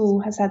go to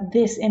school has had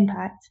this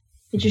impact,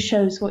 it just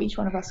shows what each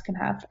one of us can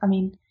have. I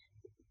mean,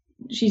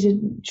 she's a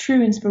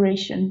true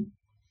inspiration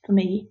for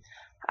me.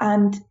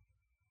 And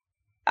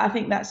I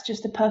think that's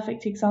just a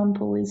perfect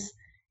example, is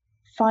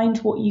find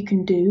what you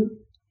can do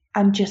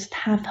and just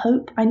have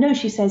hope. I know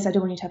she says, I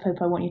don't want you to have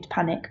hope, I want you to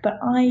panic. But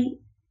I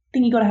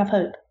think you got to have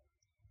hope.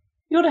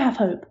 You got to have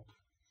hope.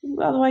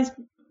 Otherwise,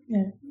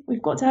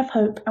 we've got to have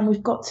hope, and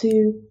we've got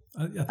to...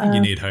 I think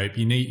you need hope.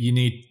 You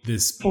need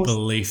this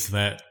belief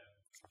that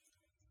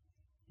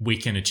we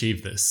can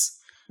achieve this.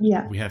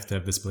 Yeah. We have to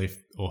have this belief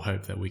or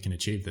hope that we can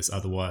achieve this.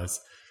 Otherwise,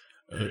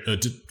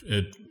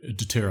 it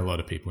deter a lot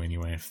of people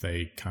anyway if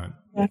they can't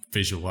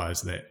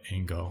visualize that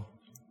end goal.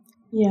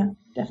 Yeah,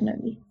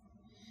 definitely.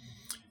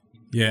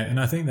 Yeah, and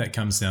I think that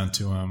comes down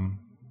to,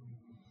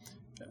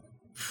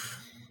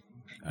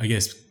 I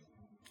guess,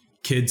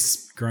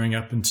 kids growing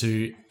up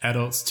into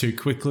adults too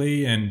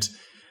quickly and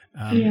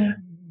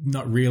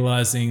not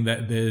realizing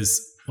that there's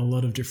a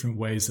lot of different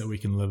ways that we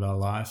can live our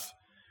life.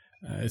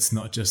 It's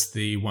not just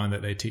the one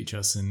that they teach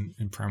us in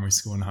primary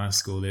school and high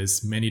school.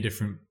 There's many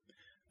different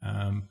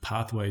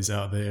pathways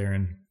out there,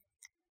 and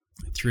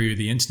through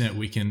the internet,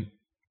 we can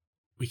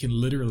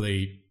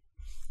literally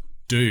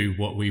do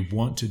what we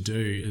want to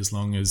do, as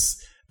long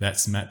as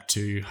that's mapped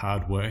to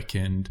hard work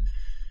and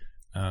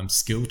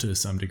skill to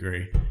some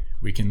degree.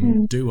 We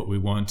can do what we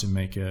want and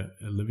make a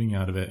living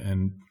out of it.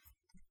 And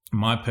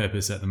my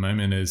purpose at the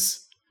moment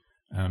is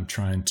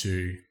trying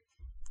to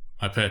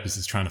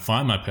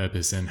find my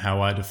purpose, and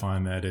how I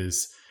define that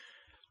is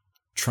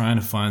trying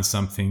to find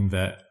something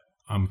that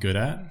I'm good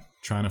at,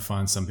 trying to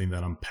find something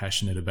that I'm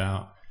passionate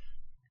about,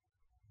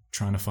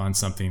 trying to find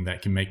something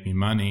that can make me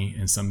money,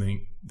 and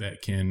something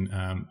that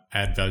can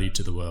add value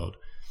to the world.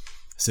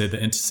 So the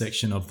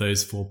intersection of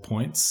those 4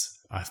 points,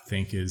 I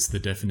think, is the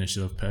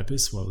definition of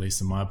purpose, well, at least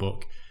in my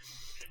book.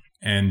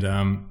 And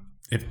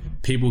if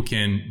people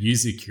can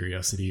use their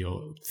curiosity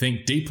or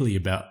think deeply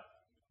about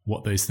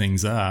what those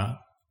things are,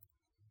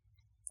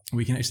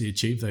 we can actually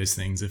achieve those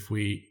things if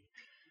we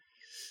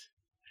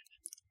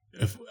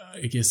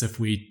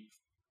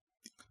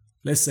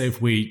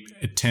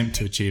attempt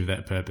to achieve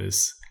that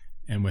purpose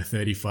and we're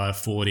 35,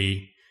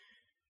 40,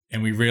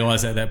 and we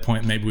realize at that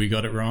point maybe we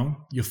got it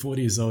wrong. You're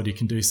 40 years old, you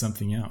can do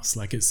something else.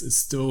 Like it's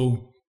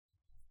still,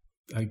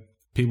 like,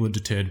 people are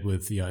deterred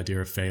with the idea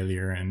of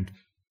failure and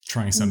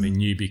trying something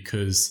new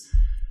because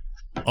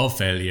of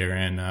failure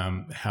and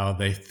how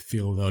they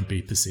feel they'll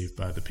be perceived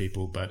by the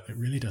people. But it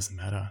really doesn't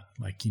matter.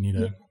 Like, you need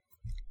to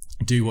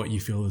do what you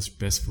feel is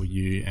best for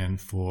you and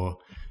for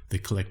the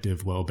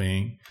collective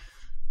well-being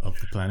of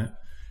the planet,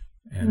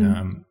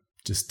 and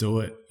just do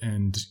it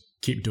and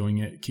keep doing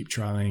it, keep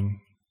trialing,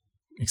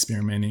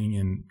 experimenting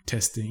and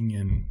testing,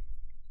 and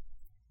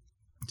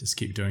just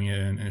keep doing it.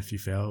 And if you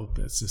fail,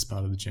 that's just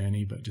part of the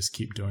journey, but just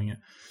keep doing it.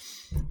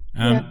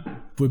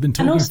 We've been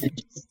talking. Also,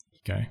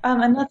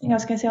 another thing I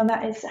was going to say on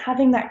that is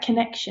having that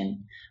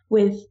connection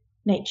with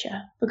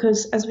nature,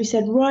 because as we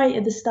said right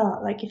at the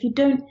start, like, if you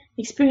don't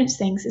experience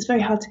things, it's very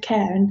hard to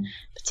care. And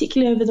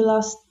particularly over the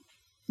last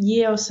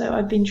year or so,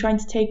 I've been trying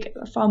to take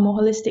a far more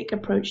holistic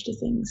approach to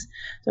things.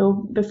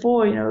 So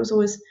before, it was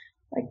always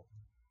like,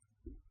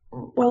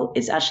 well,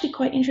 it's actually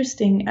quite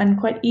interesting and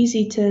quite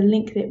easy to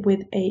link it with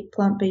a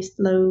plant-based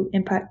low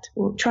impact,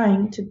 or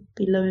trying to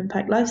be low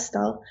impact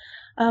lifestyle.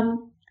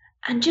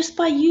 And just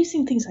by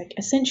using things like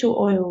essential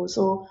oils,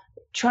 or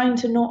trying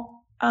to not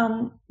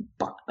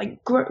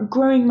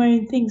growing my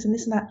own things and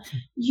this and that,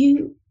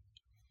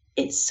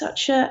 it's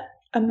such a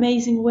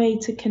amazing way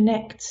to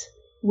connect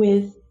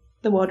with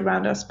the world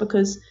around us,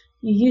 because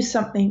you use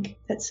something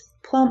that's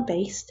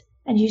plant-based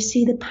and you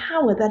see the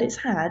power that it's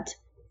had.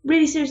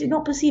 Really seriously,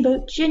 not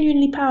placebo,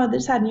 genuinely power that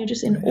it's had, and you're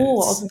just in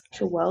awe of the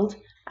natural world.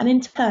 And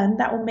in turn,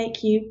 that will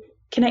make you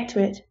connect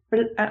to it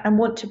and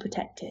want to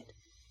protect it.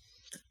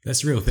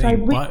 That's a real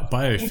thing.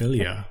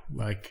 Biophilia,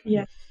 like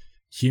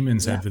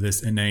humans have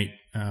this innate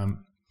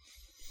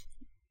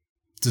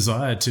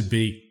desire to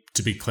be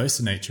close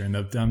to nature, and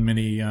they've done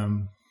many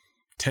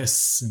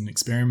tests and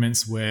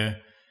experiments where,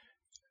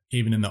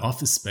 even in the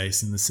office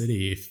space in the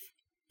city, if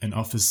an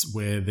office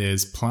where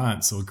there's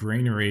plants or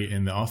greenery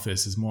in the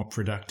office is more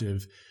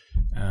productive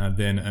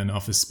than an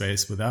office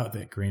space without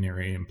that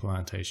greenery and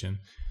plantation.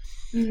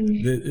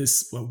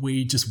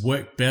 We just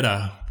work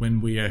better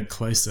when we are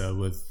closer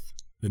with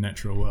the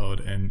natural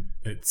world, and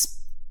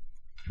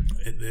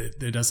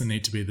there doesn't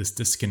need to be this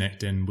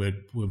disconnect, and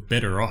we're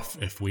better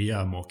off if we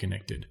are more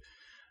connected.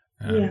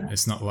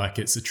 It's not like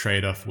it's a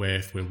trade-off where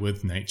if we're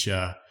with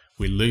nature,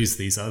 we lose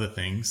these other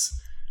things.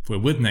 If we're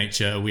with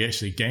nature, we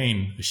actually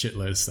gain a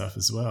shitload of stuff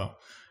as well.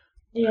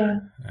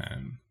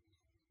 Even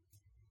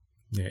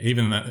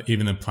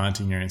the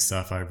planting your own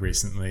stuff. I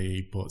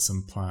recently bought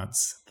some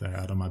plants that are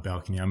out on my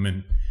balcony.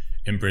 I'm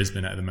in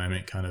Brisbane at the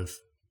moment,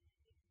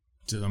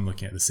 I'm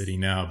looking at the city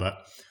now, but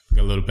we've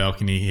got a little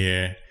balcony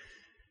here,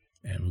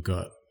 and we've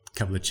got a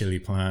couple of chili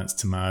plants,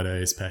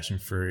 tomatoes, passion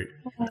fruit.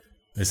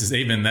 This is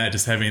even that,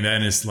 just having that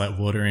and just like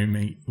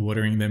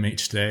watering them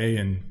each day,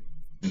 and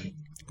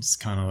it's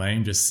kind of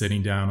lame, just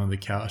sitting down on the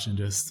couch and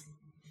just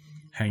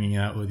hanging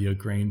out with your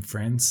green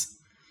friends.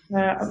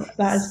 That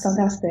is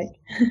fantastic.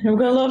 We've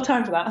got a lot of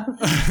time for that.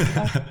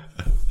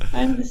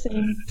 I'm the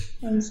same.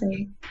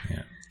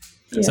 Yeah.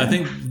 So I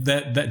think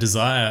that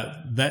desire,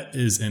 that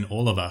is in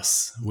all of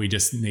us. We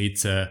just need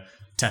to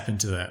tap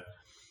into that.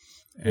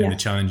 And the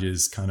challenge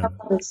is kind of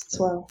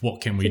what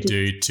can we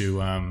do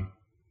to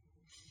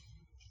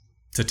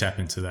tap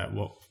into that?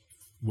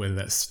 Whether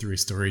that's through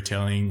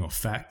storytelling or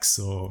facts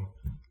or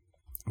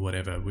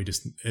whatever.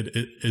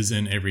 It is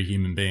in every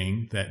human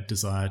being, that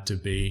desire to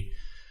be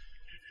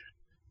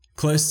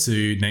close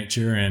to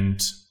nature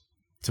and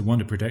to want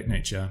to protect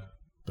nature,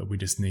 but we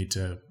just need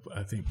to,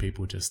 I think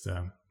people just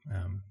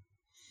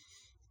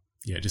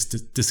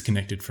just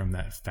disconnected from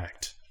that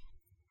fact.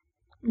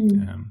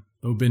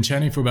 We've been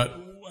chatting for about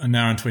an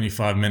hour and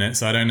 25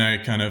 minutes. I don't know,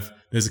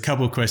 there's a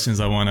couple of questions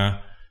I want to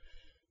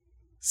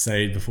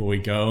say before we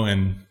go,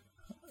 and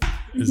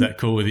is that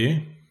cool with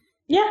you?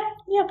 Yeah,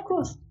 of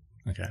course.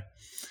 Okay.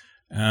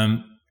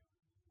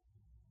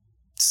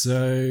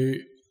 So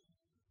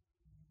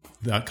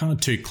there are kind of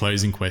two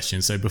closing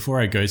questions. So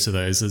before I go to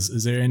those,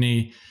 is there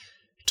any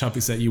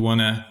topics that you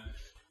want to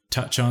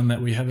touch on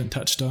that we haven't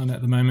touched on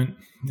at the moment?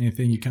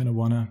 Anything you kind of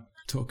want to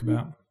talk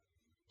about?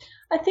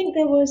 I think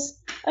there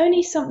was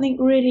only something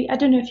really, I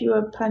don't know if you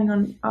were planning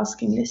on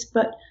asking this,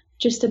 but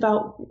just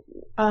about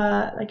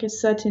like a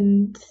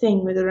certain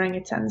thing with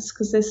orangutans,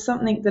 because there's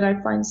something that I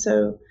find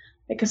so,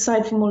 like,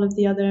 aside from all of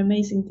the other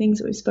amazing things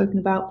that we've spoken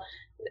about,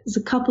 there's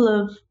a couple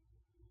of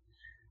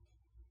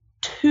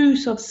two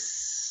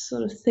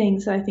sort of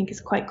things that I think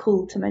is quite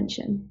cool to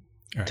mention.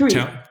 All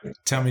right,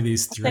 tell me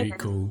these three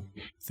cool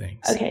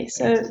things. Okay,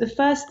 so the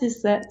first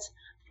is that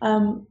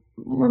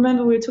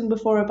remember we were talking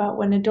before about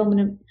when a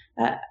dominant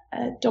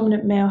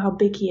male, how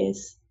big he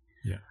is.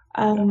 Yeah.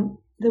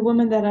 The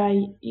woman that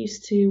I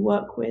used to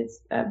work with,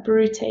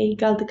 Birute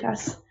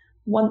Galdikas,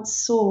 once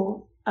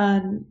saw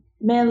a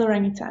male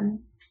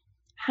orangutan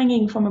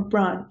hanging from a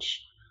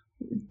branch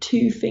with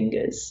 2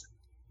 fingers,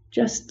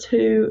 just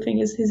 2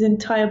 fingers, his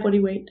entire body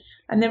weight.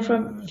 And then for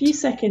a few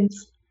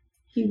seconds,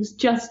 he was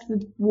just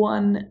with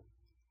 1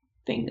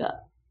 finger.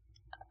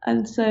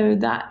 And so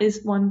that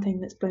is one thing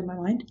that's blown my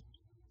mind.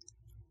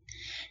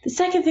 The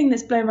second thing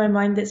that's blown my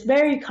mind that's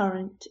very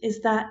current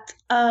is that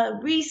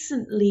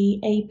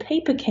recently a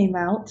paper came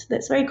out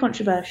that's very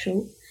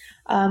controversial.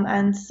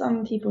 And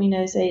some people,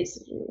 say it's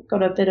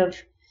got a bit of,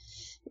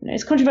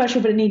 it's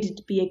controversial, but it needed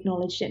to be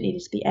acknowledged, it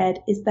needed to be aired,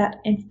 is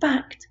that in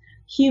fact,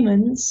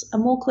 humans are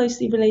more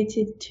closely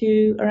related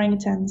to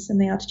orangutans than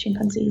they are to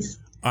chimpanzees.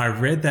 I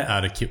read that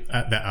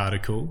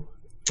article.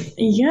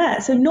 Yeah,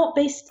 so not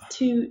based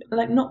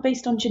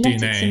on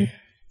genetics,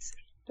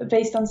 but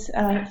based on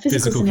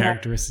physical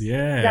characteristics.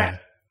 Yeah, right.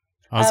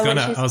 I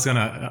was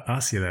gonna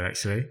ask you that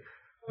actually.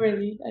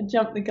 Really, I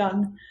jumped the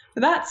gun,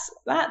 but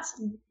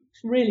that's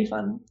really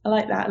fun. I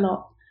like that a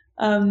lot.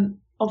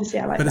 Obviously,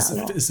 I like that a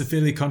lot. But it's a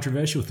fairly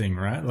controversial thing,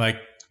 right? Like,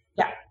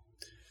 yeah,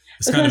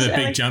 it's kind of a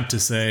big jump to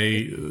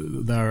say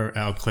they're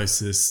our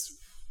closest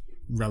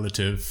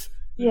relative.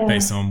 Yeah.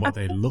 Based on what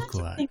they look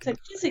like. I think that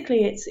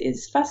physically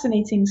it's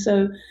fascinating.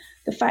 So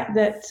the fact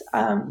that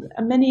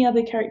many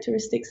other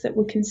characteristics that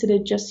were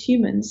considered just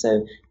human.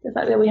 So the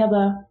fact that we have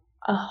a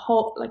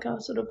hole, like a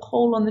sort of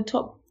hole on the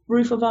top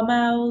roof of our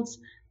mouths.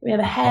 We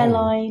have a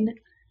hairline.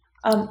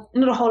 Not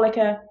a hole, like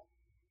a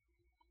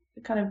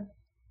kind of,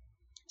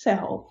 say a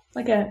hole,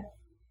 like a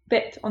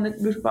bit on the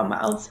roof of our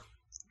mouths.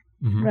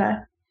 Mm-hmm.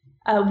 Right.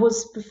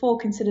 Was before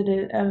considered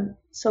a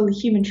solely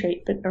human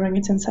trait, but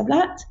orangutans have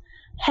that.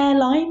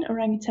 Hairline,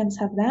 orangutans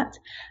have that.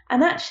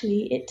 And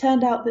actually, it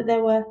turned out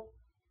that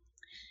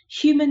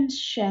humans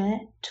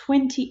share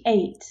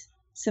 28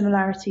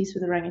 similarities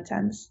with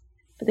orangutans,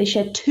 but they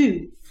share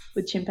 2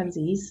 with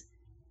chimpanzees,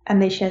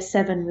 and they share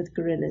 7 with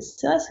gorillas.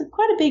 So that's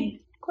quite a big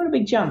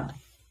jump.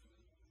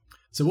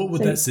 So what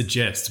would that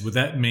suggest? Would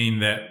that mean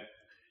that?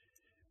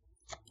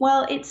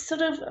 Well, it's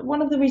sort of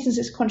one of the reasons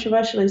it's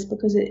controversial is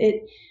because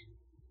it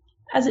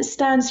as it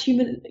stands,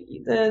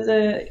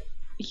 the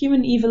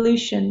human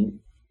evolution.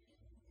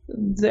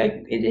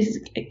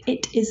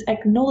 It is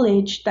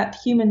acknowledged that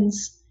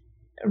humans,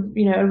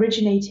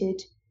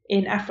 originated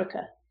in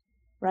Africa,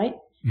 right?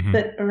 Mhm.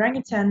 But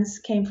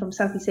orangutans came from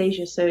Southeast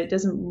Asia, so it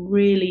doesn't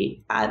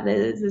really.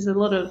 There's a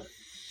lot of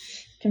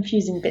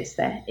confusing bits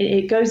there.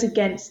 It goes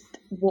against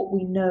what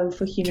we know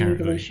for human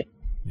Currently, evolution.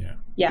 yeah.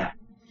 Yeah,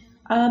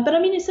 but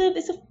I mean, it's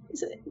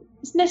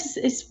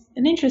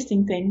an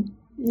interesting thing,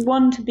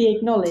 one to be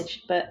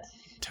acknowledged. But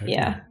Totally.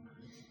 yeah.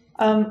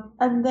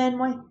 And then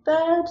my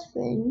third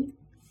thing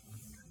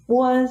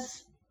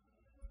was,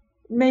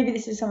 maybe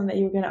this is something that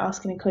you were going to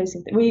ask in a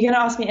closing thing. Were you going to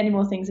ask me any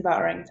more things about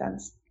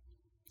orangutans?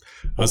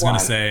 I was going to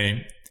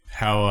say,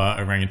 how are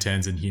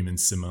orangutans and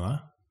humans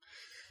similar?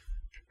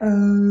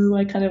 Oh,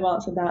 I kind of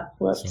answered that.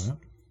 Whoops. So,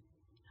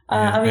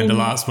 I mean, and the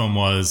last one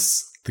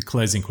was, the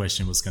closing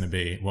question was going to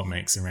be, what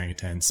makes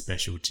orangutans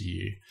special to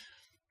you?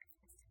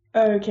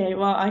 Okay,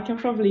 well, I can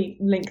probably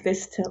link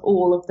this to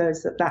all of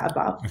those that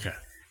above. Okay.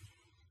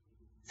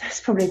 That's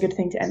probably a good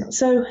thing to end on.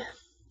 So,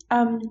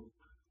 there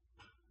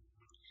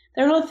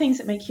are a lot of things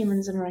that make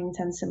humans and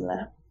orangutans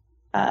similar.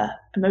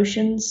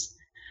 Emotions.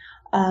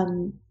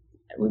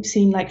 We've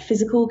seen like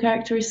physical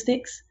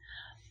characteristics.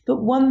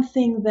 But one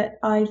thing that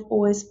I've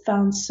always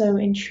found so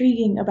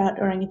intriguing about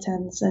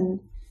orangutans, and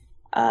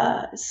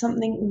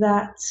something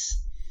that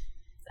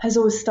has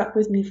always stuck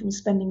with me from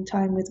spending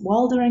time with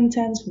wild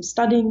orangutans, from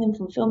studying them,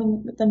 from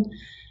filming with them,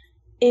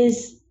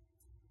 is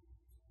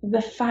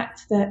the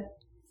fact that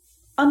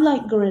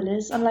unlike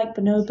gorillas, unlike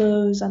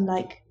bonobos,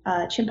 unlike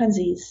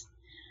chimpanzees,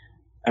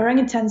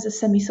 orangutans are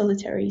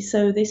semi-solitary,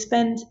 so they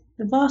spend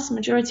the vast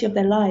majority of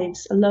their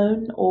lives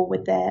alone or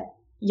with their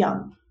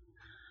young.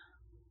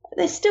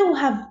 They still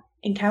have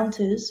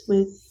encounters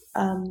with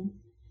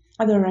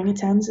other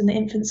orangutans, and the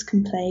infants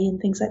can play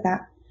and things like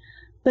that.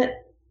 But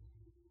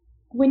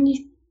when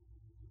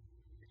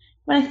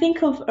I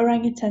think of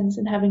orangutans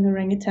and having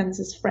orangutans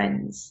as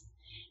friends,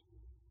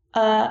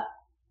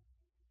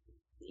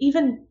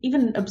 even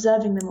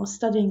observing them or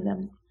studying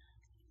them,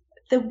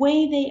 the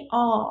way they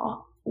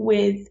are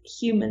with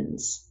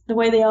humans, the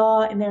way they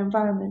are in their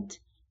environment,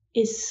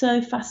 is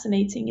so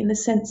fascinating in the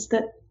sense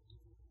that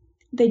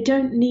they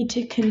don't need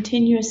to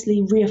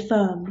continuously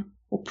reaffirm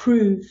or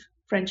prove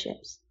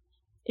friendships.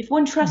 If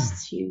one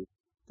trusts you,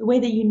 the way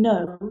that you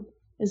know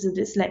is that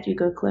it's let you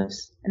go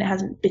close and it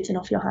hasn't bitten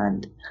off your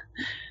hand.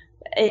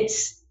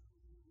 It's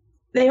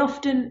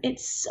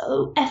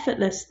so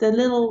effortless, the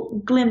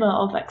little glimmer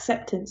of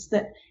acceptance,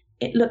 that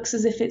it looks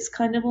as if it's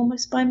kind of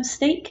almost by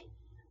mistake.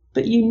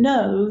 But you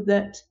know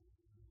that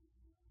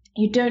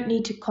you don't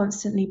need to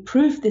constantly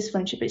prove this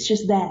friendship. It's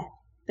just there.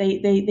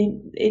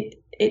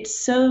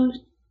 It's so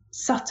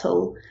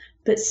subtle,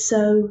 but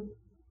so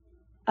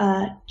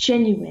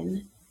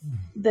genuine,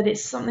 that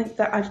it's something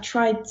that I've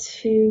tried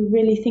to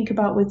really think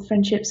about with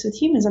friendships with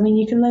humans. I mean,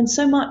 you can learn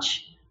so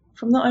much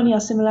from not only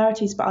our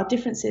similarities, but our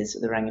differences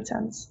with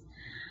orangutans.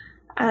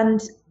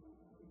 And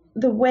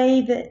the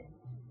way that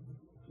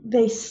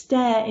they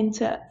stare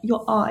into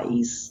your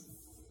eyes,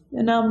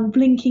 and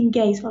blinking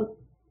gaze for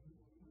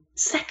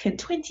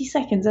 20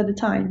 seconds at a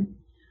time,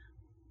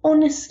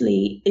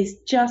 honestly, is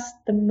just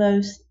the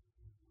most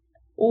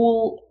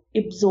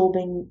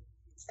all-absorbing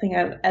thing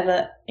I've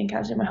ever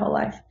encountered in my whole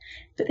life.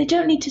 But they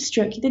don't need to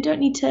stroke you, they don't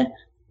need to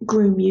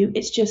groom you.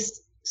 It's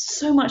just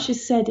so much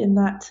is said in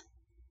that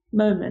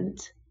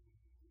moment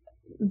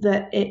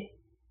that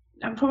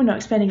I'm probably not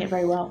explaining it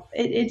very well.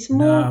 It's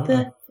more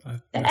the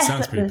it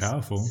sounds pretty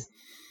powerful.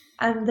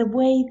 And the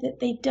way that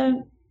they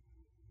don't,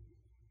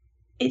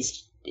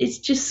 it's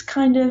just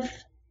kind of,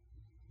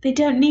 they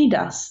don't need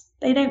us,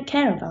 they don't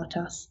care about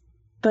us,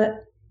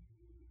 but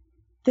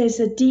there's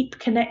a deep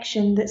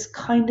connection that's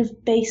kind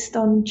of based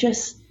on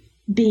just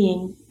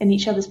being in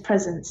each other's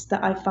presence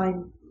that I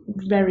find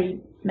very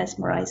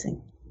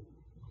mesmerizing.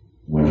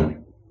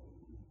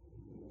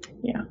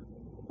 Yeah,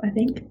 I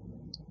think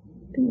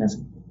that's.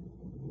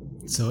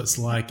 So it's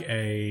like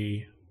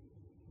they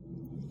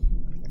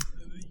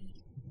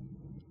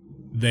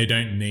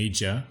don't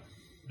need you.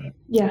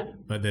 Yeah.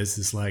 But there's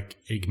this like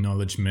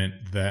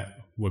acknowledgement that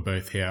we're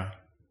both here.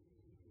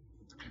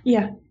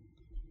 Yeah.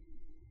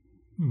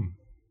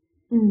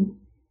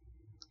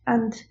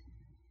 And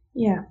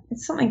yeah,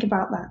 it's something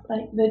about that,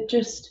 like that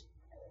just.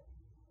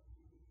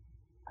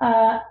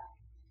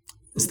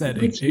 It's that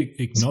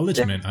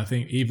acknowledgement. I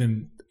think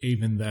even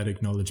that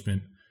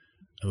acknowledgement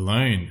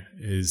alone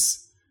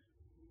is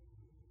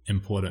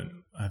important.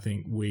 I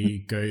think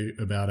we go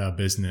about our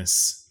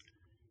business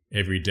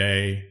every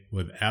day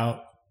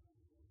without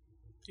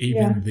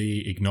even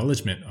the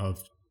acknowledgement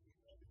of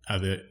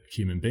other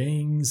human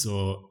beings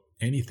or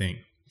anything.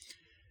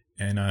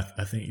 And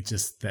I think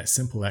just that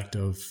simple act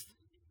of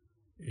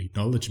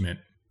acknowledgement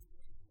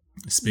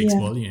speaks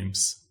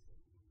volumes.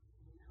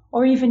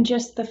 Or even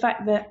just the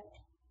fact that,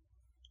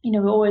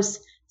 we're always,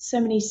 so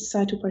many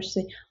societal pressures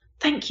say,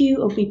 thank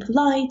you, or be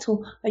polite,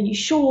 or are you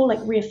sure, like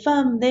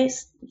reaffirm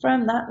this,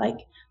 affirm that, like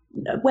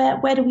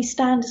where do we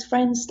stand as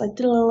friends, like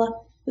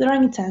with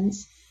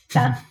orangutans,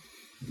 that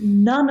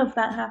none of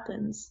that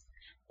happens.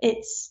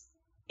 It's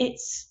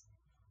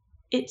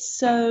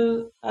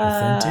so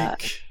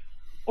authentic.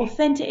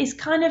 It's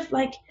kind of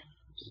like,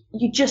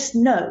 you just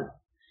know,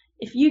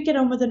 if you get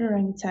on with an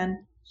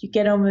orangutan, You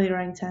get on with the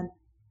orangutan.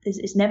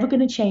 It's never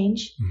going to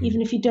change.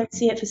 Even if you don't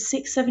see it for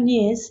 6-7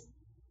 years,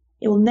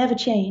 it will never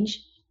change.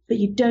 But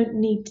you don't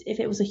need, if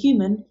it was a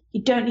human,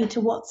 you don't need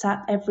to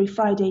WhatsApp every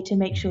Friday to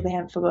make sure they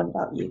haven't forgotten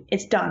about you.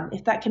 It's done.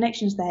 If that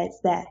connection's there,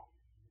 it's there.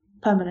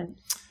 Permanent.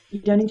 You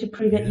don't need to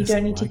prove it. You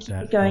don't need to keep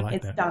it going.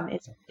 It's done.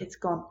 It's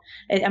gone.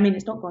 I mean,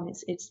 it's not gone.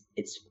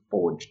 It's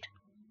forged.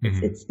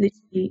 It's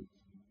literally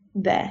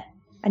there.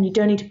 And you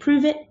don't need to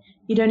prove it.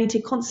 You don't need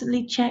to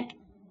constantly check.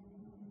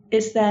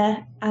 It's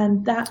there.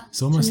 And that,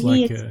 it's almost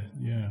like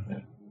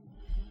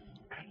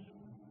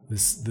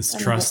this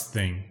trust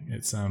thing.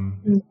 It's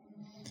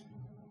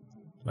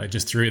like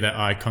just through that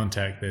eye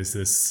contact, there's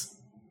this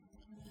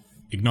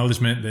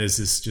acknowledgement, there's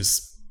this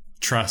just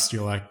trust.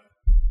 You're like,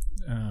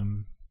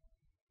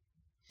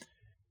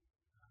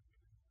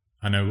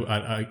 I know,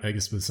 I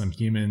guess with some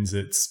humans,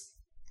 it's,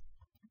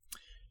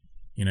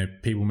 you know,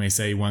 people may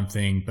say one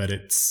thing, but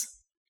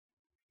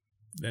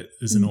that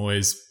isn't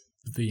always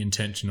the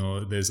intention,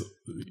 or there's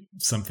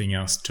something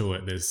else to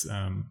it. There's,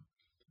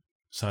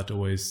 it's hard to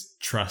always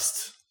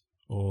trust,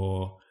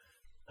 or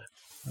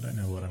I don't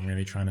know what I'm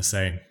really trying to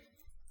say.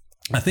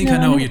 I think I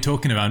know what you're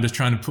talking about. I'm just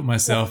trying to put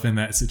myself in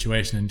that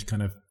situation and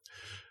kind of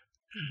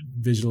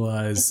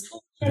visualize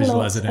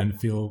it and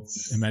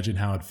imagine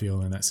how I'd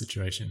feel in that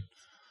situation.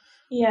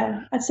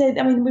 Yeah, I'd say,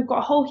 I mean, we've got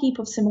a whole heap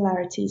of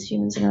similarities,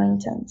 humans and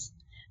orangutans.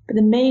 But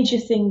the major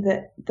thing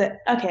that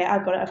okay,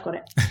 I've got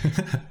it.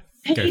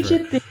 Major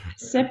thing that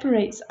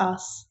separates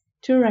us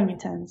to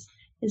orangutans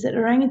is that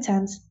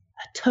orangutans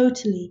are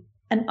totally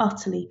and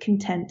utterly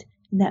content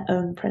in their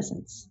own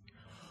presence,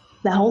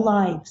 their whole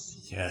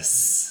lives.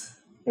 Yes.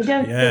 They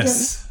don't.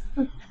 Yes.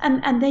 They don't,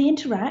 and they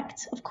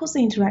interact. Of course,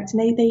 they interact,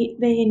 and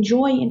they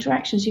enjoy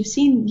interactions. You've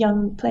seen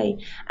young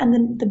play, and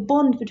then the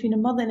bond between a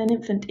mother and an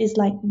infant is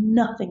like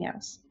nothing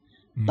else.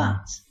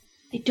 But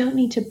they don't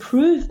need to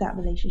prove that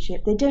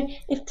relationship. They don't.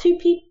 If two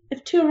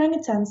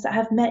orangutans that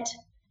have met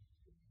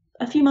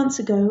a few months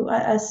ago,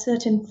 a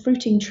certain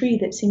fruiting tree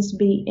that seems to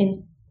be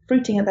in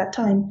fruiting at that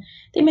time,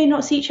 they may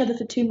not see each other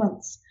for 2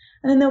 months,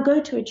 and then they'll go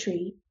to a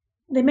tree.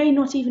 They may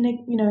not even,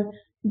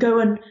 go,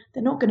 and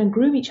they're not going to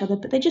groom each other,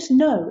 but they just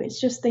know.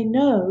 It's just they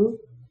know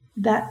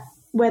that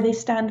where they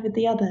stand with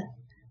the other,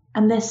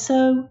 and they're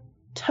so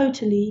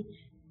totally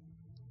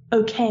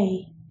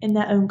okay in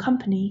their own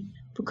company,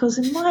 because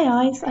in my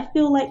eyes, I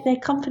feel like their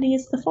company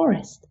is the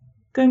forest.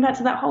 Going back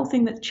to that whole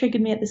thing that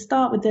triggered me at the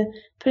start with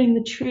putting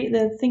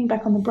the thing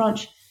back on the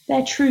branch,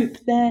 their troop,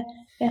 their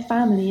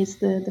family is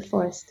the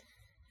forest.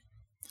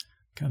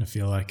 Kind of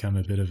feel like I'm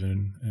a bit of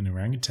an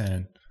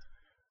orangutan.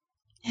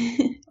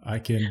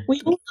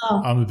 We all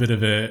are. I'm a bit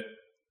of an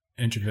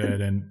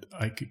introvert, and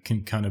I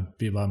can kind of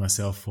be by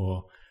myself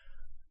for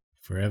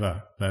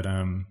forever. But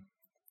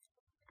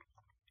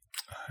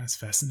it's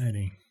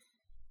fascinating.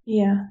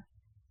 Yeah.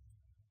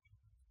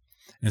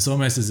 It's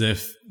almost as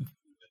if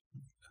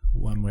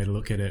one way to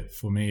look at it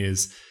for me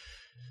is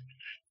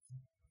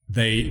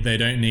they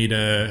don't need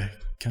to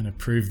kind of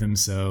prove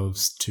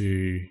themselves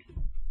to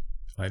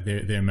like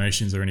their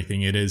emotions or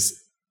anything. It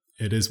is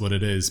what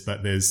it is,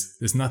 but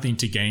there's nothing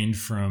to gain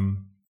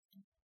from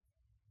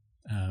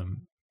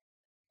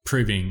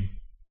proving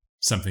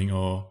something,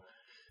 or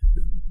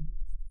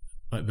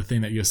like the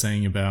thing that you're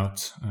saying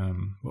about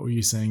what were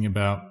you saying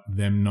about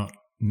them not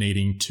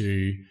needing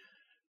to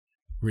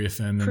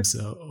reaffirm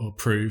themselves or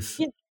prove?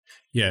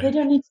 Yeah. They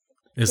don't need.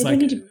 They don't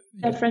need to prove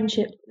their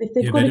friendship. If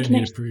they've got a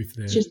connection,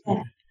 it's just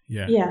there.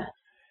 Yeah.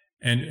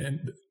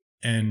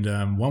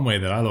 And one way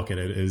that I look at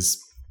it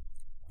is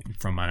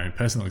from my own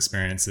personal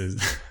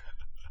experiences.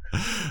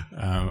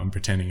 I'm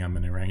pretending I'm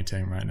an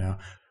orangutan right now.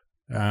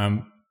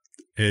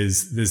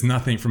 Is there's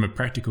nothing from a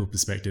practical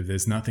perspective.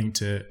 There's nothing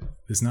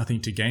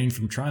to gain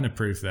from trying to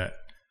prove that.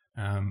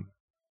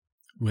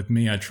 With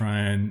me, I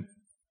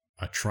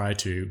try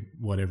to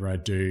whatever I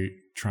do,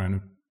 trying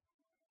to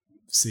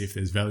see if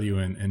there's value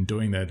in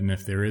doing that, and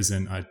if there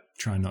isn't, I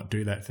try not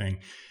do that thing.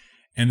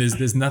 And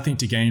there's nothing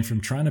to gain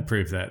from trying to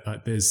prove that.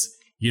 Like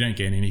you don't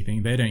gain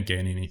anything, they don't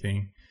gain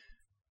anything.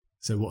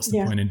 So what's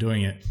the point in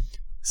doing it?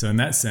 So in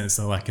that sense,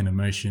 they're like an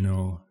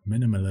emotional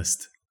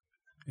minimalist.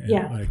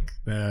 Yeah. Like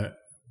their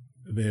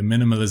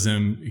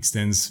minimalism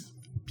extends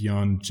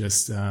beyond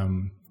just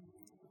kind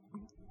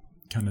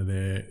of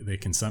their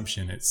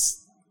consumption.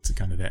 It's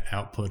kind of their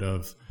output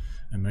of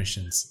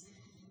emotions.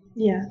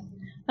 Yeah.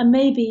 And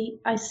maybe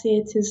I see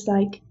it as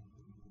like,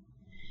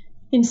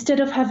 instead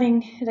of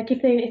having, like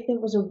if there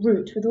was a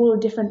root with all the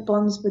different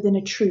bonds within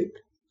a troop,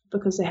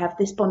 because they have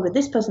this bond with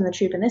this person in the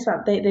troop and this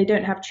one, they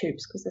don't have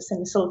troops because they're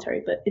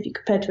semi-solitary. But if you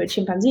compare to a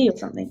chimpanzee or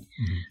something,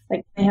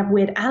 like they have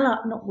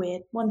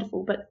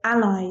wonderful, but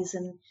allies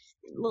and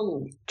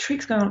little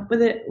tricks going on.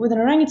 With an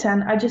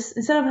orangutan,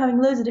 instead of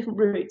having loads of different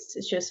roots,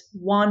 it's just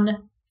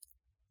one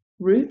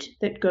root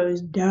that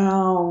goes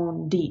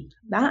down deep.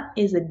 That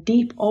is a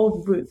deep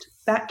old root.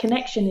 That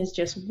connection is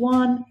just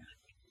one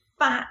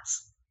fat,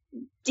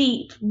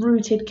 deep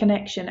rooted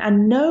connection,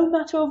 and no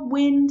matter of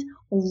wind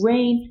or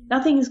rain,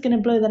 nothing is going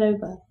to blow that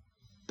over.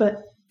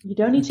 But You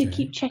don't need to Okay.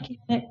 keep checking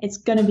it. It's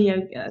going to be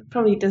okay.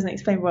 Probably doesn't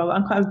explain well. But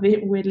I'm quite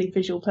a weirdly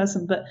visual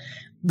person, but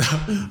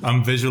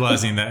I'm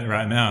visualizing that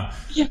right now.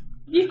 yeah,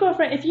 you've got a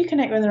friend. If you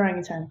connect with an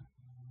orangutan,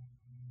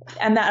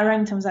 and that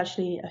orangutan was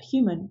actually a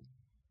human,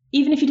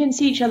 even if you didn't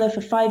see each other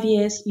for 5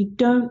 years, you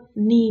don't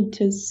need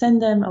to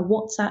send them a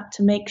WhatsApp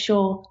to make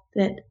sure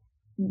that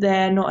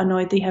they're not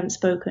annoyed that you haven't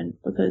spoken,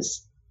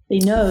 because they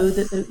know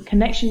that the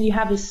connection you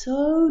have is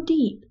so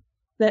deep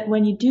that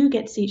when you do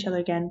get to see each other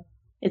again,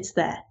 it's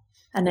there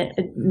and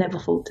it never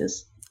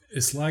falters.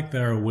 It's like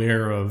they're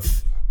aware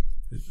of,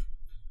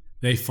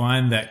 they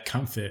find that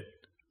comfort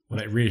or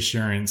that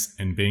reassurance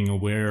in being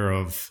aware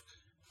of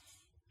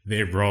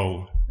their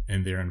role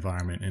in their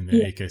environment, in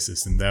their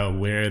ecosystem. They're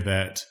aware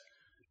that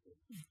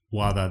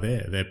while they're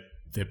there,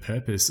 their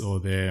purpose or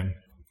their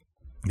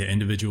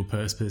individual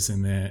purpose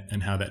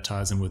and how that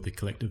ties in with the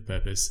collective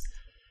purpose.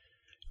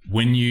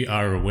 When you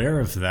are aware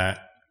of that,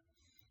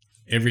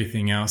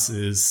 everything else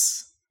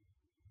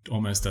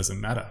almost doesn't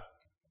matter,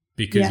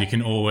 because you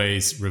can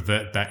always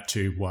revert back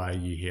to why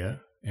you're here.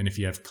 And if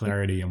you have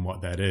clarity in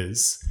what that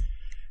is,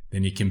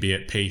 then you can be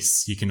at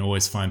peace. You can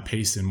always find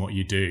peace in what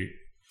you do,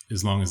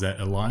 as long as that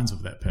aligns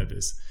with that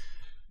purpose.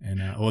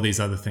 And all these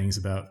other things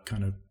about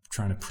kind of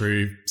trying to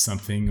prove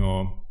something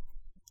or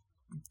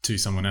to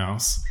someone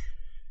else,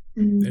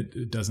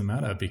 it doesn't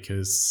matter,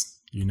 because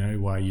you know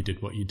why you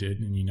did what you did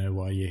and you know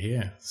why you're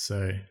here.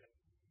 So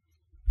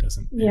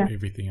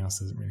everything else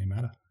doesn't really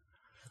matter.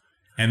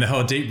 And the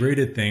whole deep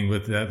rooted thing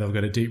with that,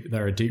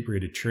 they're a deep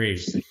rooted tree.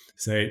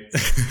 So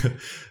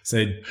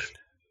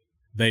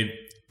they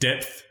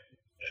depth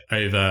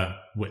over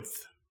width.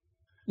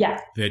 Yeah.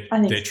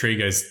 Their tree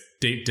goes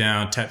deep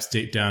down, taps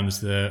deep down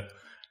into the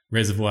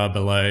reservoir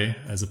below,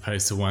 as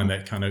opposed to one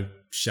that kind of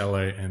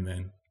shallow and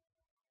then.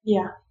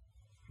 Yeah.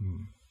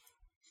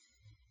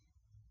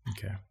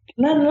 Okay.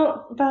 Learn a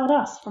lot about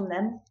us from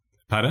them.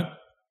 Pardon?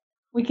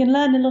 We can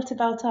learn a lot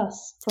about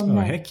us from them.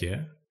 Oh, heck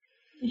yeah.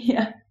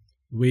 Yeah.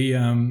 We,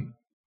 when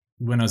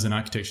I was in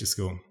architecture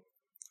school,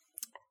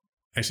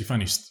 actually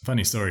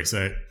funny story.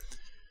 So,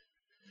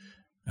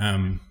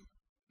 I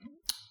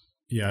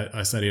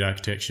studied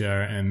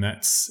architecture, and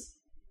that's,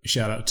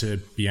 shout out to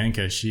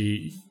Bianca.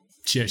 She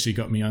actually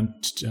got me on,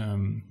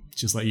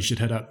 just like, you should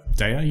head up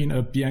Daya, you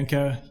know,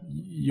 Bianca.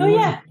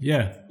 Yeah.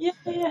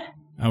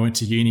 I went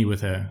to uni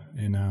with her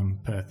in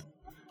Perth.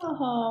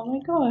 Oh my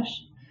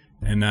gosh.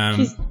 And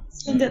she's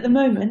in at the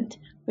moment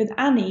with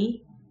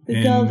Annie,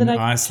 the girl that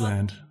I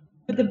Iceland.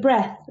 With the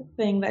breath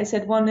thing that I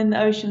said, one in the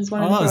oceans,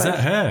 one in the forest. forest.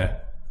 Is that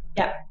her?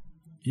 Yeah.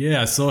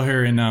 Yeah, I saw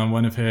her in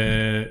one of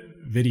her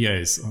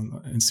videos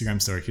on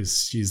Instagram story,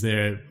 because she's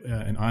there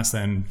in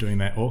Iceland doing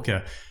that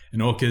orca.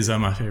 And orcas are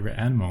my favorite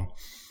animal.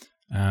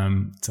 So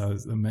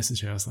I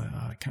messaged her. I was like,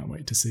 I can't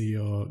wait to see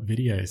your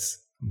videos.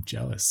 I'm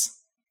jealous.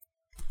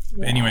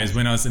 Yeah. Anyways,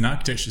 when I was in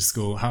architecture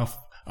school, I've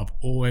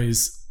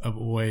always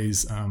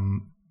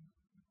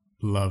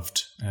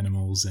loved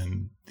animals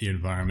and the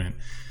environment,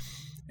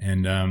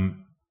 and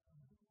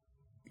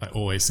like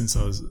always since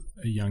I was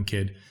a young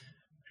kid.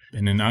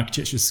 And in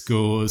architecture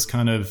school, I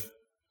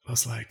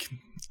was like,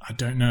 I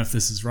don't know if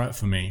this is right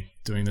for me,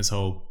 doing this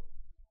whole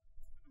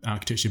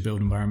architecture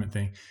built environment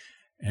thing.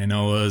 And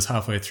I was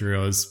halfway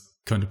through, I was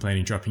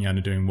contemplating dropping out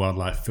and doing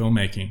wildlife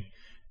filmmaking.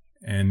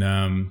 And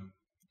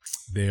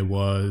there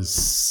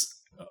was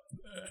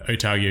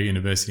Otago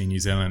University in New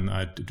Zealand.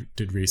 I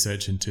did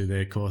research into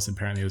their course.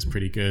 Apparently it was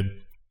pretty good.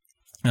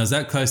 I was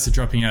that close to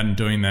dropping out and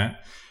doing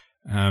that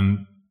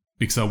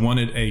because I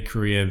wanted a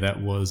career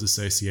that was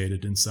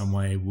associated in some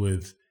way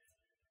with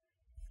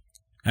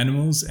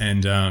animals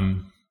and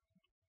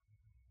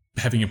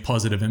having a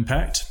positive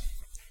impact.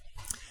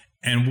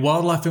 And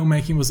wildlife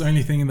filmmaking was the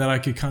only thing that I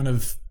could kind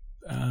of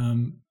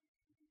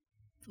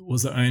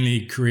was the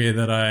only career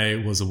that I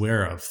was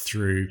aware of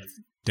through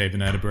David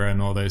Attenborough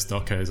and all those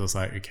docos. I was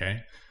like,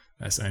 okay,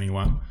 that's the only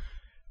one.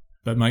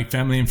 But my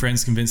family and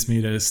friends convinced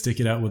me to stick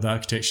it out with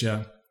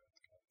architecture.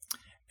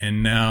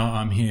 And now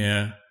I'm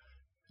here,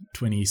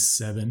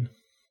 27.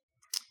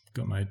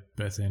 Got my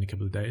birthday in a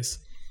couple of days.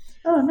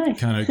 Oh, nice.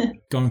 Kind of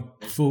gone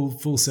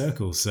full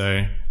circle.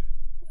 So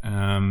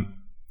I'm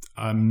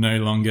no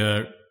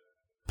longer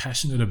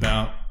passionate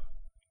about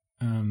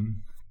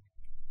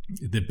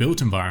the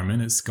built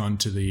environment. It's gone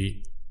to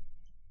the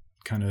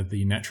kind of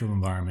the natural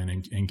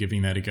environment and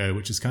giving that a go,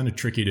 which is kind of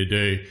tricky to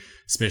do,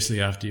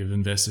 especially after you've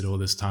invested all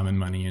this time and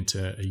money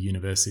into a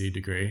university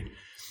degree.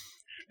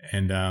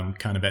 And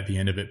kind of at the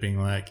end of it being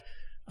like,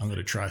 I'm going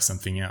to try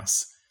something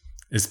else,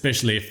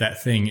 especially if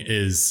that thing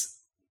is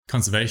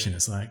conservation.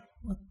 It's like,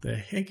 what the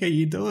heck are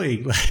you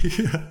doing? Like,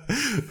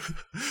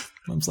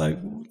 I was like,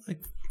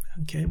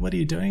 okay, what are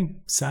you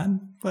doing,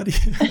 son? What are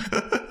you?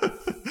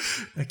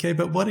 Okay,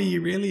 but what are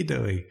you really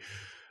doing?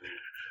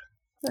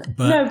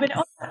 No,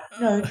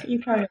 you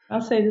carry on.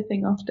 I'll say the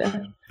thing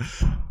after.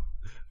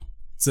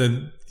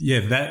 So yeah,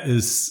 that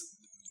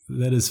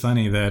is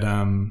funny that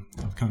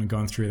I've kind of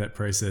gone through that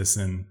process,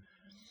 and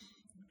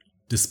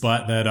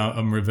despite that,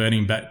 I'm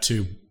reverting back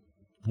to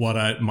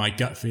what my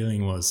gut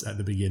feeling was at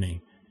the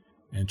beginning,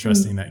 and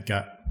trusting that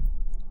gut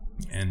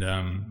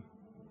And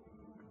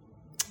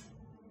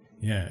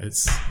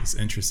it's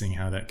interesting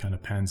how that kind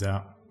of pans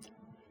out.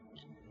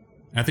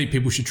 I think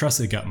people should trust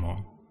their gut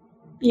more.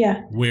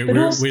 Yeah. We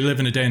live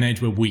in a day and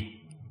age where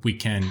we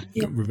can,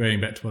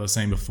 reverting back to what I was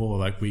saying before,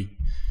 like we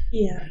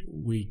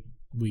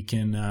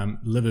can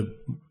live a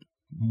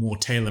more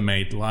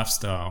tailor-made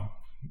lifestyle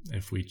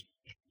if we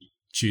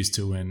choose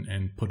to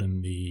and put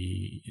in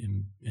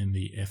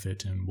the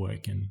effort and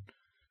work and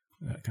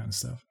that kind of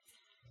stuff.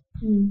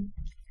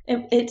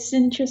 It's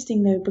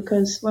interesting though,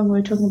 because when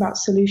we're talking about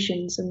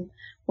solutions and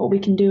what we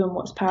can do and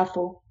what's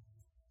powerful,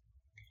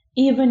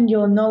 even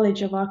your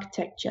knowledge of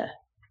architecture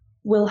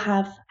will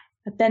have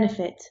a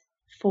benefit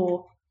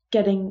for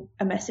getting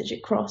a message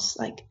across.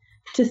 Like,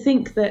 to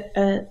think that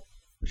a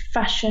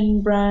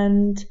fashion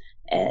brand,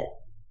 a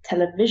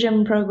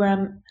television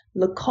program,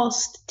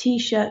 Lacoste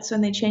t-shirts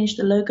when they changed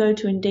the logo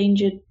to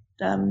endangered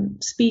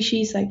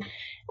species, like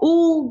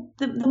all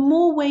the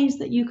more ways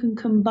that you can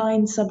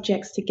combine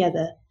subjects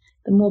together,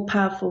 the more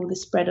powerful the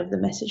spread of the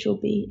message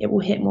will be. It will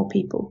hit more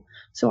people.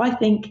 So I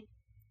think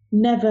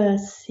never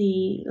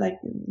see like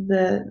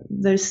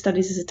those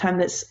studies as a time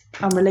that's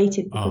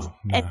unrelated, because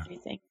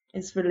everything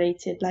is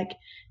related. Like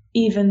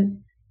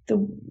even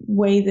the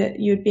way that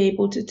you'd be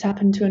able to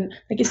tap into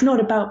it's not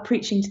about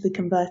preaching to the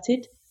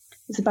converted.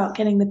 It's about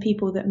getting the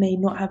people that may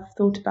not have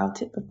thought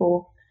about it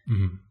before,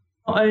 not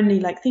only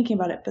like thinking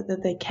about it, but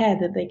that they care,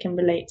 that they can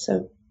relate.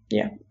 So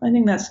yeah, I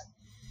think that's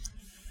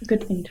a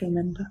good thing to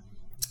remember.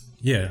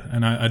 Yeah,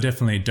 and I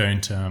definitely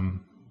don't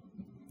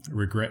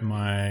regret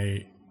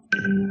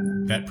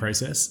that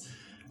process.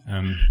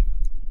 I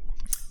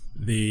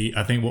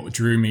think what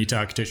drew me to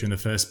architecture in the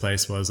first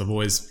place was I've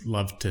always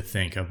loved to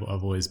think. I've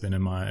always been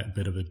a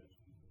bit of a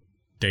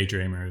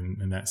daydreamer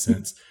in that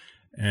sense,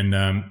 and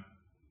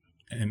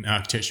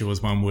architecture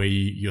was one where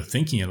you're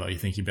thinking a lot. You're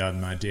thinking about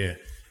an idea,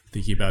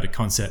 thinking about a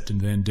concept,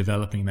 and then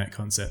developing that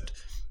concept,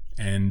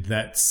 and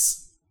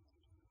that's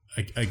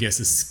I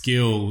guess a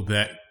skill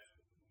that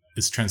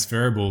is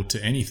transferable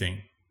to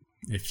anything.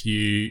 If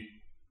you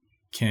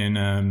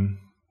can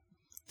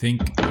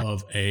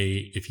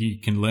if you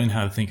can learn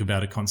how to think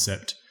about a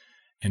concept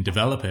and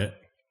develop it,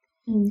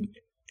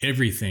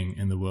 everything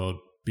in the world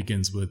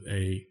begins with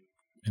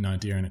an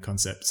idea and a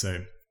concept.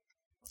 So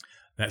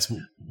that's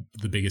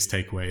the biggest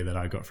takeaway that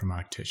I got from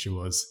architecture,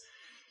 was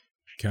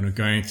kind of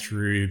going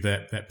through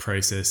that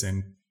process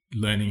and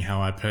learning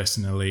how I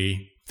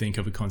personally think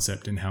of a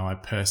concept and how I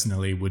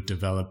personally would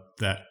develop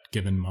that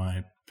given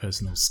my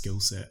personal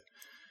skill set.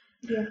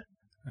 Yeah.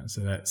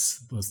 So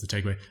was the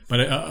takeaway.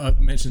 But I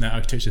mentioned that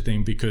architecture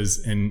thing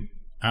because in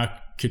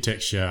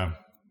architecture,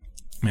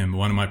 man,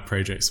 one of my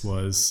projects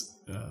was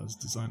I was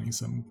designing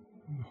it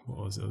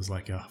was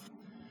like a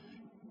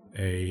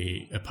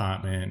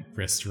apartment,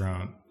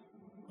 restaurant,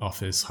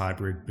 office,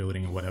 hybrid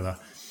building or whatever.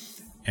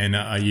 And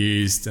I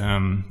used there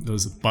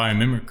was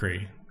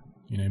biomimicry,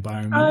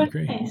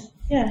 biomimicry. Oh, nice.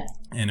 Yeah.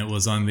 And it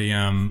was on the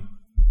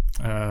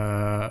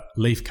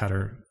leaf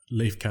cutter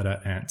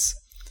ants.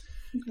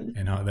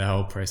 And how the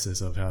whole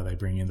process of how they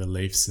bring in the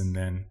leaves, and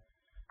then,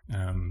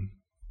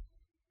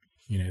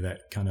 that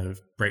kind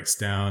of breaks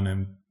down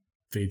and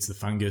feeds the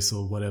fungus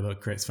or whatever,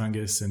 creates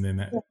fungus, and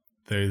then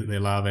their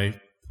larvae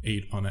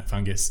eat on that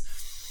fungus.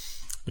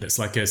 But it's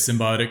like a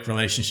symbiotic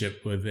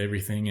relationship with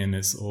everything, and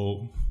it's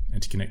all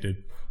interconnected.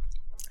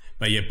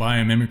 But yeah,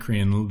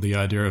 biomimicry and the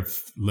idea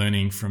of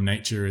learning from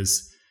nature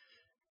is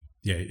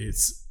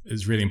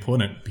really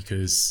important,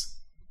 because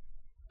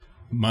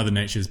Mother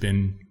Nature has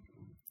been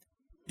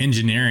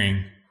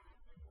engineering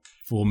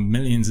for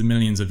millions and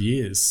millions of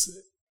years,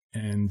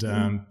 and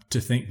to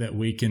think that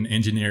we can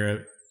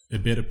engineer a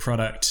better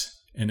product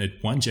in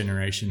one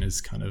generation is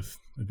kind of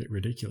a bit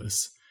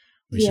ridiculous.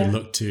 We should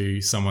look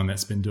to someone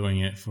that's been doing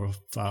it for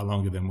far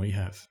longer than we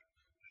have.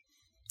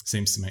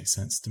 Seems to make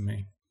sense to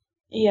me.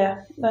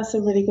 Yeah, that's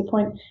a really good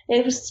point.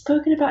 It was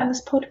spoken about in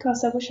this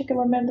podcast. I wish I could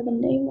remember the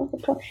name of the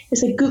podcast.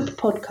 It's a Goop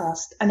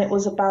podcast, and it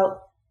was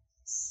about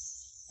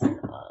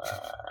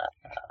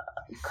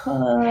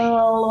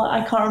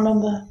I can't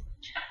remember.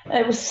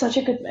 It was such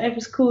a good. It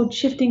was called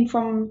Shifting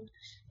from.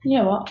 You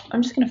know what?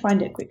 I'm just going to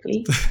find it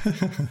quickly.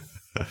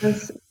 It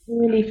was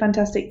really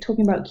fantastic,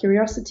 talking about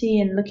curiosity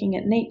and looking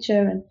at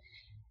nature, and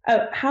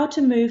how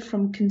to move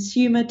from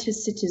consumer to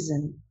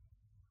citizen.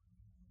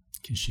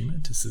 Consumer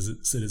to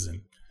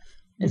citizen.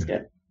 It's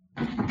good.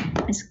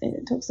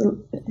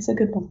 It's a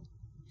good one.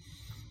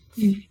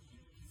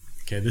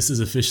 Okay, this is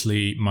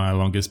officially my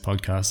longest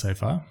podcast so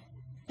far.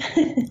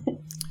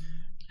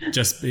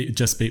 Just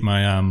beat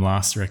my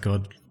last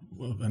record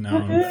of an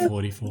hour and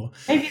 44.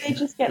 Maybe they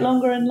just get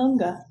longer and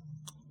longer.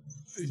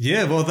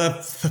 Yeah, well,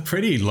 they're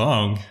pretty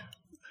long.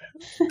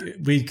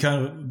 We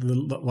kind of,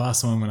 the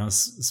last one when I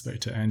spoke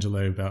to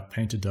Angelo about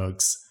painter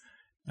dogs,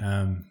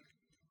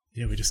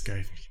 we just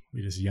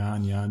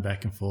yarn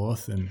back and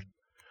forth, and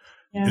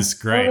it's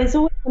great. Well, there's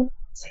always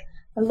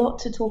a lot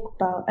to talk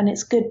about, and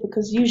it's good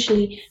because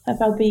usually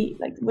if I'll be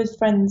like with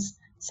friends,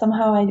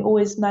 somehow I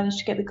always manage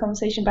to get the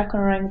conversation back on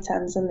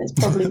orangutans, and it's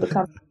probably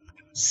become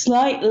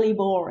slightly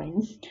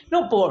boring.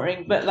 Not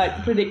boring, but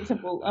like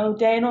predictable. Oh,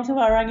 day not of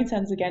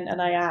orangutans again,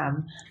 and I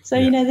am. So,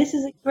 this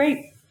is a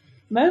great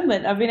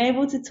moment. I've been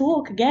able to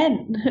talk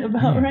again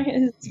about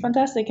orangutans. It's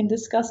fantastic, and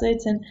discuss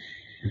it and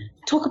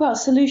talk about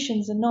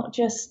solutions and not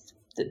just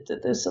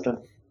the sort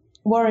of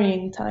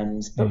worrying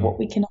times, but what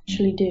we can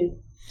actually do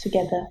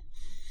together.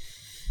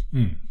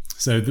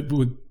 So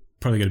we're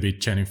probably going to be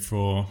chatting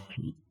for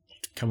a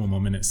couple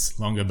more minutes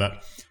longer,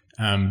 but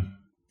an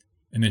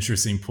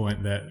interesting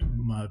point that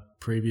my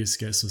previous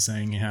guest was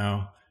saying,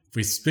 how if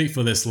we speak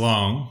for this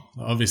long,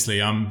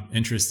 obviously I'm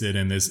interested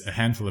and there's a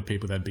handful of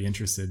people that'd be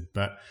interested,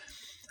 but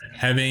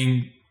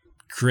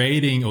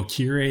creating or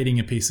curating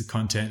a piece of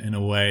content in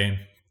a way,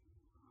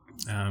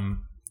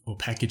 or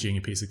packaging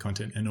a piece of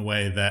content in a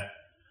way that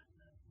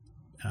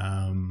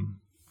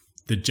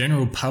the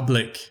general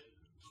public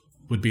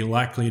would be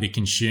likely to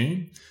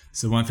consume.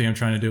 So one thing I'm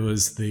trying to do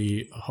is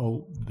the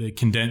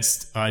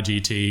condensed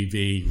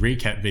IGTV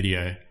recap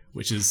video,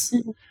 which is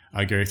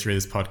I go through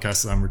this podcast,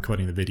 so I'm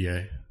recording the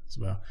video as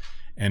well,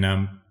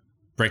 and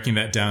breaking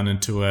that down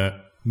into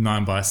a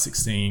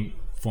 9:16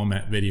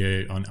 format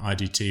video on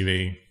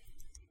IGTV,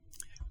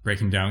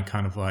 breaking down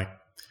kind of like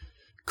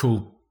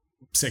cool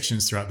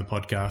sections throughout the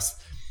podcast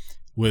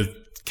with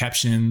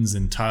captions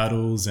and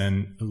titles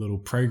and a little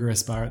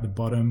progress bar at the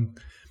bottom,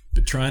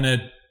 but trying to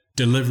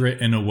deliver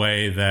it in a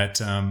way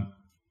that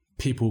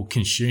people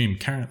consume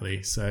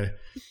currently. So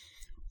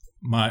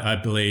I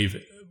believe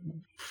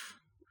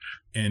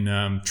in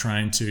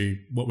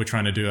what we're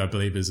trying to do, I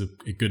believe, is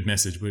a good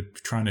message. We're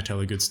trying to tell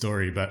a good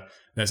story, but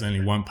that's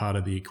only one part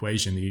of the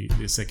equation.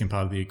 The second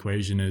part of the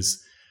equation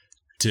is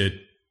to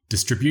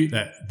distribute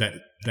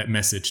that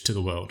message to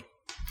the world.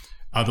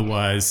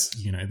 Otherwise,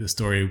 the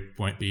story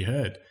won't be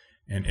heard.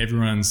 And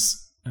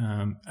everyone's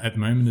at the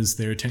moment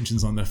their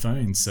attention's on their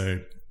phone. So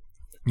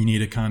you need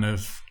to kind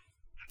of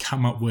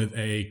come up with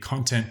a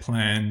content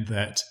plan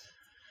that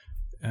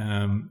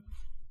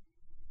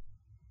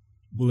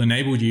will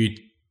enable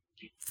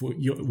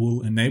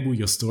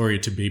your story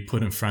to be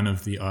put in front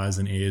of the eyes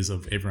and ears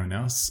of everyone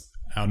else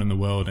out in the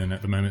world. And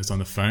at the moment it's on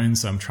the phone.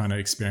 So I'm trying to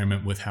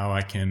experiment with how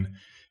I can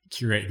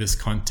curate this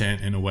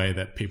content in a way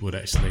that people would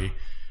actually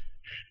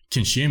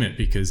consume it,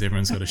 because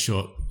everyone's got a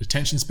short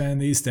attention span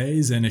these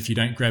days. And if you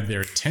don't grab their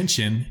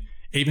attention,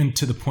 even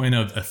to the point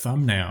of a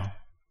thumbnail,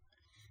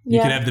 you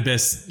could have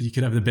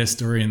the best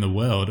story in the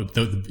world.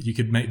 You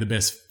could make the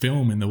best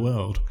film in the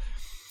world.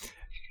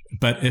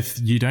 But if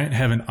you don't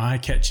have an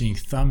eye-catching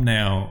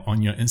thumbnail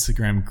on your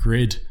Instagram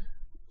grid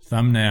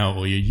thumbnail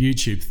or your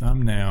YouTube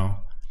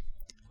thumbnail,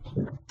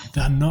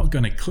 they're not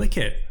going to click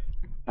it.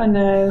 I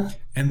know.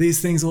 And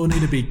these things all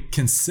need to be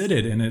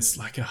considered, and it's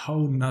like a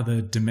whole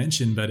nother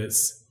dimension, but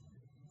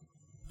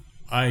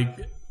I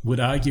would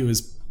argue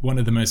is one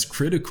of the most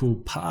critical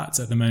parts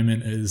at the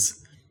moment.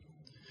 Is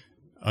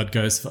I'd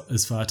go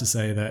as far to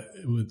say that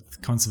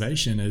with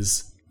conservation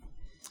is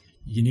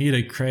you need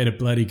to create a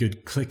bloody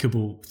good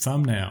clickable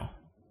thumbnail.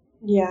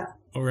 Yeah.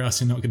 Or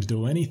else you're not going to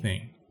do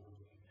anything.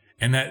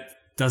 And that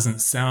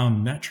doesn't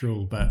sound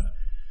natural, but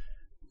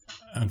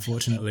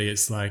unfortunately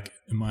it's like,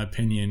 in my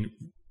opinion,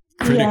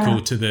 critical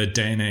to the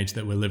day and age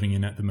that we're living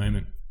in at the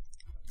moment,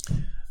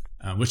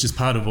 which is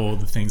part of all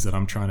the things that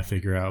I'm trying to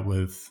figure out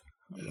with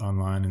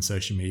online and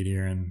social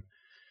media, and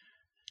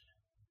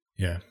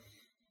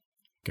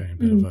going a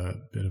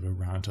bit of a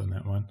rant on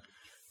that one.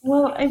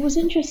 Well, it was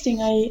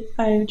interesting. I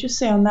would just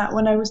say on that,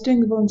 when I was doing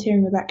the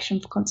volunteering with Action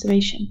for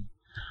Conservation,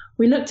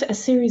 we looked at a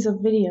series of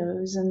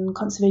videos and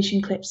conservation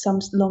clips,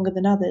 some longer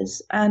than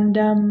others, and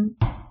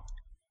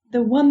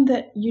the one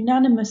that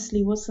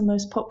unanimously was the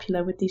most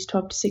popular with these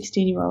 12 to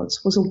 16-year-olds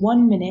was a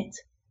 1 minute,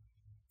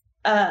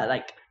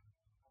 not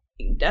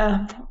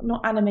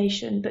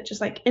animation, but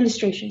just like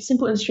illustrations,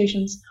 simple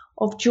illustrations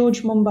of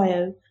George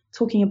Monbiot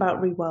talking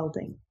about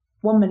rewilding.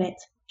 1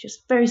 minute,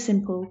 just very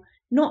simple,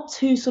 not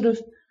too sort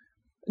of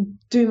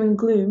doom and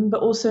gloom,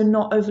 but also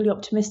not overly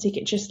optimistic.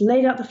 It just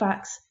laid out the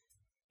facts.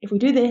 If we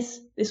do this,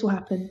 this will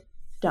happen.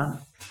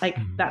 Done.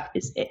 That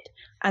is it.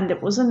 And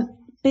it wasn't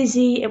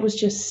busy. It was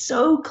just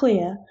so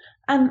clear.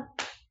 And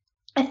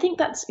I think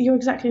you're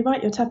exactly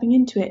right. You're tapping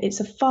into it. It's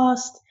a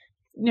fast,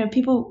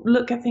 people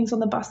look at things on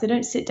the bus. They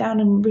don't sit down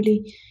and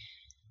really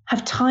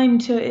have time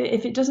to,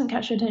 if it doesn't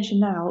catch their attention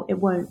now, it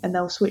won't, and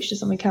they'll switch to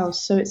something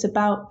else. So it's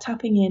about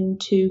tapping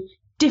into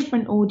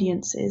different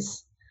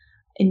audiences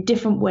in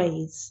different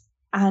ways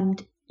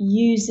and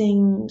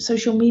using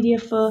social media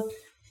for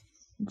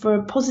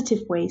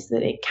positive ways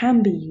that it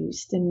can be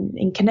used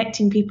in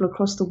connecting people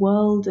across the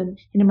world and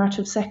in a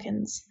matter of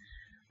seconds,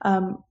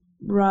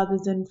 rather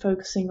than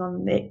focusing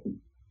on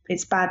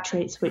its bad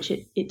traits, which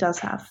it does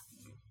have.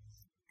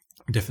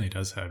 It definitely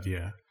does have,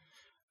 yeah.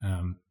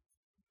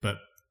 But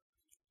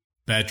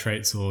bad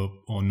traits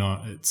or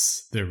not,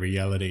 it's the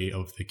reality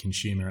of the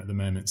consumer at the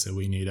moment. So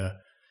we need to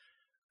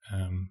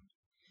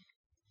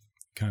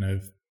kind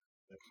of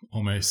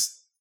almost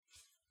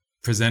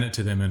present it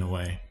to them in a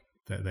way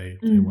that they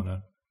want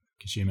to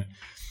consume it.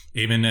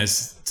 Even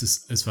as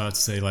far as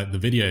to say, like the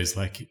videos,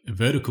 like a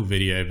vertical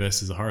video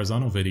versus a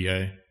horizontal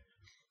video,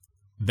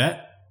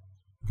 that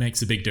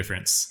makes a big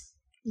difference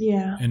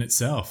in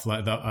itself.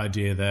 Like the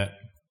idea that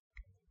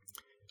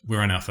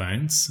we're on our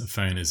phones. A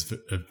phone is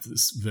a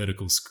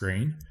vertical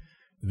screen.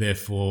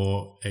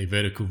 Therefore, a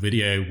vertical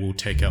video will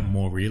take up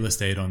more real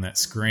estate on that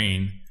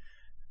screen.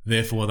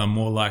 Therefore, they're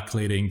more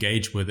likely to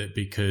engage with it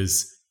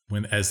because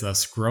as they're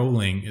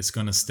scrolling, it's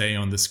going to stay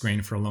on the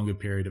screen for a longer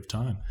period of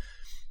time.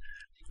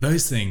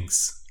 Those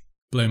things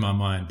blow my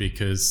mind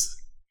because,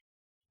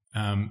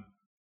 a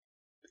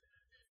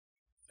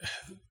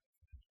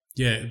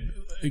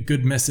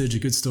good message, a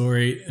good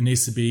story, it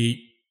needs to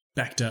be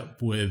backed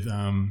up with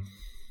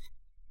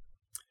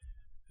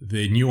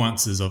the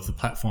nuances of the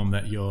platform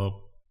that you're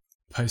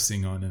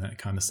posting on and that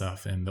kind of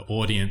stuff, and the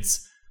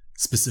audience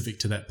specific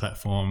to that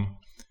platform.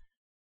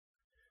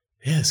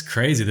 Yeah, it's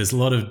crazy. There's a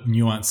lot of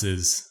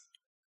nuances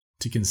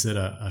to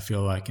consider, I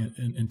feel like,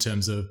 in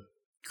terms of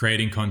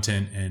creating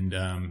content and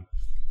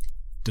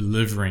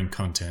delivering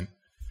content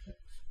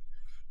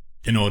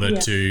in order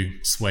to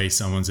sway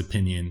someone's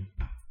opinion.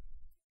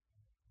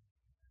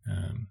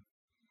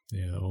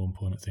 They're all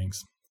important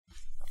things.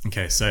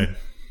 Okay, so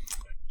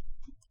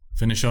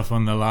finish off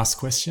on the last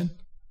question.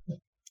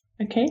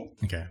 Okay,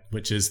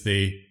 which is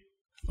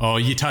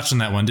you touched on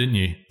that one, didn't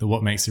you?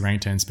 What makes the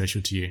orangutan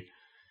special to you?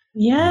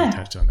 Yeah. You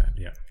touched on that,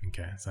 yeah.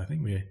 Okay, so I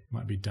think we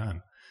might be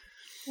done.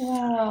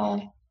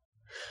 Wow.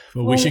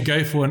 Well, we should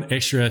go for an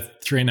extra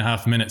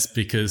 3.5 minutes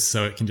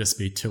so it can just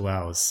be 2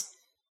 hours.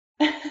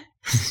 A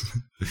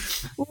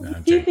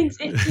few things,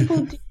 if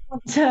people do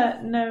want to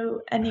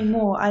know any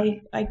more,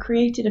 I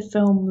created a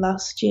film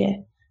last year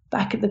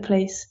back at the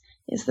place.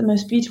 It's the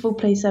most beautiful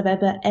place I've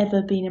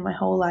ever been in my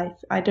whole life.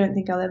 I don't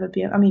think I'll ever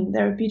be. I mean,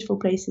 there are beautiful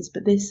places,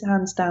 but this,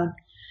 hands down,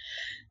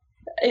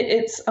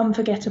 it's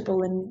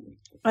unforgettable. And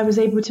I was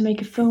able to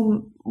make a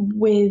film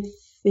with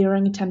the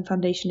Orangutan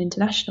Foundation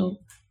International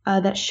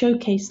that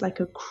showcased like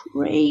a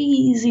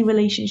crazy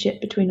relationship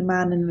between a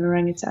man and an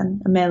orangutan,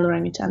 a male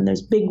orangutan.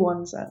 There's big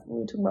ones that we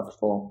were talking about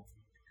before.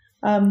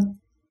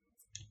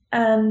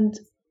 And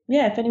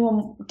yeah, if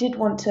anyone did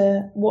want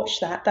to watch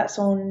that, that's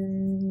on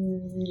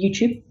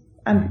YouTube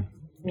and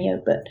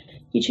Vimeo, but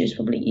YouTube is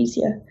probably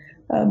easier.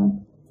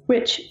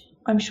 Which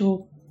I'm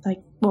sure,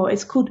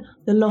 it's called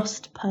The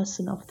Lost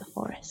Person of the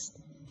Forest,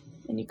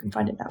 and you can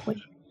find it that way.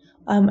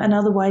 And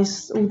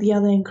otherwise, all the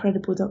other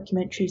incredible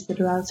documentaries that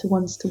are out are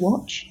ones to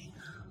watch.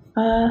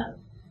 And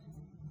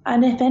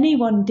if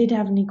anyone did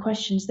have any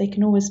questions, they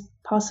can always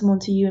pass them on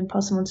to you and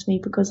pass them on to me,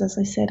 because, as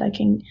I said, I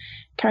can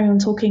carry on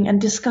talking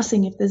and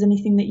discussing if there's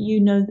anything that you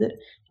know that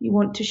you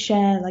want to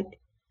share.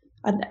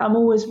 I'm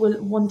always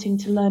wanting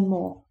to learn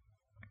more.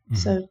 Mm-hmm.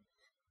 So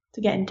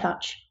to get in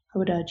touch, I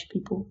would urge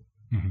people,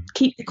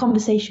 keep the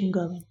conversation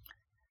going.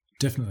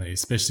 Definitely,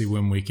 especially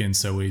when we can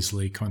so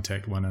easily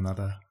contact one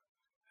another.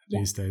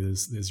 These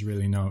days, there's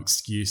really no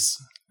excuse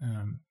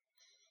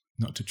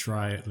not to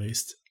try, at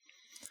least.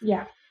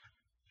 Yeah.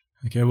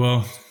 Okay,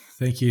 well,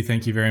 thank you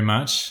very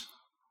much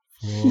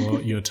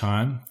for your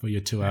time, for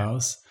your 2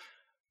 hours.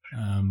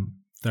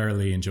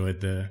 Thoroughly enjoyed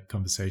the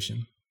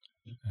conversation.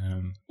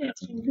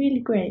 It's been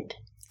really great.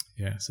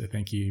 Yeah, so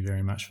thank you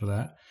very much for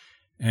that.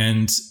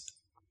 And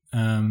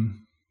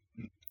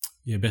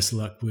best of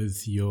luck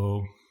with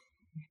your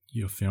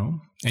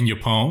film and your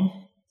poem.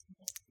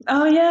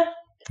 Oh, yeah?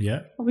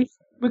 Yeah. I'll be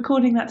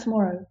recording that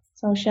tomorrow,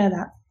 so I'll share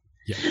that.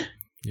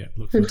 Yeah,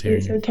 look forward to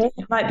hearing it. Okay.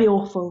 It might be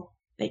awful.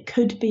 It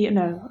could be, you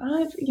know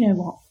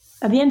what?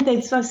 At the end of the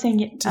day, I was saying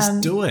it.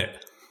 Just do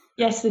it.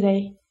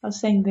 Yesterday, I was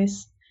saying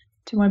this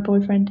to my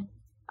boyfriend.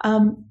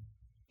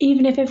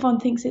 Even if everyone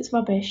thinks it's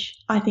rubbish,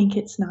 I think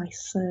it's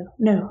nice. So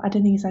no, I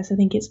don't think it's nice. I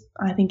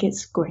think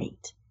it's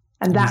great,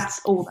 and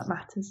that's all that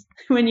matters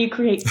when you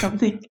create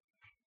something.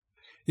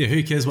 Yeah,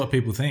 who cares what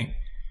people think?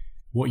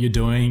 What you're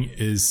doing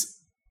is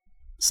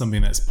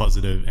something that's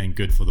positive and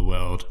good for the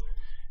world,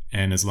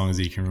 and as long as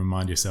you can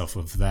remind yourself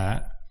of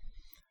that,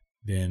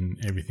 then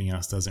everything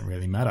else doesn't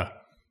really matter.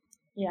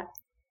 Yeah.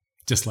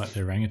 Just like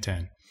the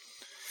orangutan.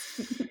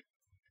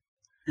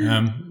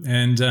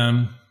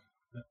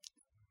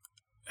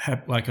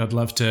 I'd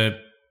love to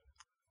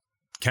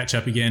catch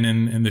up again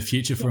in the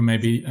future for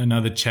maybe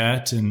another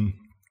chat and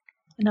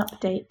an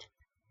update.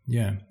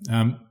 Yeah.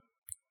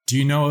 Do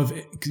you know of,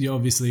 because you're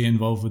obviously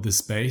involved with the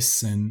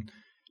space, and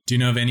do you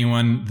know of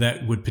anyone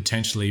that would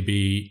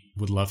potentially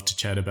would love to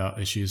chat about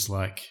issues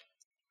like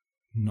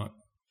not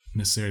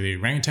necessarily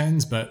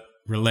orangutans, but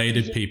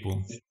related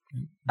people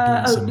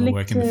doing similar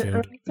work in the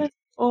field?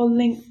 Or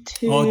linked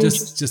to... Or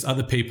just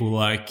other people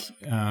like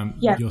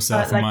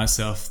yourself and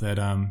myself that...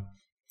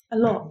 A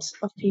lot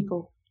of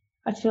people.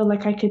 I feel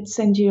like I could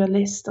send you a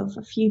list of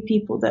a few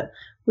people that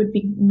would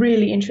be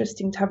really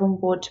interesting to have on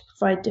board to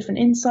provide different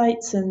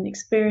insights and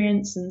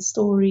experience and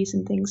stories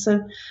and things. So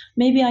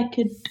maybe I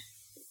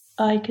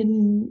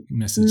can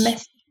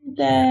message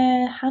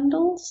their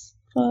handles.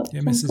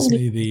 Message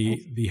me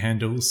the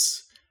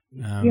handles.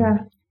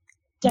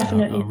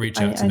 Definitely. I'll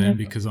reach out to them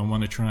because I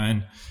want to try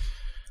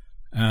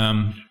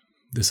and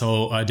this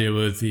whole idea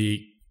with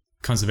the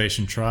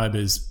conservation tribe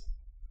is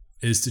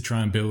to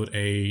try and build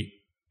a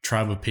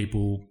tribe of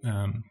people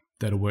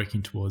that are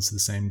working towards the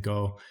same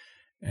goal.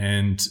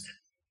 And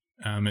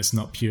it's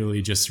not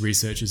purely just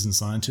researchers and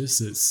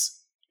scientists,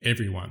 it's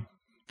everyone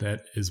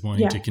that is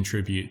wanting to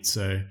contribute.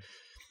 So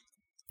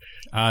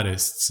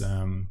artists,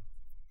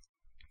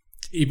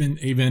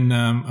 even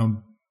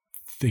I'm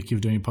thinking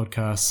of doing a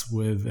podcast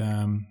with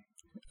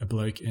a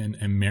bloke in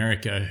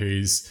America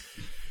who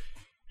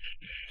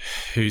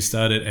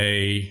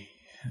started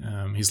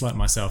he's like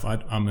myself.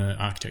 I'm an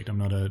architect. I'm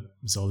not a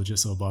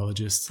zoologist or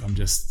biologist. I'm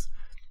just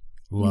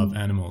love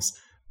animals.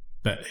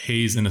 But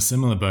he's in a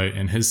similar boat,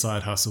 and his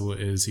side hustle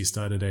is he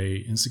started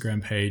a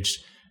Instagram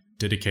page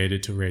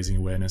dedicated to raising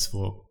awareness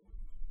for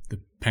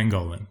the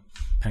pangolin.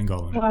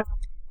 Wow.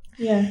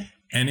 Yeah.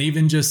 And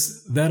even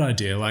just that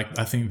idea, like,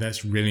 I think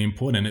that's really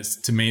important.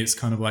 To me, it's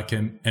kind of like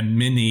a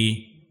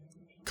mini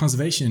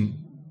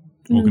conservation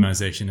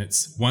organization.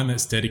 It's one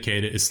that's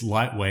dedicated. It's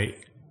lightweight,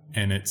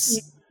 and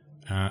it's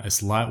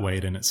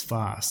lightweight and it's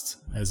fast,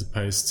 as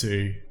opposed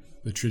to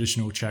the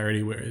traditional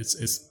charity where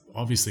it's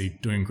obviously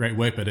doing great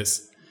work, but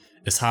it's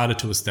harder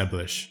to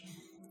establish.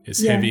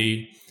 It's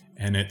heavy,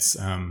 and it's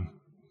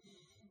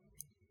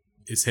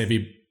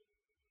heavy,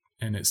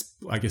 and it's,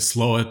 I guess,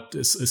 slower.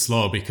 It's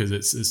slower because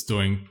it's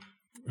doing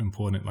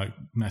important, like,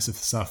 massive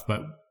stuff.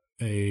 But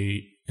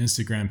a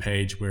Instagram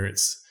page where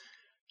it's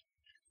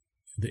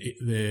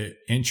the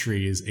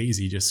entry is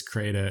easy. Just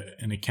create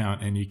an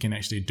account and you can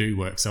actually do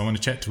work. So I want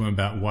to chat to him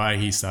about why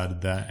he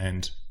started that,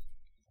 and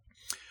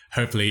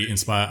hopefully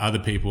inspire other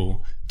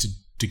people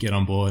to get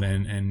on board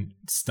and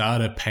start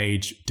a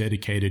page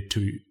dedicated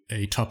to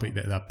a topic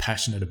that they're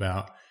passionate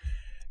about,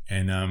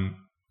 and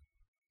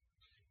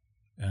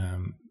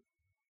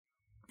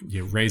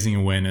raising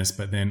awareness,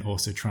 but then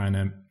also trying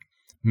to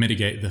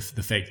mitigate the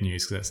fake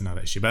news, because that's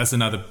another issue. But that's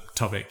another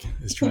topic,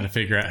 is trying to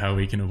figure out how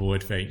we can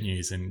avoid fake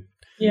news and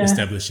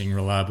establishing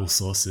reliable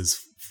sources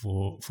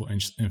for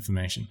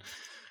information.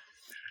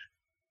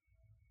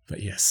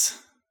 But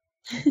yes,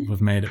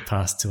 we've made it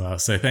past 2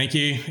 hours. So thank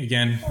you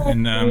again.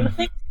 And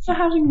thanks for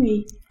having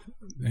me.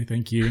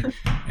 Thank you.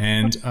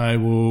 And I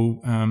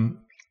will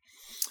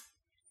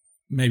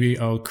maybe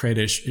I'll create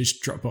a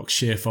Dropbox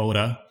share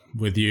folder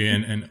with you,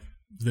 and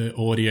the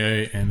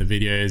audio and the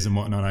videos and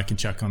whatnot I can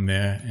chuck on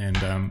there.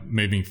 And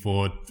moving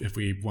forward, if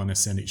we want to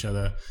send each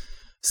other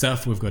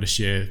stuff, we've got a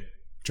share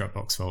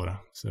Dropbox folder,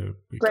 so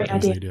we Great can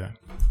easily do that.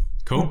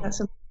 Cool. Yeah, that's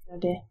a good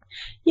idea.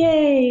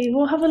 Yay!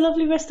 Well, have a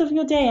lovely rest of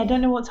your day. I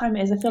don't know what time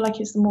it is. I feel like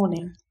it's the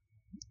morning.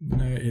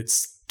 No,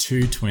 it's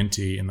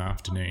 2:20 in the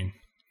afternoon.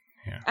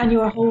 Yeah. And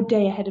you're a whole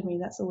day ahead of me.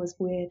 That's always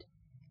weird.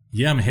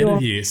 Yeah, I'm ahead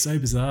of you. It's so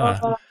bizarre.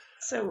 Oh,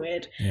 so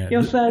weird. Yeah.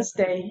 You're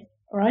Thursday,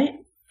 right?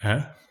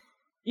 Huh?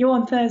 You're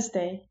on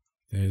Thursday.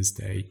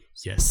 Thursday.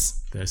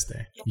 Yes,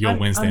 Thursday. You're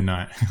Wednesday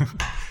night.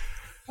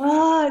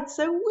 It's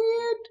so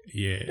weird.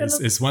 Yeah,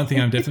 it's one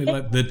thing I'm definitely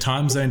like. The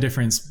time zone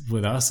difference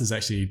with us is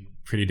actually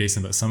pretty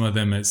decent, but some of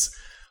them it's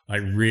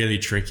like really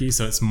tricky.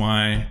 So it's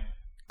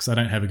because I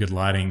don't have a good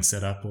lighting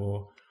setup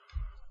or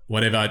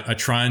whatever. I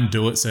try and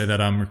do it so that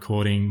I'm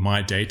recording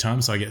my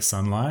daytime, so I get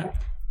sunlight.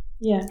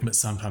 Yeah. But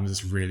sometimes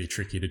it's really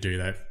tricky to do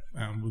that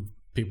with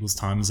people's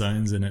time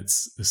zones, and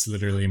it's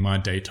literally my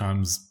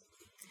daytime's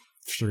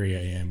 3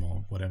 a.m.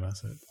 or whatever.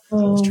 So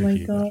it's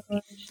tricky. My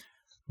gosh.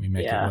 We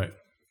make it work.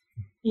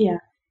 Yeah.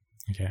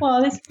 Okay.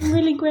 Well, it's been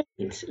really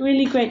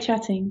great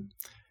chatting.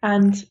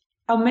 And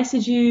I'll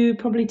message you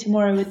probably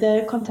tomorrow with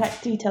the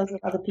contact details of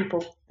other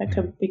people. That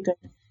could be good.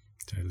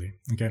 Totally.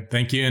 Okay.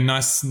 Thank you. And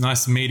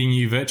nice meeting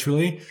you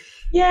virtually.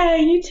 Yeah,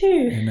 you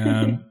too.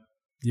 And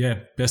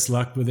best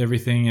luck with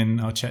everything,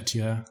 and I'll chat to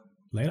you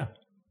later.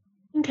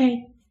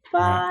 Okay. Bye.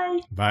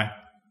 Right. Bye.